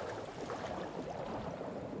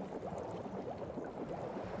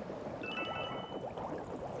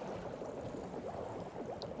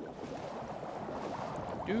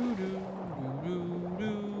 Do do do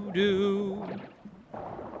do do do.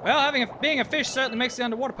 Well, being a fish certainly makes the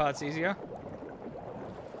underwater parts easier.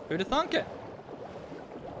 Who'd have thunk it?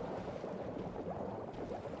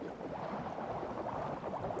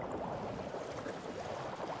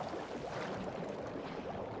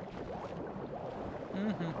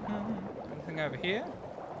 Anything over here?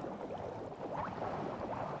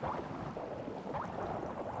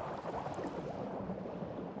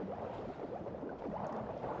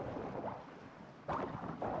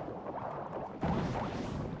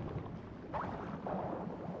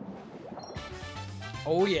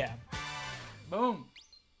 Oh yeah. Boom.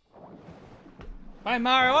 Play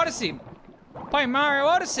Mario Odyssey. Play Mario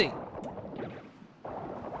Odyssey.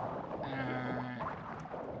 Alright.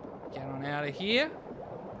 Get on out of here.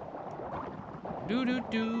 Do do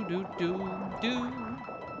do do do do.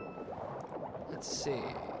 Let's see.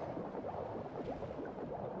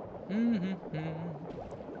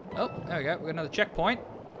 Oh, there we go. We got another checkpoint.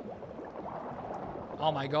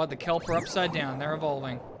 Oh my god, the kelp are upside down. They're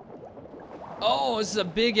evolving. Oh, this is a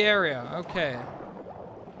big area. Okay.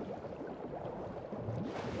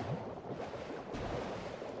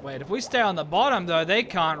 Wait, if we stay on the bottom, though, they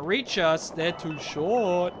can't reach us. They're too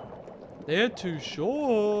short. They're too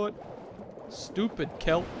short. Stupid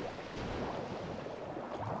kelp.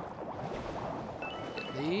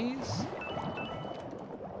 Get these.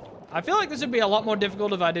 I feel like this would be a lot more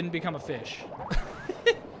difficult if I didn't become a fish.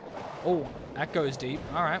 Oh, that goes deep.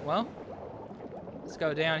 All right, well. Let's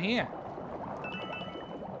go down here.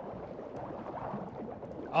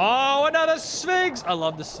 Oh, another Sphinx! I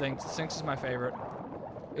love the Sphinx. The Sphinx is my favorite.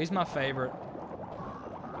 He's my favorite.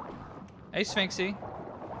 Hey, Sphinxy.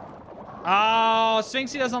 Oh,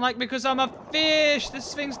 Sphinxy doesn't like me because I'm a fish. The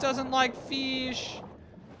Sphinx doesn't like fish.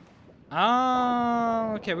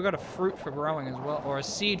 Oh, okay. We got a fruit for growing as well, or a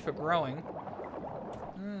seed for growing.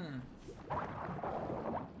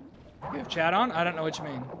 You have chat on? I don't know what you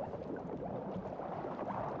mean.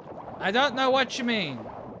 I don't know what you mean.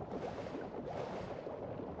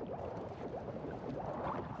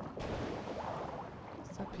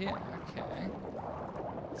 Up here, okay.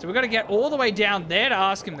 So we got to get all the way down there to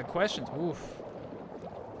ask him the questions. Oof.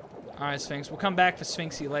 All right, Sphinx. We'll come back for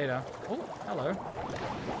Sphinxy later. Oh, hello.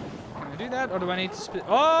 Can I do that, or do I need to spit?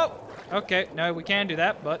 Oh, okay. No, we can do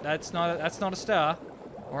that, but that's not a star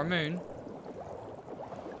or a moon.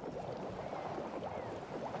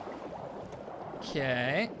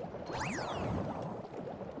 Okay.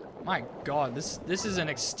 My God, this is an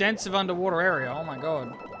extensive underwater area. Oh my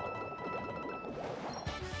God.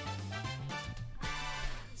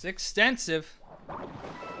 It's extensive.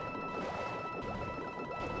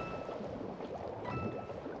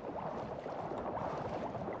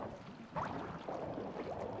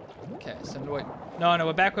 Okay, so wait. No,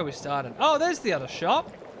 we're back where we started. Oh, there's the other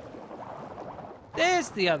shop. There's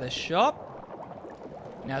the other shop.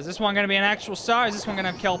 Now, is this one going to be an actual star? Or is this one going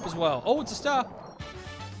to have kelp as well? Oh, it's a star.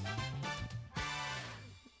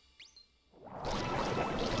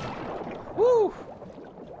 Woo!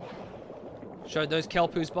 Showed those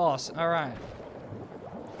kelp who's boss. All right.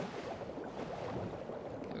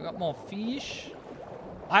 Okay, we got more fish.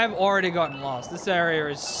 I've already gotten lost. This area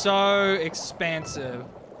is so expansive.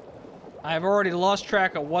 I've already lost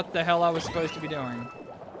track of what the hell I was supposed to be doing.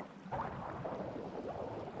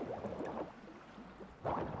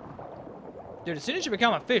 Dude, as soon as you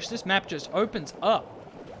become a fish, this map just opens up.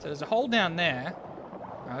 So there's a hole down there.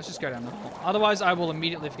 All right, let's just go down the hole. Otherwise, I will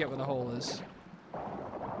immediately forget where the hole is.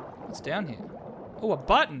 What's down here? Oh, a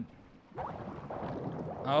button.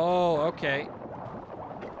 Oh, okay.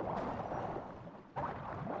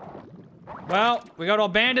 Well, we got to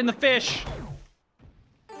abandon the fish.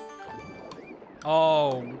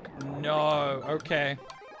 Oh, no. Okay.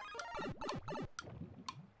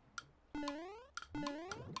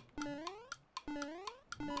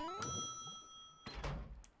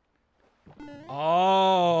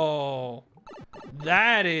 Oh,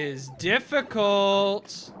 that is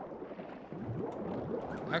difficult.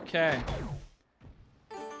 Okay.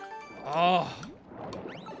 Oh,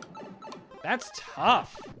 that's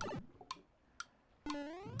tough.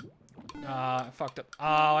 I fucked up. Oh,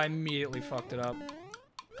 I immediately fucked it up.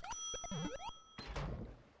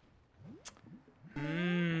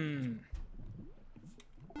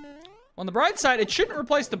 On the bright side, it shouldn't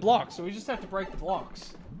replace the blocks, so we just have to break the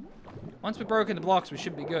blocks. Once we've broken the blocks, we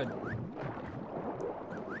should be good.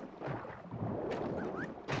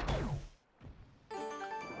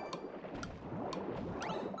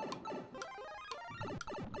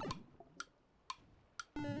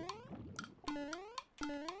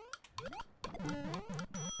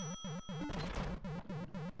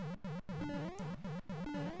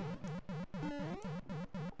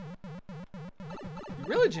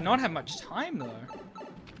 really do not have much time, though.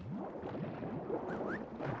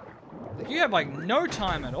 Like, you have, like, no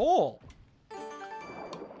time at all.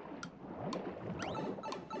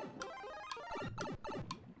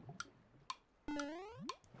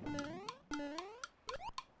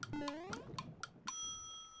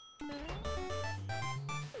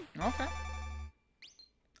 Okay.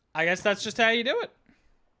 I guess that's just how you do it.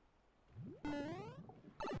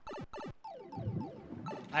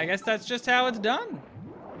 I guess that's just how it's done.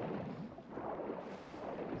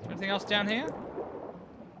 Anything else down here?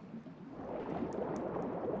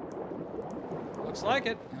 Looks like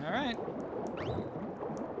it. Alright.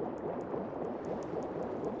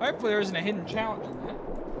 Hopefully there isn't a hidden challenge in there.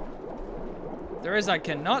 If there is, I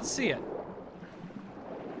cannot see it.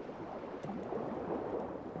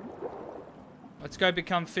 Let's go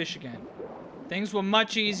become fish again. Things were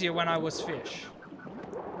much easier when I was fish.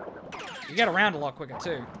 You get around a lot quicker,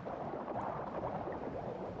 too.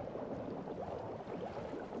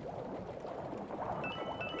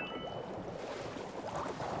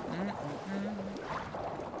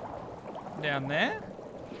 Down there.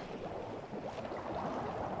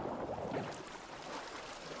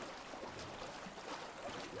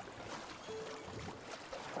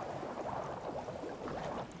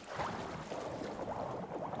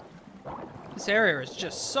 This area is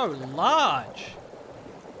just so large.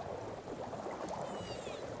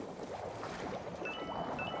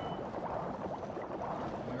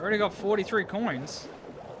 We already got 43 coins.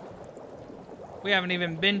 We haven't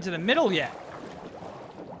even been to the middle yet.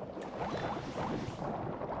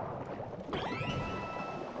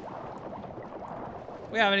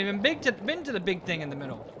 We haven't even been to the big thing in the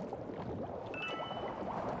middle.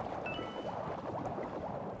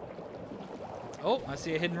 Oh, I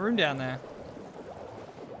see a hidden room down there.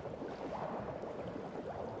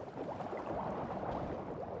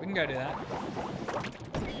 We can go do that.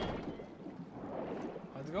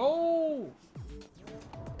 Let's go!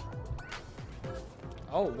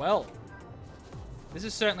 Oh, well. This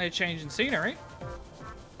is certainly a change in scenery.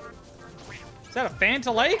 Is that a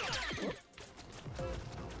Fanta Lake?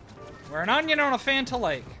 We're an onion on a Fanta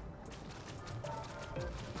Lake.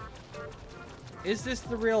 Is this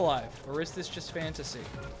the real life, or is this just fantasy?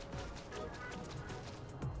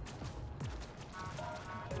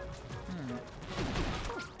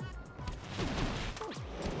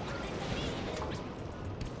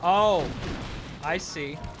 Oh, I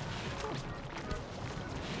see.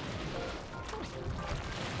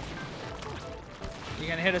 You're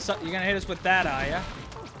gonna hit us up. You're gonna hit us with that, are ya?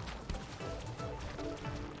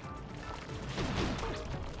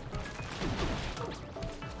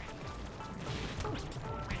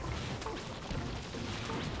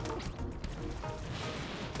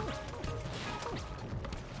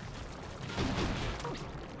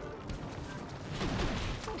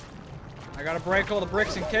 I gotta break all the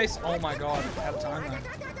bricks in case. Oh my god, out of time though.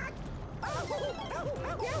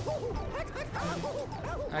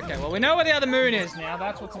 Okay, well we know where the other moon is now.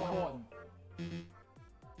 That's what's important.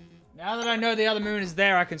 Now that I know the other moon is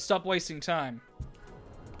there, I can stop wasting time.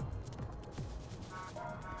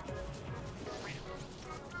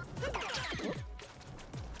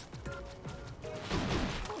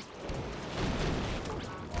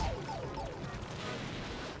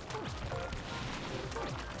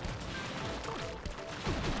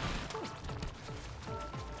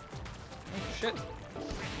 Shit.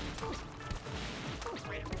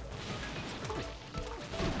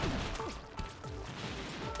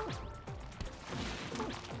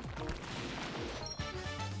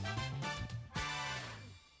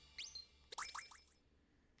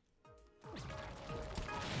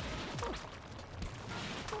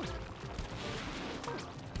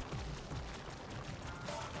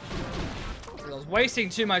 I was wasting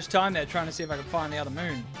too much time there trying to see if I could find the other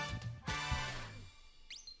moon.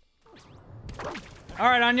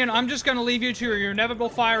 Alright, Onion, I'm just going to leave you to your inevitable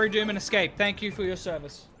fiery doom and escape. Thank you for your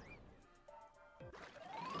service.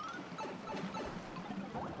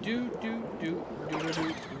 Do, do, do, do, do,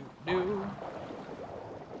 do, do.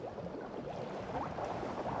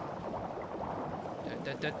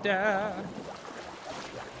 Da, da, da, da.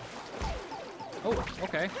 Oh,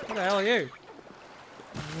 okay. What the hell are you?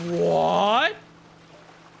 What?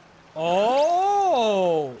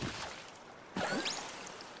 Oh!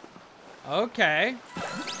 Okay.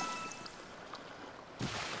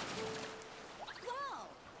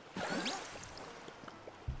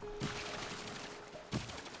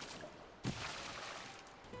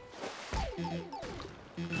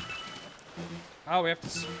 Oh, we have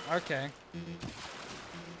to... Okay.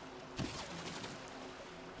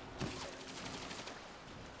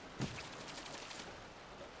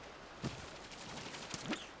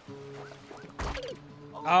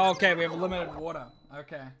 Oh, okay, we have limited water.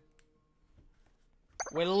 Okay.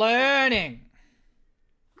 We're learning.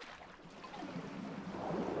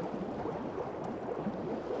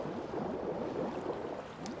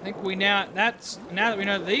 I think we now that we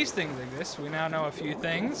know that these things exist, we now know a few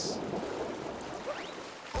things.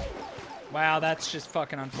 Wow, that's just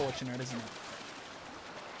fucking unfortunate, isn't it?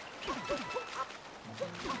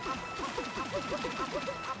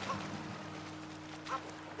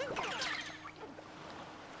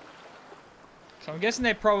 So I'm guessing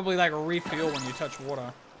they probably like refuel when you touch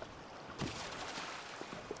water.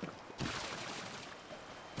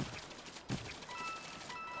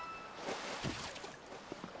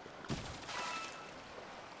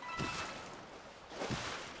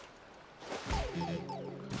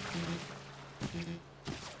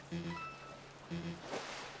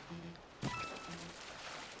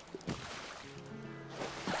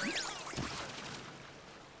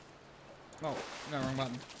 Oh, no, wrong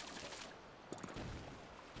button.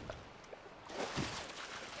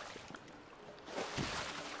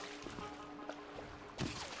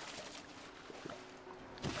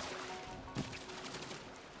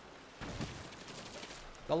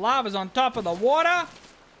 The lava's on top of the water?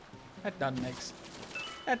 That doesn't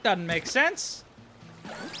make sense.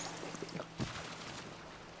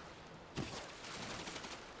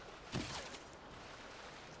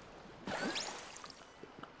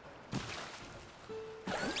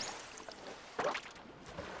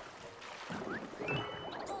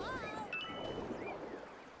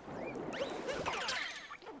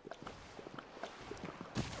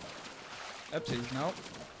 Oopsies, nope.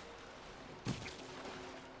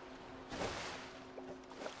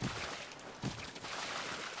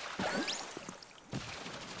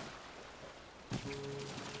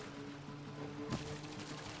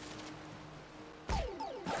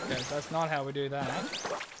 Okay, so that's not how we do that.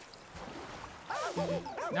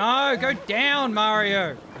 No, go down,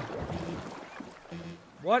 Mario!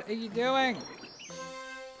 What are you doing?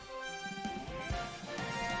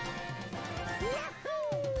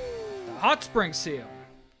 The hot spring seal.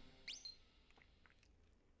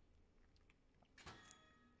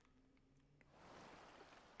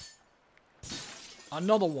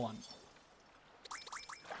 Another one.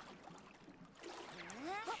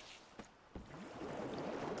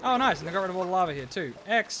 Oh, nice. And I got rid of all the lava here, too.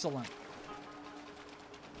 Excellent.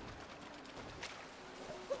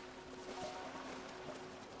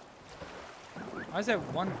 Why is there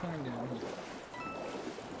one coin down here?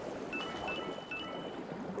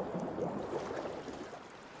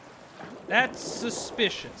 That's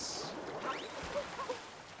suspicious.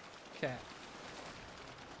 Okay.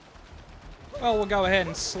 Well, we'll go ahead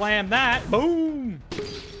and slam that. Boom!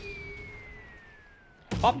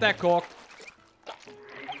 Pop that cork.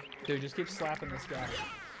 Dude, just keep slapping this guy.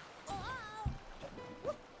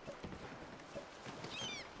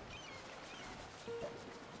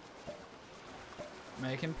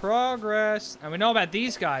 Making progress. And we know about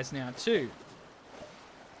these guys now, too.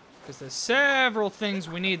 Because there's several things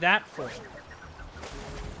we need that for.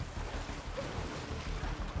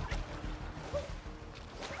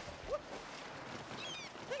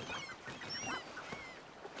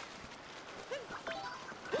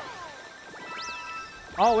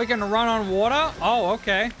 Oh, we can run on water? Oh,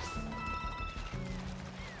 okay.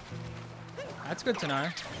 That's good to know.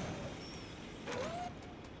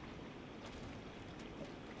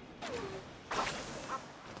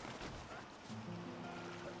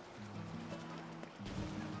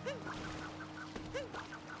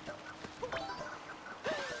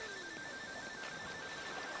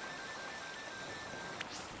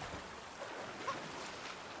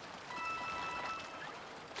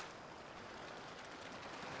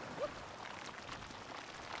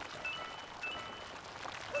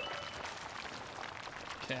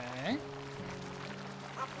 Okay.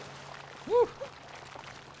 Woo!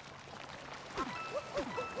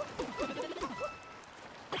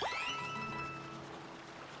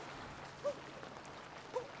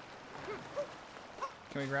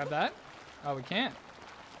 Can we grab that? Oh, we can't.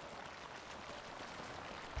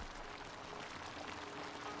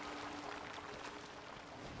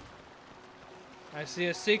 I see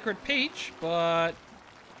a secret peach, but...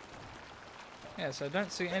 yes, I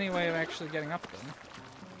don't see any way of actually getting up there.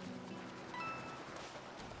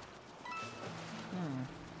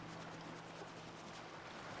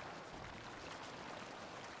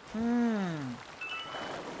 I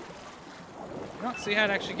don't see how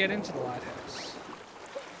to actually get into the lighthouse.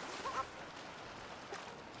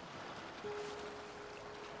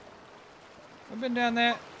 We've been down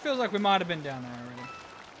there. Feels like we might have been down there already.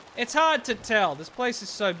 It's hard to tell. This place is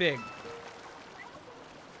so big.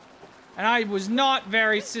 And I was not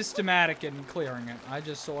very systematic in clearing it. I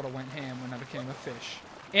just sort of went ham when I became a fish.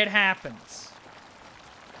 It happens.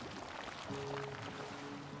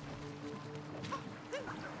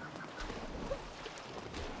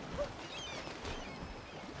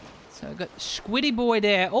 So I got Squiddy Boy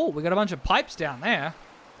there. Oh, we got a bunch of pipes down there.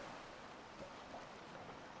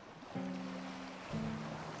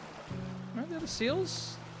 Where are the other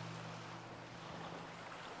seals?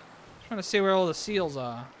 Trying to see where all the seals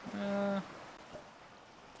are.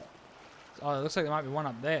 Oh, it looks like there might be one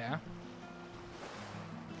up there.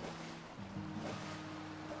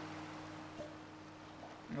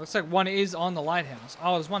 It looks like one is on the lighthouse.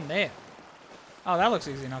 Oh, there's one there. Oh, that looks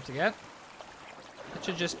easy enough to get. It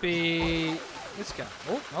should just be this guy.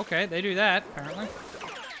 Oh, okay, they do that, apparently.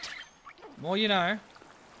 More you know.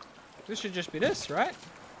 This should just be this, right?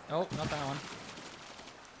 Oh, not that one.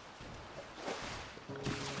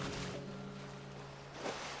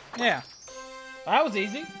 Yeah. That was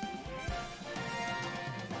easy.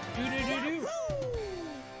 Do-do-do-do.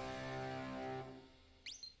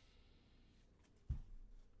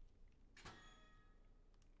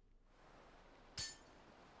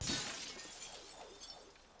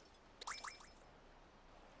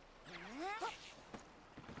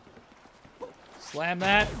 Slam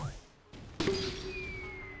that.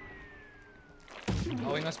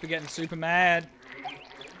 Oh, he must be getting super mad.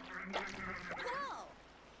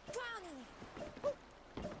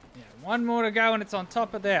 Yeah, one more to go and it's on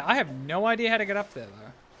top of there. I have no idea how to get up there,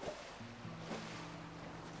 though.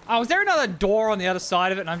 Oh, is there another door on the other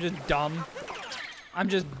side of it and I'm just dumb? I'm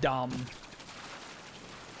just dumb.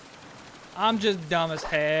 I'm just dumb as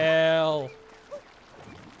hell.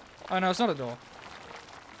 Oh, no, it's not a door.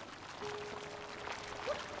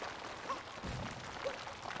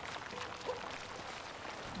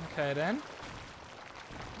 Okay, then.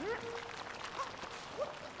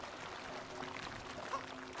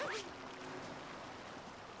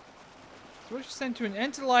 So what you sent to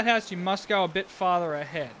enter the lighthouse, you must go a bit farther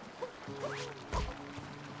ahead.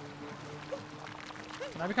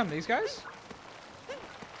 Can I become these guys?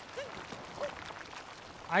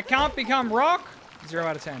 I can't become rock? 0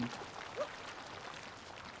 out of 10.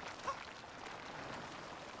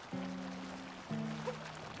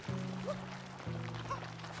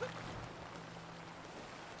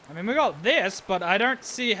 I mean, we got this, but I don't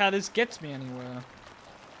see how this gets me anywhere.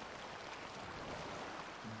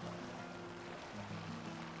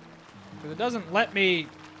 Because it doesn't let me...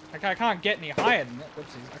 Like, I can't get any higher than it.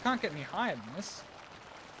 Whoopsies. I can't get any higher than this.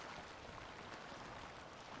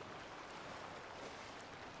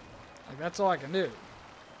 Like, that's all I can do.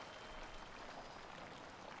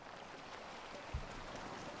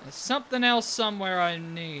 There's something else somewhere I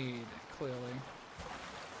need, clearly.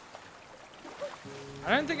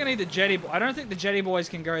 I don't think I need the jetty. I don't think the jetty boys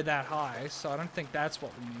can go that high, so I don't think that's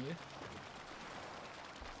what we need.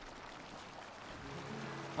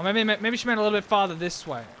 Or maybe she meant a little bit farther this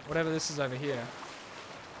way. Whatever this is over here.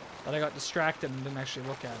 But I got distracted and didn't actually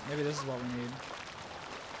look at. Maybe this is what we need.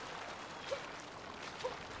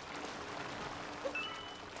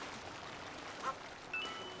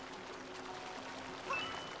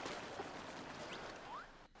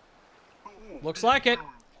 Looks like it.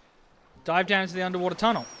 Dive down into the underwater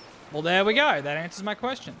tunnel. Well, there we go. That answers my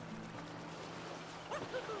question.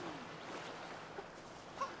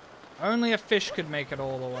 Only a fish could make it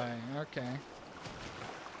all the way. Okay.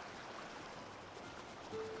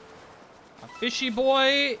 A fishy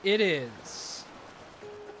boy it is.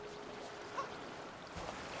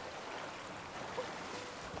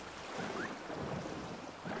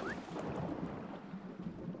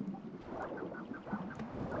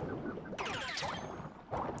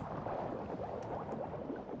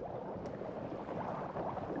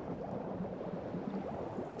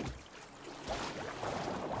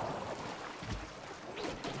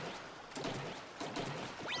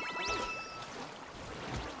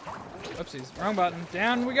 Oopsies, wrong button.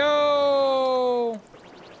 Down we go!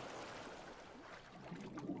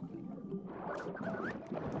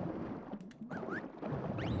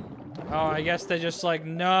 Oh, I guess they're just like,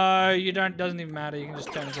 no, you don't, doesn't even matter. You can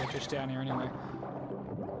just turn into a fish down here anyway.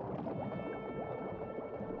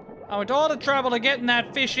 I went to all the trouble to getting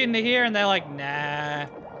that fish into here and they're like, nah.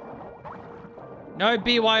 No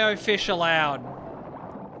BYO fish allowed.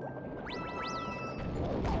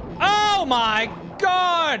 Oh my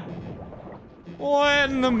God!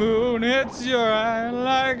 When the moon hits your eye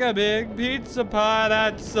like a big pizza pie,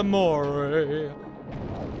 that's amore.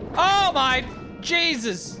 Oh my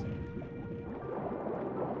Jesus!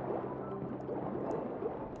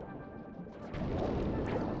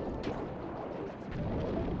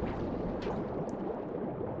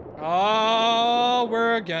 Oh,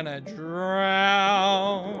 we're gonna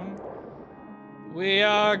drown. We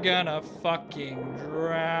are gonna fucking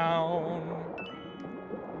drown.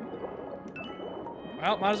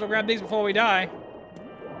 Well, might as well grab these before we die.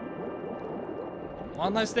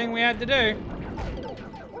 One less thing we had to do.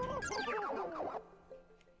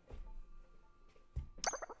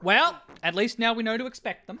 Well, at least now we know to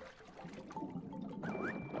expect them.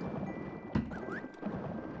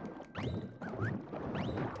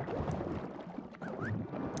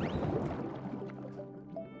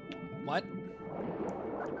 What?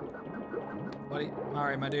 What? All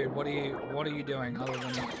right, my dude. What are you doing other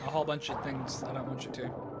than a whole bunch of things I don't want you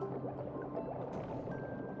to?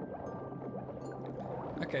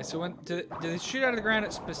 Okay, so when do they shoot out of the ground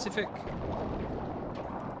at specific?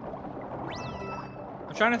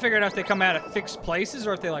 I'm trying to figure out if they come out at fixed places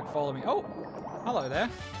or if they like follow me. Oh, hello there.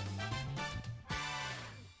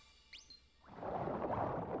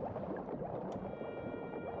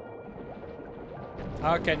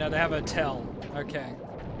 Okay, no, they have a tell. Okay.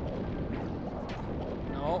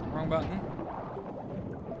 No, wrong button.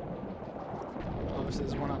 Obviously,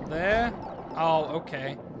 there's one up there. Oh,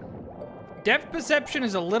 okay. Depth perception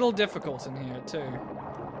is a little difficult in here, too.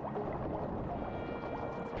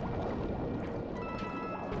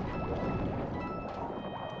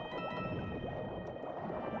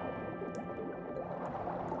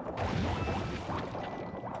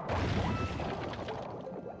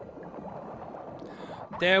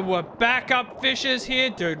 There were backup fishes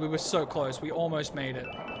here. Dude, we were so close. We almost made it.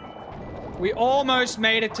 We almost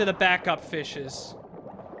made it to the backup fishes.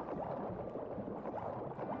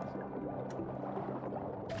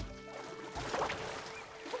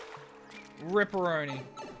 Ripperoni.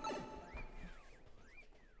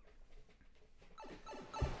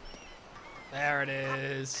 There it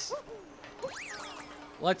is.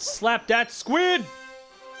 Let's slap that squid.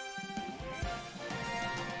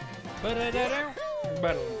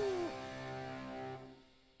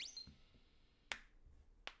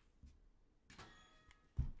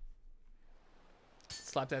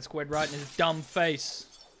 Slap that squid right in his dumb face.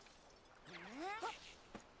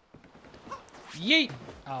 Yeet!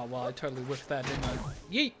 Oh, well, I totally whiffed that, didn't I?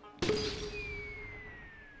 Yeet!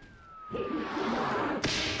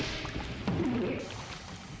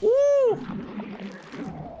 Woo!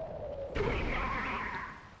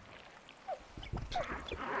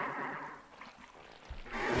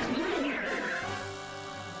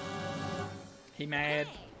 He mad.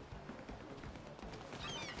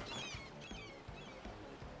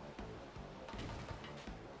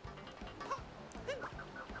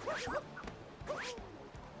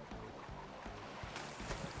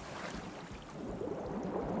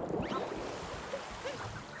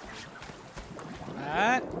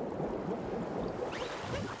 That.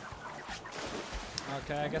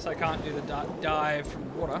 Okay, I guess I can't do the dive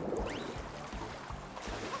from water.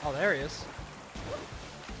 Oh, there he is.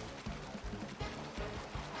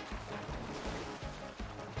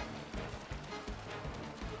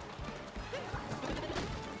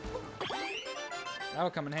 That'll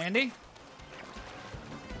come in handy.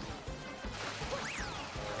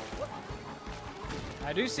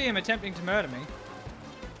 I do see him attempting to murder me.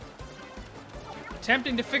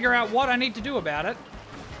 Attempting to figure out what I need to do about it.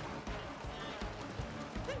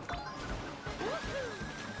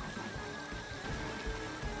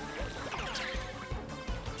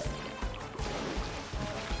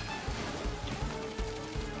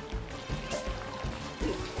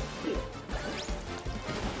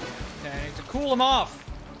 Okay, I need to cool him off.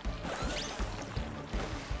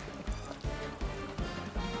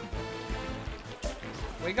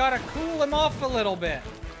 We gotta cool him off a little bit.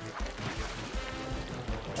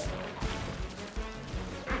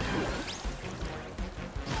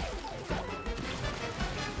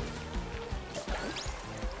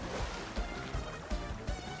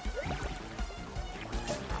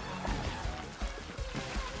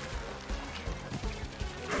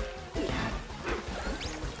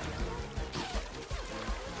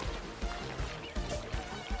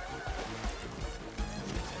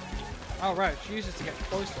 Oh, right, she uses to get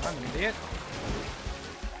closer. I'm an idiot.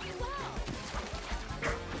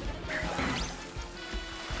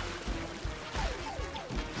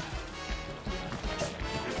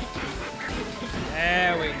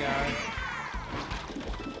 There we go.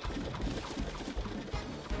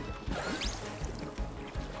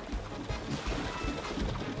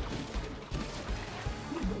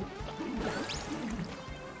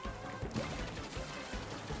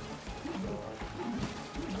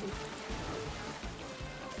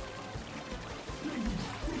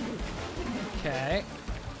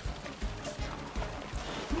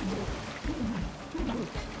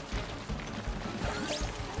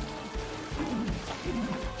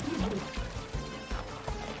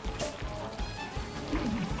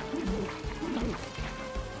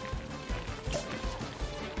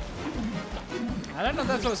 I don't know if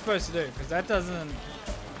that's what we're supposed to do, because that doesn't...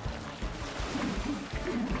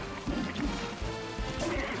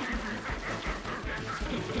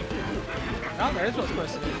 Oh, that is what we're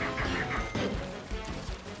supposed to do.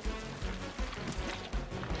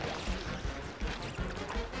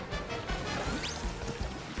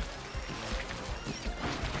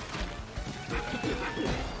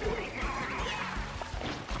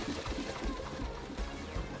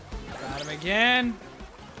 Got him again.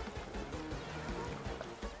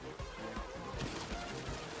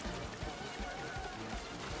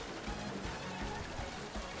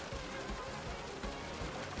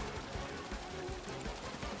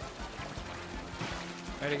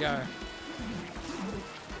 Way to go.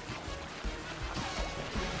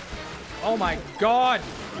 Oh my god!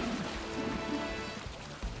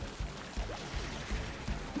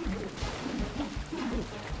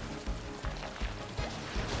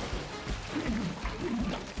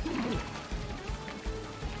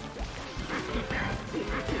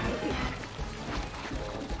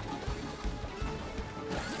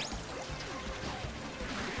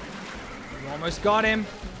 We almost got him.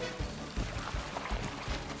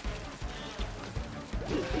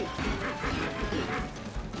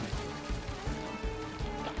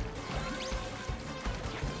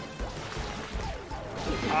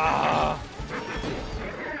 Ah.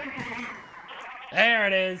 There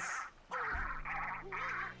it is.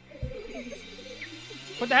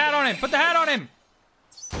 Put the hat on him. Put the hat on him.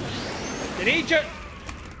 Did he just...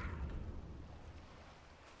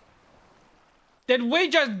 Did we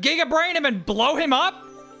just Giga Brain him and blow him up?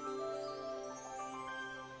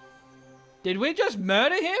 Did we just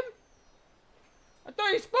murder him? I thought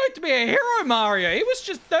he was supposed to be a hero, Mario. He was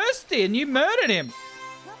just thirsty and you murdered him.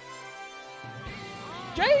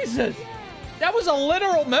 Jesus! That was a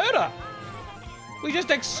literal murder! We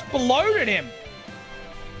just exploded him!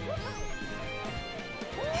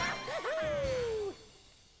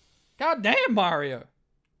 God damn, Mario!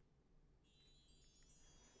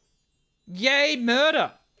 Yay,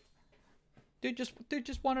 murder! Dude just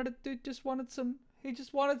wanted some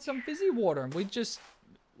fizzy water, and we just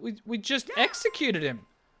executed him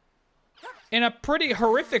in a pretty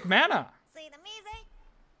horrific manner. See the music?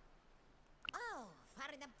 Oh,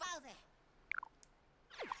 fare the pause.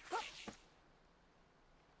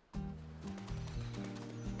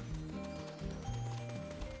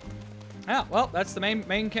 Ah, well, that's the main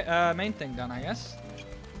thing done, I guess.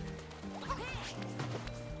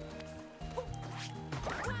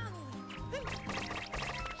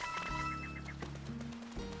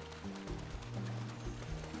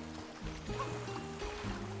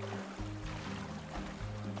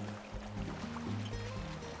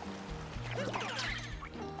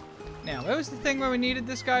 Now, where was the thing where we needed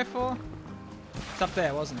this guy for? It's up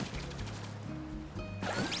there, wasn't it?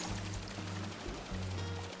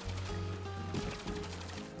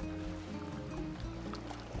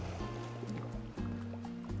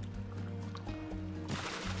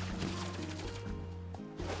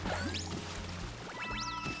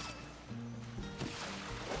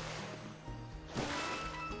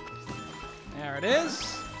 There it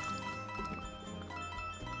is.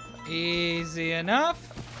 Easy enough.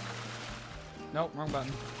 Nope, wrong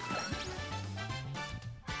button.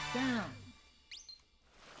 Down.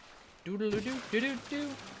 Doodle doo doo doo doo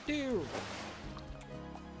doo.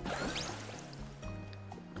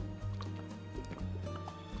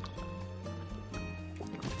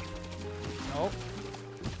 Nope.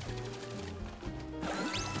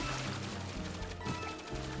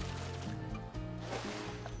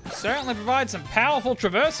 Certainly provides some powerful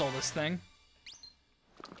traversal, this thing.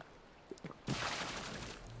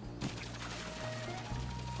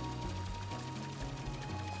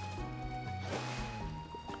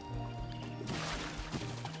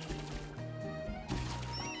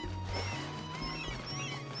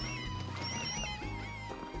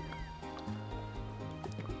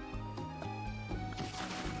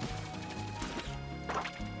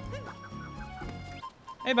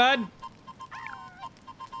 Hey, bud.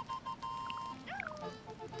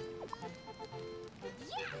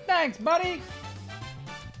 Thanks, buddy.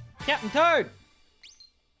 Captain Toad.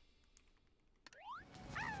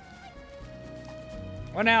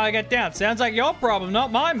 Well, now I get down. Sounds like your problem,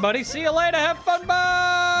 not mine, buddy. See you later. Have fun.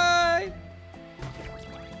 Bye.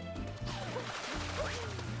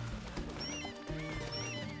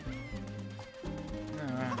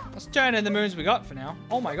 Alright, let's turn in the moons we got for now.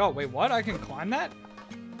 Oh my god, wait, what? I can climb that?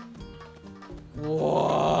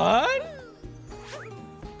 What?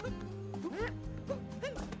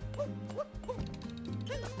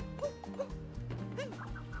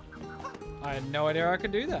 I had no idea I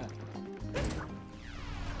could do that.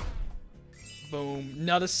 Boom.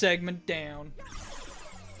 Another segment down.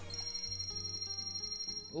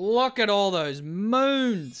 Look at all those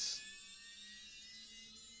moons.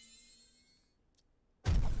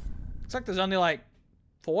 Looks like there's only like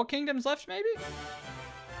 4 kingdoms left, maybe?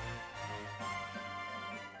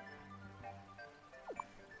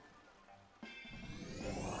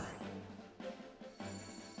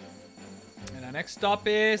 And our next stop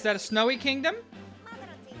is that a snowy kingdom?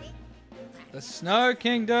 The Snow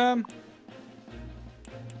Kingdom.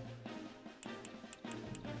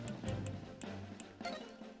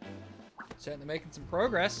 Certainly making some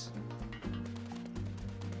progress.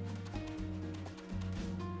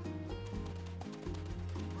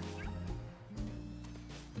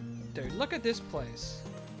 Dude, look at this place.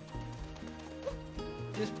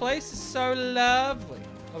 This place is so lovely.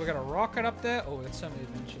 Oh, we got a rocket up there. Oh, that's so many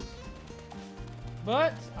adventures.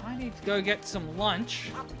 But I need to go get some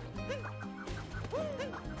lunch.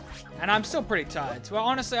 And I'm still pretty tired. So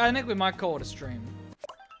honestly, I think we might call it a stream.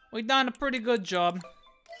 We've done a pretty good job.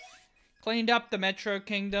 Cleaned up the Metro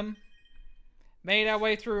Kingdom. Made our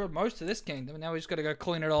way through most of this kingdom. And now we just got to go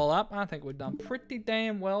clean it all up. I think we've done pretty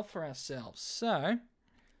damn well for ourselves. So,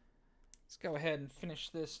 let's go ahead and finish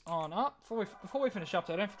this on up. Before we finish up,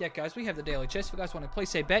 though, don't forget, guys, we have the daily chest. If you guys want to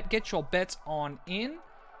place a bet, get your bets on in.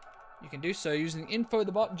 You can do so using the info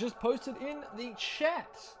the bot just posted in the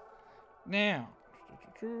chat. Now,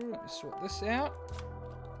 let me sort this out.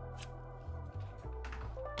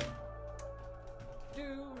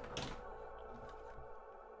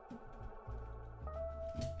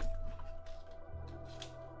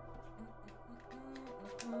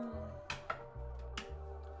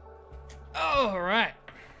 Alright.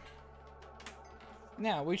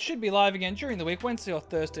 Now, we should be live again during the week, Wednesday or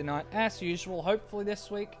Thursday night, as usual. Hopefully this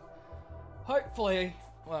week. Hopefully,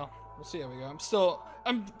 well, we'll see how we go.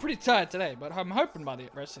 I'm pretty tired today, but I'm hoping by the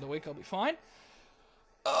rest of the week I'll be fine.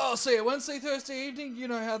 I'll see you Wednesday, Thursday evening. You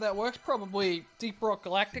know how that works. Probably Deep Rock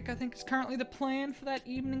Galactic, I think, is currently the plan for that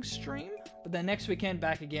evening stream. But then next weekend,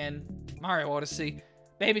 back again. Mario Odyssey.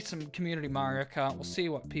 Maybe some community Mario Kart. We'll see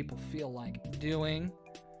what people feel like doing.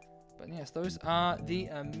 But yes, those are the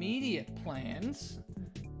immediate plans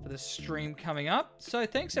for the stream coming up. So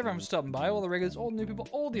thanks everyone for stopping by. All the regulars, all the new people,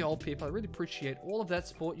 all the old people. I really appreciate all of that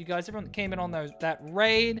support. You guys, everyone that came in on that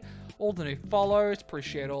raid, all the new follows.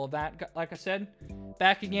 Appreciate all of that. Like I said,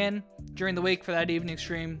 back again during the week for that evening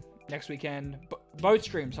stream. Next weekend, both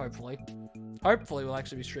streams, hopefully. Hopefully we'll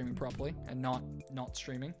actually be streaming properly and not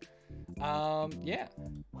streaming. Yeah.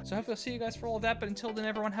 So hopefully I'll see you guys for all of that. But until then,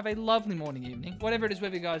 everyone have a lovely morning, evening, whatever it is,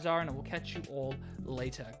 wherever you guys are, and I will catch you all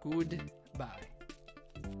later. Goodbye.